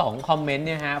2คอมเมนต์เ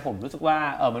นี่ยฮะผมรู้สึกว่า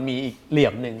มันมีอีกเหลี่ย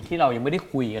มหนึ่งที่เรายังไม่ได้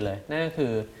คุยกันเลยนั่นก็คื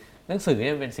อหนังสือเ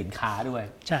นี่ยเป็นสินค้าด้วย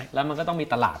ใช่แล้วมันก็ต้องมี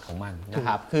ตลาดของมันนะค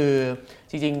รับคือ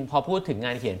จริงๆพอพูดถึงง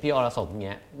านเขียนพี่อรสมเ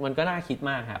งี้ยมันก็น่าคิด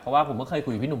มากฮะเพราะว่าผมก็เคยคุ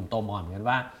ยกับพี่หนุ่มโตมอนเหมือนกัน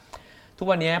ว่าทุก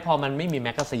วันนี้พอมันไม่มีแม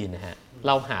กกาซีนนะฮะเ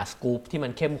ราหาสกู๊ปที่มั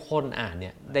นเข้มข้นอ่านเนี่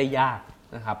ยได้ยาก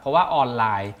นะครับเพราะว่าออนไล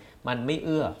น์มันไม่เ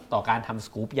อื้อต่อการทำส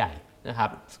กู๊ปใหญ่นะครับ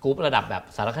สกู๊ประดับแบบ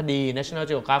สารคดี National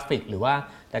Geographic หรือว่า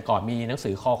แต่ก่อนมีหนังสื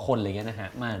อคอคนอะไรเงี้ยนะฮะ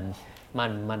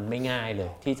มันไม่ง่ายเลย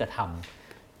ที่จะท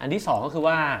ำอันที่2ก็คือ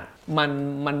ว่า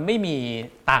มันไม่มี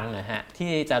ตังค์นะฮะ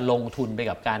ที่จะลงทุนไป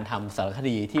กับการทำสารค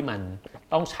ดีที่มัน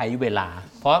ต้องใช้เวลา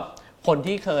เพราะคน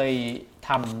ที่เคยท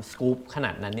ำสกู๊ปขน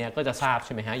าดนั้นเนี่ยก็จะทราบใ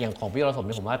ช่ไหมฮะอย่างของพี่อรสมเ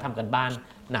นี่ยผมว่าทำกันบ้าน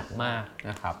หนักมาก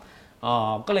นะครับ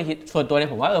ก็เลยคิดส่วนตัวเนี่ย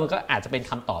ผมว่ามันก็อาจจะเป็น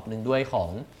คำตอบหนึ่งด้วยข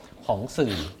อง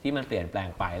สื่อที่มันเปลี่ยนแปลง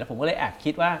ไปแล้วผมก็เลยแอบ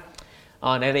คิดว่า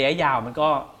ในระยะยาวมัน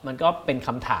ก็เป็นค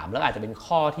ำถามแล้วอาจจะเป็น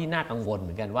ข้อที่น่ากังวลเห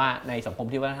มือนกันว่าในสังคม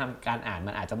ที่วัฒนธรรมการอ่าน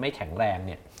มันอาจจะไม่แข็งแรงเ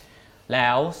นี่ยแล้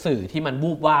วสื่อที่มัน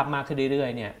วูบวาบมากขึ้นเรื่อ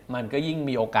ยๆเนี่ยมันก็ยิ่ง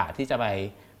มีโอกาสที่จะไป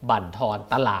บั่นทอน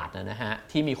ตลาดนะฮะ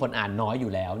ที่มีคนอ่านน้อยอ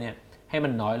ยู่แล้วเนี่ยให้มั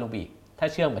นน้อยลงอีกถ้า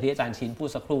เชื่อมกับที่อาจารย์ชินพูด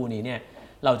สักครู่นี้เนี่ย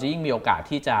เราจะยิ่งมีโอกาส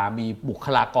ที่จะมีบุค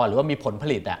ลากรหรือว่ามีผลผ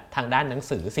ลิตทางด้านหนัง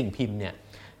สือสิ่งพิมพ์เนี่ย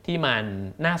ที่มัน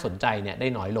น่าสนใจเนี่ยได้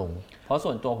น้อยลงเพราะ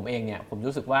ส่วนตัวผมเองเนี่ยผม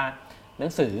รู้สึกว่าหนั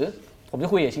งสือผมจะ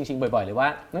คุยกับชิงๆบ่อยๆเลยว่า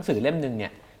หนังสือเล่มนึงเนี่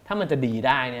ยถ้ามันจะดีไ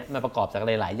ด้เนี่ยมันประกอบจาก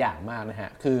หลายๆอย่างมากนะฮะ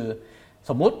คือ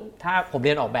สมมุติถ้าผมเ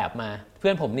รียนออกแบบมาเพื่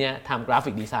อนผมเนี่ยทำกราฟิ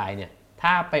กดีไซน์เนี่ยถ้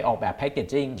าไปออกแบบแพคเกจ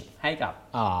จิ้งให้กับ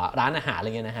ร้านอาหารอะไร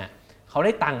เงี้ยนะฮะเขาไ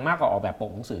ด้ตังค์มากกว่าออกแบบป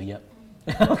กหนังสือเยอะ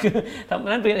คือ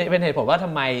นั่นเป็นเหตุผลว่าท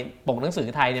ำไมปกหนังสือ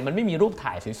ไทยเนี่ยมันไม่มีรูป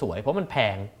ถ่ายสวยๆเพราะมันแพ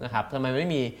งนะครับทำไมไม่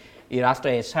มี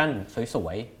illustration สว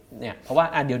ยๆเนี่ยเพราะว่า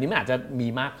เดี๋ยวนี้มันอาจจะมี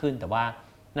มากขึ้นแต่ว่า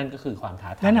นั่นก็คือความท้า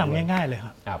ทายแนะนำง่ายๆเลย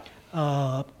ครับ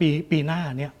ปีหน้า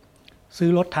เนี่ยซื้อ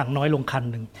รถถังน้อยลงคัน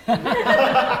หนึ่ง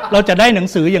เราจะได้หนัง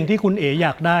สืออย่างที่คุณเอ๋อย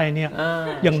ากได้เนี่ย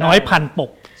อย่างน้อย1,000 ป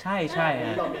กใช่ใช่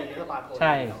ใ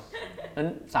ช่นั้น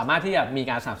สามารถที่จะมี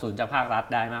การสนับสนุนจากภาครัฐ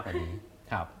ได้มากกว่านี้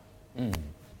ครับ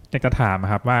อยากจะถาม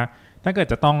ครับว่าถ้าเกิด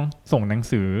จะต้องส่งหนัง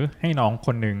สือให้น้องค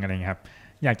นนึงอะไรครับ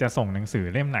อยากจะส่งหนังสือ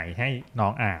เล่มไหนให้น้อ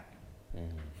งอ่าน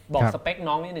บอกสเปค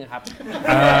น้องนิดนึงครับ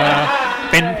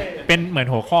เป็นเหมือน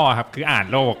หัวข้อครับคืออ่าน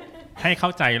โลกให้เข้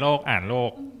าใจโลกอ่านโล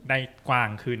กได้กว้าง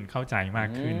ขึ้นเข้าใจมาก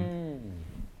ขึ้น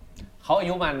เขาอา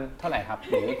ยุมันเท่าไหร่ครับ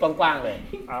หรือกว้างๆเลย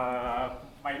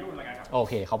วัยรุ่นแล้วกันครับโอ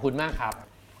เคขอบคุณมากครับ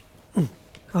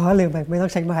ลืมไปไม่ต้อ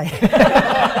งใช้ไมค์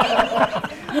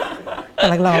ก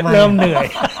ำลังรอมาเริ่มเหนื่อย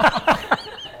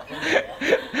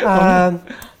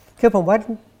คือผมว่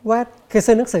าคือ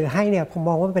ซื้อหนังสือให้เนี่ยผมม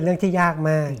องว่ามันเป็นเรื่องที่ยาก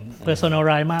มาก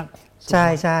personalize มากใ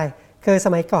ช่คือส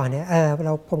มัยก่อนเนี่ย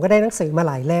ผมก็ได้หนังสือมา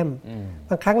หลายเล่ม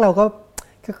บางครั้งเราก็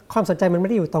คือความสนใจมันไม่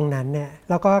ได้อยู่ตรงนั้นเนี่ย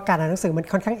แล้วก็การอ่านหนังสือมัน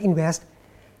ค่อนข้าง invest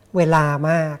เวลา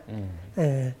มาก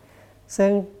ซึ่ง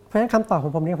เพราะฉะนั้นคำตอบขอ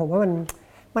งผมเนี่ยผมว่ามัน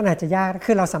มันอาจจะยาก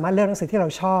คือเราสามารถเลือกหนังสือที่เรา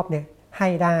ชอบเนี่ยให้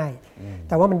ได้แ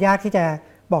ต่ว่ามันยากที่จะ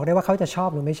บอกได้ว่าเขาจะชอบ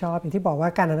หรือไม่ชอบอย่างที่บอกว่า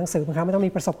การอ่านหนังสือบางครั้งมันต้อง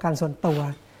มีประสบการณ์ส่วนตัว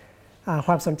ค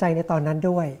วามสนใจในตอนนั้น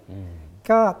ด้วย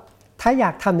ก็ถ้าอย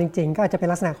ากทำจริงๆก็อาจจะเป็น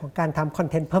ลักษณะของการทำคอน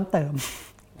เทนต์เพิ่มเติม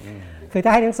คือถ้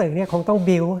าให้หนังสือเนี่ยคงต้อง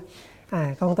บิว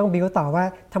คงต้องบิวต่อว่า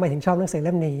ทำไมถึงชอบหนังสือเ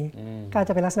ล่มนี้ก็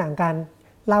จะเป็นลักษณะของการ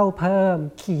เล่าเพิ่ม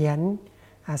เขียน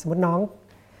สมมติน้อง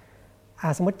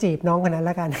สมมติจีบน้องคนนั้นแ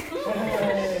ล้วกัน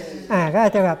ก็อา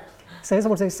จจะแบบซื้อส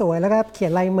มุดสวยๆแล้วก็เขีย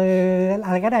นลายมืออ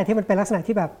ะไรก็ได้ที่มันเป็นลักษณะ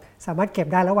ที่แบบสามารถเก็บ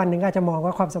ได้แล้ววันหนึ่งก็อาจจะมองว่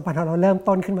าความสัมพันธ์ของเราเริ่ม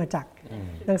ต้นขึ้นมาจาก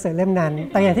หนังสือเล่มนั้น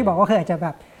แต่อย่างที่บอกว่าคืออาจจะแบ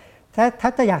บถ้า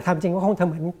จะอยากทำจริงก็คงทำ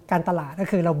เหมือนการตลาดก็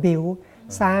คือเราบิว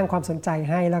สร้างความสนใจ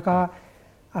ให้แล้วก็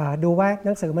ดูว่าห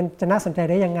นังสือมันจะน่าสนใจ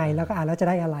ได้ยังไงแล้วก็อ่านแล้วจะ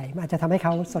ได้อะไรมันอาจจะทำให้เข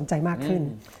าสนใจมากขึ้น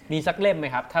มีสักเล่มไหม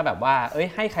ครับถ้าแบบว่า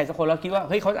ให้ใครสักคนแล้วคิดว่า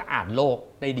เฮ้ยเขาจะอ่านโลก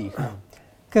ได้ดีขึ้น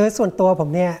คือส่วนตัวผม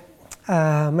เนี่ย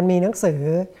มันมีหนังสือ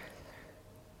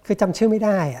คือจำชื่อไม่ไ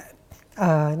ด้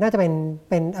น่าจะเ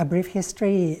ป็น A Brief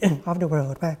History of the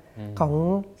World ป่ะของ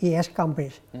E.H.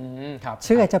 Gombrich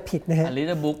ชื่ออาจจะผิดนะฮะ A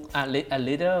Little Book A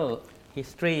Little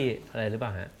History อะไรหรือเปล่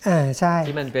าฮะใช่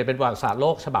ที่มันเป็นประวัติศาสตร์โล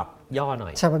กฉบับย่อหน่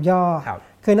อยฉบับย่อ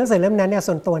คือหนังสือเล่มนั้นเนี่ย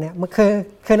ส่วนตัวเนี่ยมัน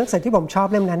คือหนังสือที่ผมชอบ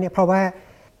เล่มนั้นเนี่ยเพราะว่า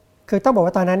คือต้องบอก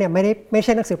ว่าตอนนั้นเนี่ยไม่ใ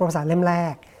ช่หนังสือประวัติศาสตร์เล่มแร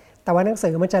กแต่ว่าหนังสื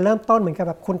อมันจะเริ่มต้นเหมือนกับ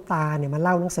แบบคุณตาเนี่ยมาเ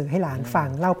ล่าหนังสือให้หลานฟัง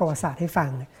เล่าประวัติศาสตร์ให้ฟั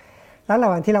งแล้วระ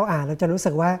หว่างที่เราอ่านเราจะรู้สึ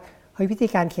กว่าเฮ้ยวิธี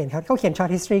การเขียนเขาเขียน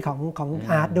short history ของ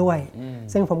อาร์ตด้วย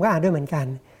ซึ่งผมก็อ่านด้วยเหมือนกัน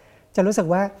จะรู้สึก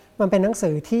ว่ามันเป็นหนังสื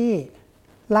อที่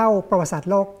เล่าประวัติศาสตร์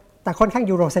โลกแต่ค่อนข้าง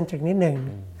ยูโรเซนทริกนิดนึง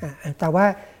แต่ว่า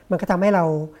มันก็ทำให้เรา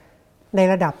ใน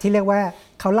ระดับที่เรียกว่า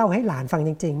เขาเล่าให้หลานฟังจ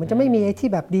ริงๆมันจะไม่มีไอ้ที่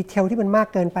แบบดีเทลที่มันมาก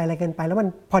เกินไปอะไรเกินไปแล้วมัน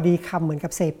พอดีคำเหมือนกั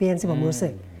บเซเปียนที่ผมรู้สึ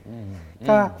ก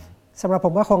ก็สำหรับผ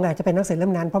มก็คงอาจจะเป็นหนังสือเล่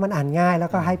มนั้นเพราะมันอ่านง่ายแล้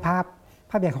วก็ให้ภา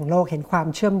พใหญ่ของโลกเห็นความ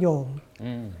เชื่อมโยง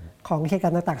ของเหตุกา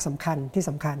รณ์ต่างๆสำคัญ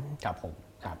ครับผม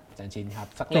ครับอาจารย์ชินครับ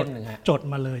สักเล่มหนึ่งฮะจด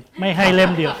มาเลยไม่ให้เล่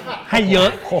มเดียวให้เยอะ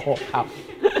โอ้ครับ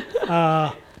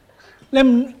เล่ม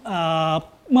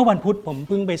เมื่อวันพุธผมเ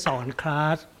พิ่งไปสอนคลา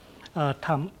สท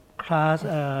ำคลาส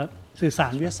สื่อสา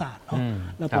รวิทยาศาสตร์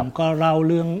แล้วผมก็เล่า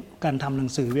เรื่องการทำหนั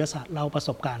งสือวิทยาศาสตร์เล่าประส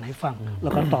บการณ์ให้ฟังแล้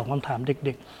วก็ตอบคำถามเ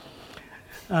ด็ก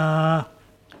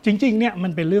ๆจริงๆเนี่ยมั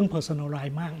นเป็นเรื่อง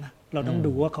personalize มากนะเราต้อง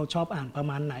ดูว่าเขาชอบอ่านประ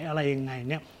มาณไหนอะไรยังไง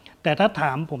เนี่ยแต่ถ้าถ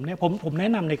ามผมเนี่ยผมแนะ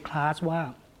นำในคลาสว่า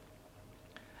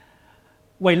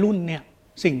วัยรุ่นเนี่ย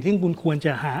สิ่งที่คุณควรจ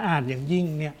ะหาอ่านอย่างยิ่ง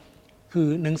เนี่ยคือ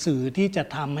หนังสือที่จะ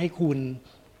ทำให้คุณ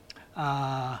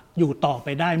อยู่ต่อไป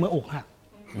ได้เมื่ออกหัก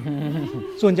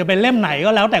ส่วนจะเป็นเล่มไหน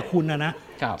ก็แล้วแต่คุณนะ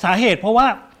สาเหตุเพราะว่า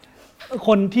ค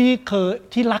น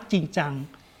ที่รักจริงจัง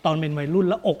ตอนเป็นวัยรุ่น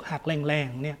แล้วอกหักแรง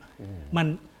ๆเนี่ย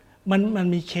มัน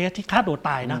มีเคสที่ฆ่าตัวต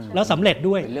ายนะแล้วสำเร็จ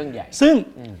ด้วยเป็นเรื่องใหญ่ซึ่ง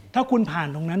ถ้าคุณผ่าน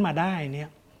ตรงนั้นมาได้เนี่ย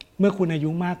เมื่อคุณอายุ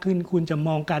มากขึ้นคุณจะม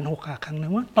องการอกหักครั้งนั้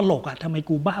นว่าตลกทำไม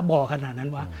กูบ้าบอขนาดนั้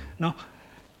นวะเนาะ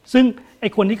ซึ่งไอ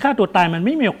คนที่ฆ่าตัวตายมันไ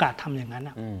ม่มีโอกาสทำอย่างนั้น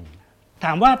ถ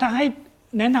ามว่าถ้าให้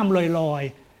แนะนำลอย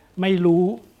ๆไม่รู้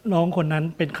น้องคนนั้น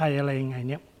เป็นใครอะไรยังไง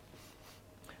เนี่ย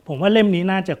ผมว่าเล่มนี้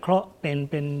น่าจะเ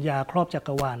ป็นยาครอบจัก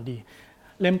รวาลดี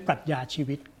เล่มปรัชญาชี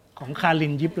วิตของคาริ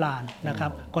นยิบลานนะครั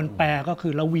บคนแปลก็คื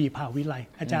อละวีภาวิไล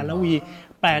อาจารย์ละวี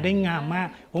แปลได้งามมาก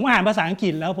ผมอ่านภาษาอังกฤ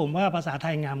ษแล้วผมว่าภาษาไท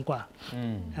ยงามกว่า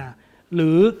หรื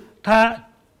อถ้า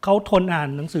เขาทนอ่าน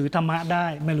หนังสือธรรมะได้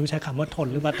ไม่รู้ใช้คำว่าทน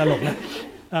หรือว่าตลกนะ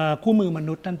คู่มือม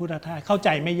นุษย์ท่านพุทธทาสเข้าใจ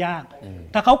ไม่ยาก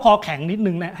ถ้าเขาคอแข็งนิด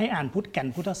นึงเนี่ยให้อ่านแก่น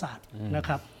พุทธศาสตร์นะค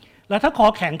รับแล้วถ้าคอ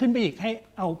แข็งขึ้นไปอีกให้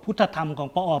เอาพุทธธรรมของ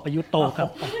ปอ.ประยุทธ์โตครับ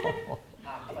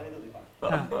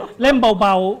เล่มเบ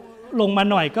าๆลงมา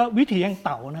หน่อยก็วิถีแห่งเ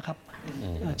ต่านะครับ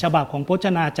ฉบับของพจ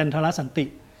นาจันทรสันติ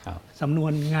สำนว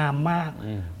นงามมาก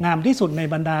งามที่สุดใน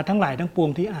บรรดาทั้งหลายทั้งปวง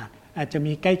ที่อ่านอาจจะ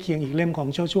มีใกล้เคียงอีกเล่มของ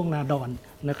ช่วงนาดอน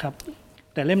นะครับ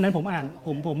แต่เล่มนั้นผมอ่าน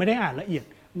ผมไม่ได้อ่านละเอียด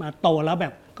มาโตแล้วแบ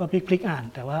บก็พลิกอ่าน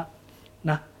แต่ว่า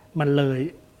นะมันเลย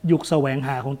ยุคแสวงห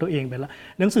าของตัวเองไปแล้ว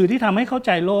หนังสือที่ทำให้เข้าใ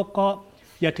จโลกก็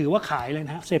อย่าถือว่าขายเลยน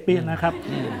ะเซเปียนนะครับ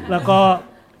แล้วก็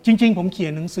จริงๆผมเขีย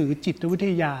นหนังสือจิตวิท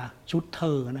ยาชุดเธ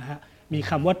อนะฮะมี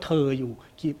คำว่าเธออยู่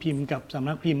พิมพ์กับสำ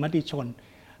นักพิมพ์มติชน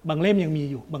บางเล่มยังมี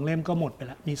อยู่บางเล่มก็หมดไปแ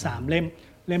ล้วมี3เ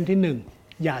ล่มที่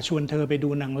1อย่าชวนเธอไปดู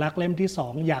หนังรักเล่มที่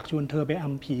2อยากชวนเธอไปอ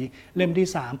ำผีเล่มที่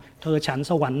3เธอฉัน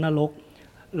สวรรค์นรก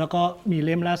แล้วก็มีเ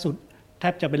ล่มล่าสุดแท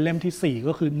บจะเป็นเล่มที่4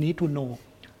ก็คือ Need to Know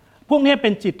พวกนี้เป็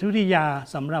นจิตวิทยา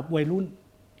สำหรับวัยรุ่น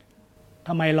ท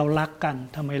ำไมเรารักกัน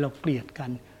ทำไมเราเกลียดกั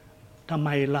นทำไม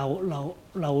เ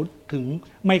ราถึง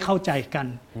ไม่เข้าใจกัน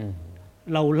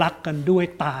เรารักกันด้วย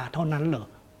ตาเท่านั้นเหรอ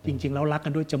จริงๆเรารักกั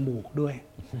นด้วยจมูกด้วย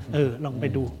ลองไป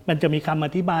ดูมันจะมีคำอ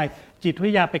ธิบายจิตวิ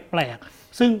ทยาแปลก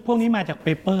ๆซึ่งพวกนี้มาจากเป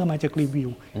เปอร์มาจากรีวิว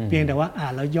เพียงแต่ว่าอ่า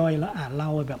นแล้วย่อยแล้วอ่านเล่า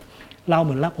แบบเล่าเห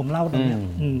มือนผมเล่าตรงนี้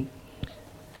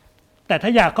แต่ถ้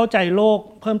าอยากเข้าใจโลก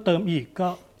เพิ่มเติมอีกก็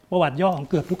ประวัติย่อของ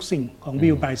เกือบทุกสิ่งของบิ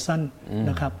ล ไบรสัน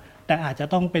นะครับแต่อาจจะ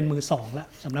ต้องเป็นมือสองละ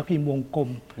สำนักพิมพ์วงกลม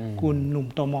คุณหนุ่ม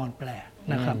โตมอนแปล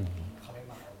นะครับ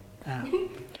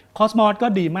คอสมอสก็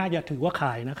ดีมากอย่าถือว่าข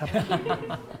ายนะครับ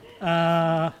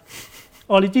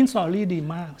Origin Story ดี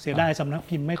มากเสียดายสำนัก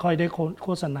พิมพ์ไม่ค่อยได้โฆ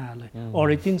ษณาเลย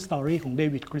Origin Story ของเด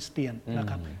วิดคริสเตียนนะ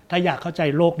ครับถ้าอยากเข้าใจ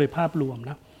โลกโดยภาพรวม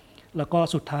นะแล้วก็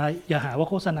สุดท้ายอย่าหาว่า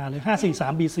โฆษณาเลย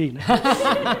543 BC นะ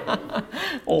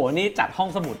โอ้นี่จัดห้อง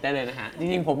สมุดได้เลยนะฮะจ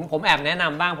ริงๆผมแอบแนะน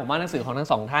ำบ้างผมว่าหนังสือของทั้ง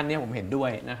สองท่านเนี่ยผมเห็นด้ว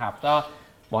ยนะครับก็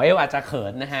หมอเอลอาจจะเขิ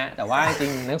นนะฮะแต่ว่าจริ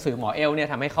งหนังสือหมอเอลเนี่ย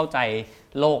ทำให้เข้าใจ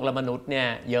โลกและมนุษย์เนี่ย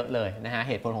เยอะเลยนะฮะเ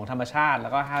หตุผลของธรรมชาติแล้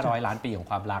วก็500 ล้านปีของ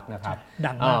ความรักนะครับ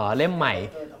ดังมากเล่มใหม่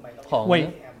ของ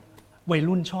วัย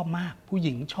รุ่นชอบมากผู้ห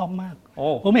ญิงชอบมาก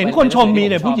ผมเห็นคนชมมี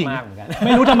แต่ผู้หญิงไ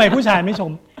ม่รู้ทำไมผู้ชายไม่ช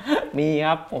มมีค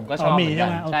รับผมก็ชอบเหมือนกั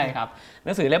นใช่ครับห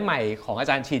นังสือเล่มใหม่ของอา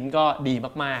จารย์ชิ้นก็ดี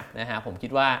มากๆนะฮะผมคิ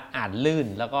ดว่าอ่านลื่น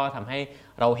แล้วก็ทำให้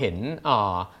เราเห็น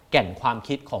แก่นความ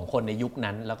คิดของคนในยุค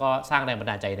นั้นแล้วก็สร้างแรงบัน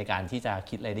ดาลใจในการที่จะ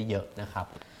คิดอะไรได้เยอะนะครับ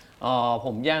ผ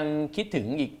มยังคิดถึง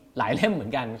อีกหลายเล่มเหมือ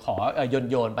นกันขอ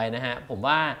โยนไปนะฮะผม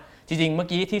ว่าจริงๆเมื่อ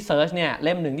กี้ที่เซิร์ชเนี่ยเ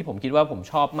ล่มหนึ่งที่ผมคิดว่าผม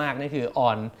ชอบมากนั่นคือ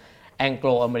แองโกล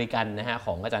อเมริกันนะฮะข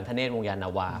องอาจารย์ธเนศ วงศ์ยานนา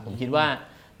วาผมคิดว่า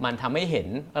มันทำให้เห็น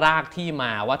รากที่ม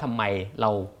าว่าทำไมเร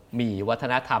ามีวัฒ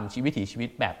นธรรมวิถีชีวิต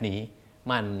แบบนี้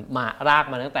มันมาราก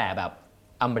มาตั้งแต่แบบ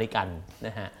อเมริกันน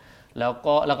ะฮะแล้ว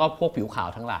ก็พวกผิวขาว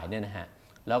ทั้งหลายเนี่ยนะฮะ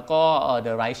แล้วก็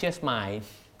The Righteous Mind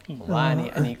ผมว่า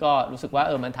อันนี้ก็รู้สึกว่า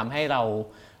มันทำให้เรา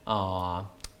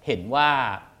เห็นว่า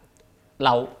เร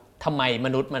าทำไมม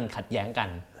นุษย์มันขัดแย้งกัน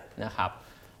นะครับ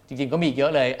จริงๆก็มีเยอ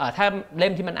ะเลยถ้าเล่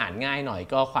มที่มันอ่านง่ายหน่อย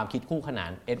ก็ความคิดคู่ขนา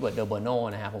นเอ็ดเวิร์ด เดอโบโน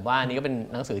นะฮะผมว่าอันนี้ก็เป็น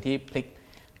หนังสือที่พ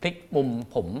ลิกมุม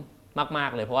ผมมาก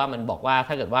ๆเลยเพราะว่ามันบอกว่า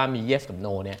ถ้าเกิดว่ามี yes กับ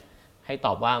no เนี่ยให้ต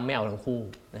อบว่าไม่เอาทั้งคู่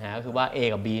นะฮะก็คือว่า A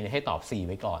กับ B เนี่ยให้ตอบ C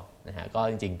ไว้ก่อนนะฮะก็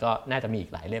จริงๆก็น่าจะมีอี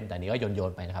กหลายเล่มแต่นี้ก็โย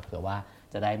นไปนะครับเผื่อว่า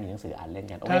จะได้มีหนังสืออ่านเล่น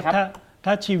กันโอเคครับ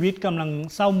ถ้าชีวิตกำลัง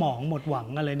เศร้าหมองหมดหวัง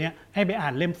อะไรเนี่ยให้ไปอ่า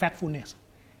นเล่ม Factfulness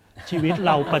ชีวิตเ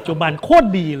ราปัจจุบันโคตร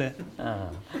ดีเลย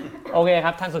โอเคค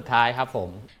รับท่านสุดท้ายครับผม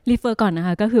รีเฟอร์ก่อนนะค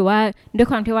ะก็คือว่าด้วย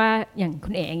ความที่ว่าอย่างคุ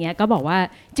ณเอ๋อย่างเงี้ยก็บอกว่า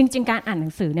จริงๆการอ่านหนั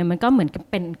งสือเนี่ยมันก็เหมือนกับ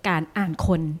เป็นการอ่านค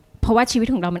นเพราะว่าชีวิต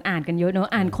ของเรามันอ่านกันเยอะเนอะ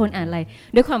อ่านคนอ่านอะไร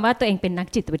ด้วยความว่าตัวเองเป็นนัก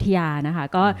จิตวิทยานะคะ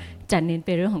ก็จะเน้นไป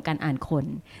เรื่องของการอ่านคน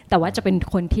แต่ว่าจะเป็น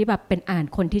คนที่แบบเป็นอ่าน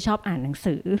คนที่ชอบอ่านหนัง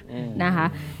สือนะคะ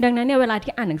ดังนั้นเนี่ยเวลา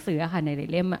ที่อ่านหนังสืออะค่ะใน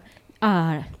เล่ม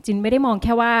จินไม่ได้มองแ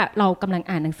ค่ว่าเรากำลัง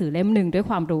อ่านหนังสือเล่มหนึ่งด้วย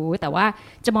ความรู้แต่ว่า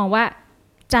จะมองว่า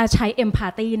จะใช้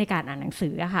empathy ในการอ่านหนังสื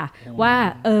ออะค่ะว่า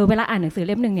เวลาอ่านหนังสือ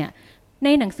เล่มหนึ่งเนี่ยใน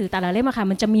หนังสือแต่ละเล่มอะค่ะ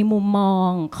มันจะมีมุมมอ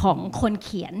งของคนเ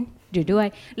ขียนอยู่ด้วย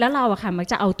แล้วเราอะค่ะมัก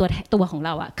จะเอาตัวของเร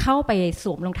าอะเข้าไปส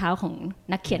วมรองเท้าของ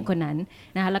นักเขียนคนนั้น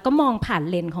นะคะแล้วก็มองผ่าน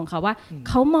เลนส์ของเขาว่า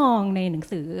เขามองในหนัง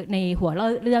สือในหัว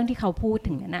เรื่องที่เขาพูด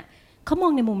ถึงนั้นอะเขามอ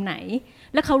งในมุมไหน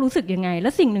แล้วเขารู้สึกยังไงแล้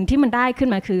วสิ่งหนึ่งที่มันได้ขึ้น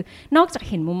มาคือนอกจาก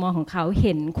เห็นมุมมองของเขาเ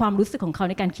ห็นความรู้สึกของเขา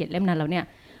ในการเขียนเล่มนั้นแล้วเนี่ย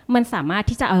มันสามารถ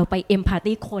ที่จะเอาไปเอมพา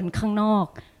ธีคนข้างนอก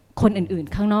คนอื่น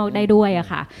ๆข้างนอกได้ด้วยอะ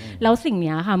ค่ะแล้วสิ่ง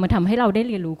นี้ค่ะมันทำให้เราได้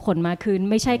เรียนรู้คนมากขึ้น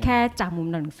ไม่ใช่แค่จากมุม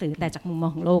หนังสือแต่จากมุมมอ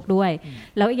งของโลกด้วย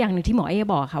แล้วอีกอย่างหนึ่งที่หมอเอ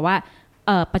บอกค่ะว่า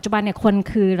ปัจจุบันเนี่ยคน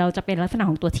คือเราจะเป็นลักษณะ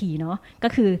ของตัวทีเนาะก็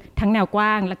คือทั้งแนวกว้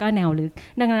างแล้วก็แนวลึก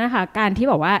ดังนั้นนะคะการที่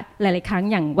บอกว่าหลายๆครั้ง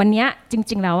อย่างวันนี้จ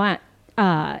ริงๆแล้วอะ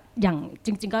อย่างจ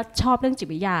ริงๆก็ชอบเรื่องจิต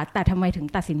วิทยาแต่ทำไมถึง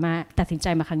ตัดสินใจ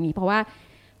มาครั้งนี้เพราะว่า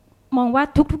มองว่า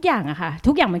ทุกอย่างอะค่ะ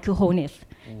ทุกอย่างมันคือ wholeness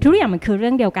ทุกอย่างมันคือเรื่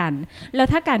องเดียวกันแล้ว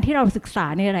ถ้าการที่เราศึกษา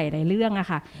ในหลายๆเรื่องอะ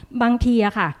ค่ะบางทีอ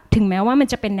ะค่ะถึงแม้ว่ามัน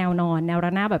จะเป็นแนวนอนแนวร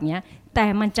ะนาบแบบนี้แต่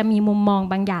มันจะมีมุมมอง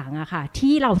บางอย่างอะค่ะ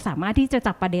ที่เราสามารถที่จะ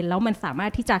จับประเด็นแล้วมันสามาร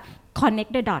ถที่จะ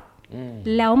connect the dot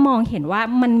แล้วมองเห็นว่า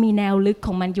มันมีแนวลึกข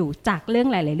องมันอยู่จากเรื่อง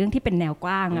หลายๆเรื่องที่เป็นแนวก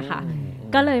ว้างอะค่ะ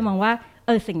ก็เลยมองว่า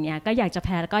สิ่งนี้ก็อยากจะแพ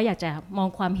ร่แล้วก็อยากจะมอง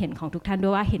ความเห็นของทุกท่านด้ว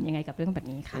ยว่าเห็นยังไงกับเรื่องแบบ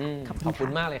นี้ค่ะขอบคุ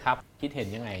ณมากเลยครับคิดเห็น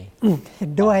ยังไงเห็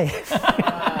นด้วย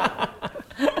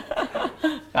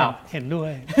เห็นด้ว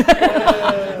ย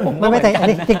ไม่แต่อัน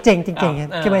นี้จริง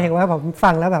คือหมายถึงว่าผมฟั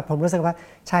งแล้วแบบผมรู้สึกว่า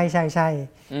ใช่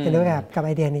เห็นด้วยกับไอ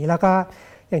เดียนี้แล้วก็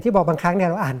อย่างที่บอกบางครั้งเนี่ย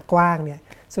เราอ่านกว้างเนี่ย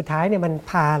สุดท้ายเนี่ยมัน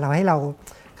พาเราให้เรา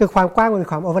คือความกว้างมันมี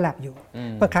ความโอเวอร์แลปอยู่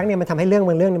บางครั้งเนี่ยมันทำให้เรื่อง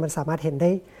บางเรื่องเนี่ยมันสามารถเห็นได้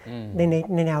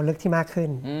ในแนวลึกที่มากขึ้น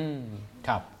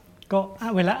ครับก็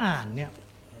เวลาอ่านเนี่ย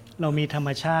เรามีธรรม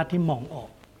ชาติที่มองออก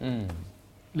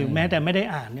หรือแม้แต่ไม่ได้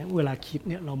อ่านเนี่ยเวลาคิด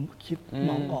เนี่ยเราคิด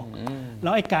มองออกแล้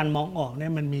วไอ้การมองออกเนี่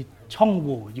ยมันมีช่องโห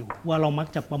ว่อยู่ว่าเรามัก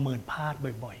จะประเมินพลาด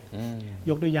บ่อยๆ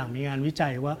ยกตัวอย่างมีงานวิจั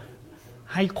ยว่า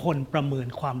ให้คนประเมิน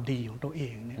ความดีของตัวเอ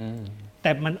งเนี่ยแ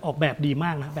ต่มันออกแบบดีม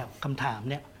ากนะแบบคำถาม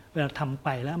เนี่ยเวลาทำไป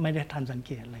แล้วไม่ได้ทันสังเ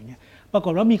กตอะไรเงี้ยปราก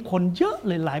ฏว่ามีคนเยอะเ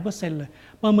ลยหลายเปอร์เซ็นต์เลย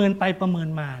ประเมินไปประเมิน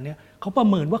มาเนี่ยเขาประ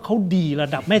เมินว่าเขาดีระ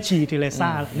ดับแม่ชีเทเรซา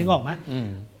นึกออกไหม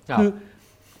คือ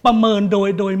ประเมินโ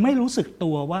ดยไม่รู้สึก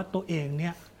ตัวว่าตัวเองเนี่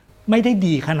ยไม่ได้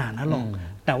ดีขนาดนั้นหรอก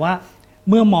แต่ว่า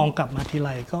เมื่อมองกลับมาทีไร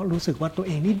ก็รู้สึกว่าตัวเ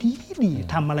องนี่ดี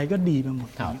ทำอะไรก็ดีไปหมด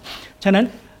ฉะนั้น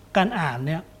การอ่านเ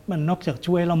นี่ยมันนอกจาก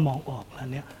ช่วยเรามองออกแล้ว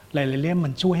เนี่ยหลายๆเล่มมั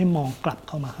นช่วยให้มองกลับเ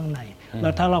ข้ามาข้างในแล้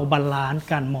วถ้าเราบาลานซ์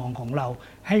การมองของเรา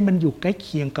ให้มันอยู่ใกล้เ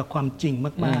คียงกับความจริง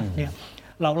มากๆเนี่ย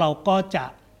เราก็จะ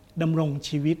ดำรง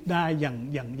ชีวิตได้อย่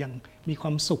างมีคว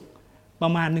ามสุขปร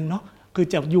ะมาณนึงเนาะคือ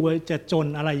จะจน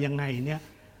อะไรยังไงเนี่ย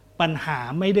ปัญหา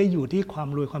ไม่ได้อยู่ที่ความ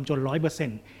รวยความจน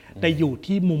 100%แต่อยู่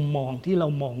ที่มุมมองที่เรา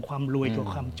มองความรวยกับ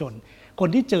ความจนคน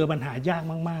ที่เจอปัญหายาก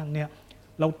มากๆเนี่ย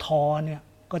เราท้อเนี่ย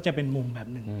ก็จะเป็นมุมแบบ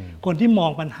หนึ่งคนที่มอ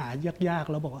งปัญหายาก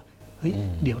ๆแล้วบอกว่าเฮ้ย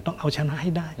เดี๋ยวต้องเอาชนะใ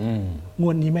ห้ได้ง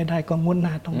วดนี้ไม่ได้ก็งวดห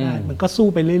น้าต้องได้มันก็สู้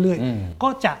ไปเรื่อยๆก็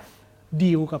จะ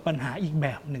ดีลกับปัญหาอีกแบ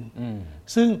บหนึ่ง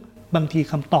ซึ่งบางที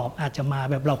คำตอบอาจจะมา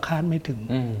แบบเราคาดไม่ถึง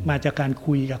มาจากการ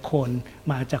คุยกับคน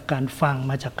มาจากการฟัง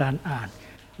มาจากการอ่าน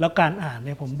แล้วการอ่านเ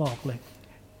นี่ยผมบอกเลย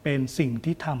เป็นสิ่ง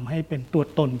ที่ทำให้เป็นตัว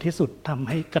ตนที่สุดทำ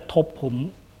ให้กระทบผม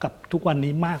กับทุกวัน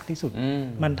นี้มากที่สุด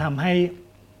มันทำให้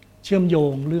เชื่อมโย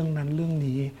งเรื่องนั้นเรื่อง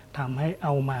นี้ทำให้เอ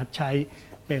ามาใช้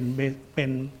เป็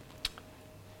น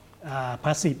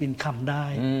passive income ได้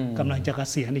กำลังจะเก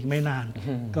ษียณอีกไม่นาน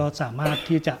ก็สามารถ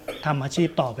ที่จะทำอาชีพ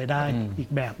ต่อไปได้อีก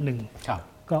แบบหนึ่ง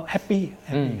ก็แฮปปี้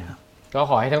ครับก็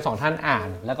ขอให้ทั้งสองท่านอ่าน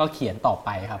แล้วก็เขียนต่อไป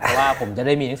ครับเพราะว่าผมจะไ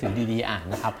ด้มีหนังสือดีๆอ่าน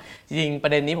นะครับจริงๆปร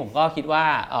ะเด็นนี้ผมก็คิดว่า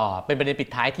เป็นประเด็นปิด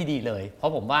ท้ายที่ดีเลยเพรา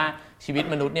ะผมว่าชีวิต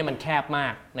มนุษย์เนี่ยมันแคบมา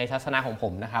กในทัศนะของผ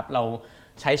มนะครับเรา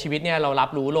ใช้ชีวิตเนี่ยเรารับ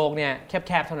รู้โลกเนี่ยแ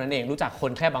คบๆเท่านั้นเองรู้จักค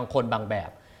นแค่บางคนบางแบบ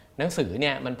หนังสือเ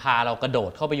นี่ยมันพาเรากระโด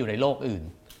ดเข้าไปอยู่ในโลกอื่น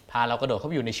พาเรากระโดดเข้า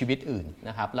ไปอยู่ในชีวิตอื่น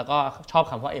นะครับแล้วก็ชอบ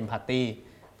คำว่า empathy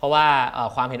เพราะว่า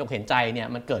ความเห็นอกเห็นใจเนี่ย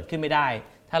มันเกิดขึ้นไม่ได้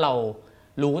ถ้าเรา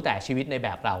รู้แต่ชีวิตในแบ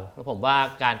บเราแล้วผมว่า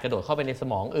การกระโดดเข้าไปในส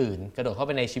มองอื่นกระโดดเข้าไ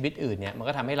ปในชีวิตอื่นเนี่ยมัน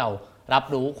ก็ทำให้เรารับ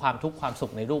รู้ความทุกข์ความสุ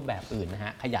ขในรูปแบบอื่นนะฮ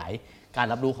ะขยายการ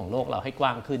รับรู้ของโลกเราให้กว้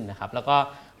างขึ้นนะครับแล้วก็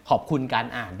ขอบคุณการ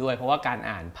อ่านด้วยเพราะว่าการ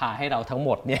อ่านพาให้เราทั้งหม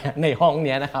ดเนี่ยในห้อง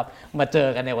นี้นะครับมาเจอ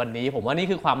กันในวันนี้ผมว่านี่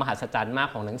คือความมหัศจรรย์มาก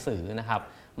ของหนังสือนะครับ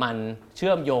มันเ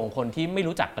ชื่อมโยงคนที่ไม่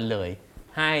รู้จักกันเลย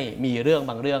ให้มีเรื่อง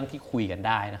บางเรื่องที่คุยกันไ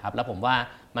ด้นะครับแล้วผมว่า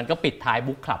มันก็ปิดท้าย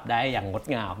บุ๊กคลับได้อย่างงด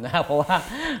งามนะครับเพราะว่า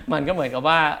มันก็เหมือนกับ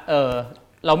ว่า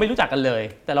เราไม่รู้จักกันเลย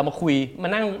แต่เรามาคุยมา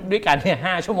นั่งด้วยกันเนี่ย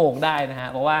5 ชั่วโมงได้นะฮะ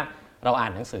เพราะว่าเราอ่า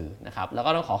นหนังสือนะครับแล้ว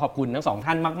ก็ต้องขอบคุณทั้งสอง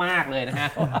ท่านมากๆเลยนะฮะ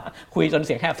คุยจนเ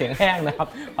สียงแหบเสียงแห้งนะครับ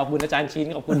ขอบคุณอาจารย์ชิน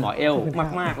ขอบคุณหมอเอล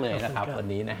มากๆเลยนะครับวัน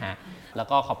นี้นะฮะแล้ว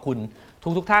ก็ขอบคุณ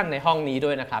ทุกท่านในห้องนี้ด้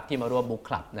วยนะครับที่มาร่วมบุ๊กค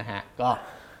ลับนะฮะก็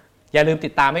อย่าลืมติ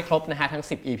ดตามให้ครบนะฮะทั้ง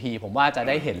10 EP ผมว่าจะไ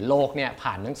ด้เห็นโลกเนี่ย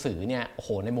ผ่านหนังสือเนี่ยโอ้โห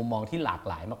ในมุมมองที่หลาก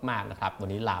หลายมากๆนะครับวัน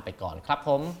นี้ลาไปก่อนครับผ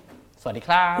มสวัสดีค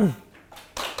รับ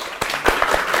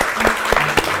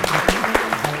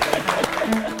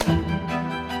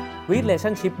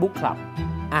READlationship Book Club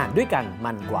อ่านด้วยกัน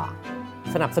มันกว่า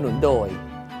สนับสนุนโดย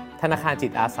ธนาคารจิ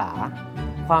ตอาสา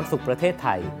ความสุขประเทศไท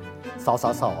ยสส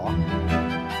ส.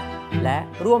และ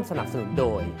ร่วมสนับสนุนโด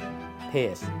ยเพ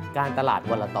จการตลาด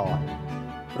วลตอน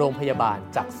โรงพยาบาล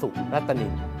จักษุรัตนิ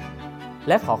นแ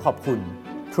ละขอขอบคุณ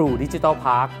True Digital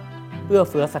Park เอื้อ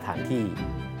เฟื้อสถานที่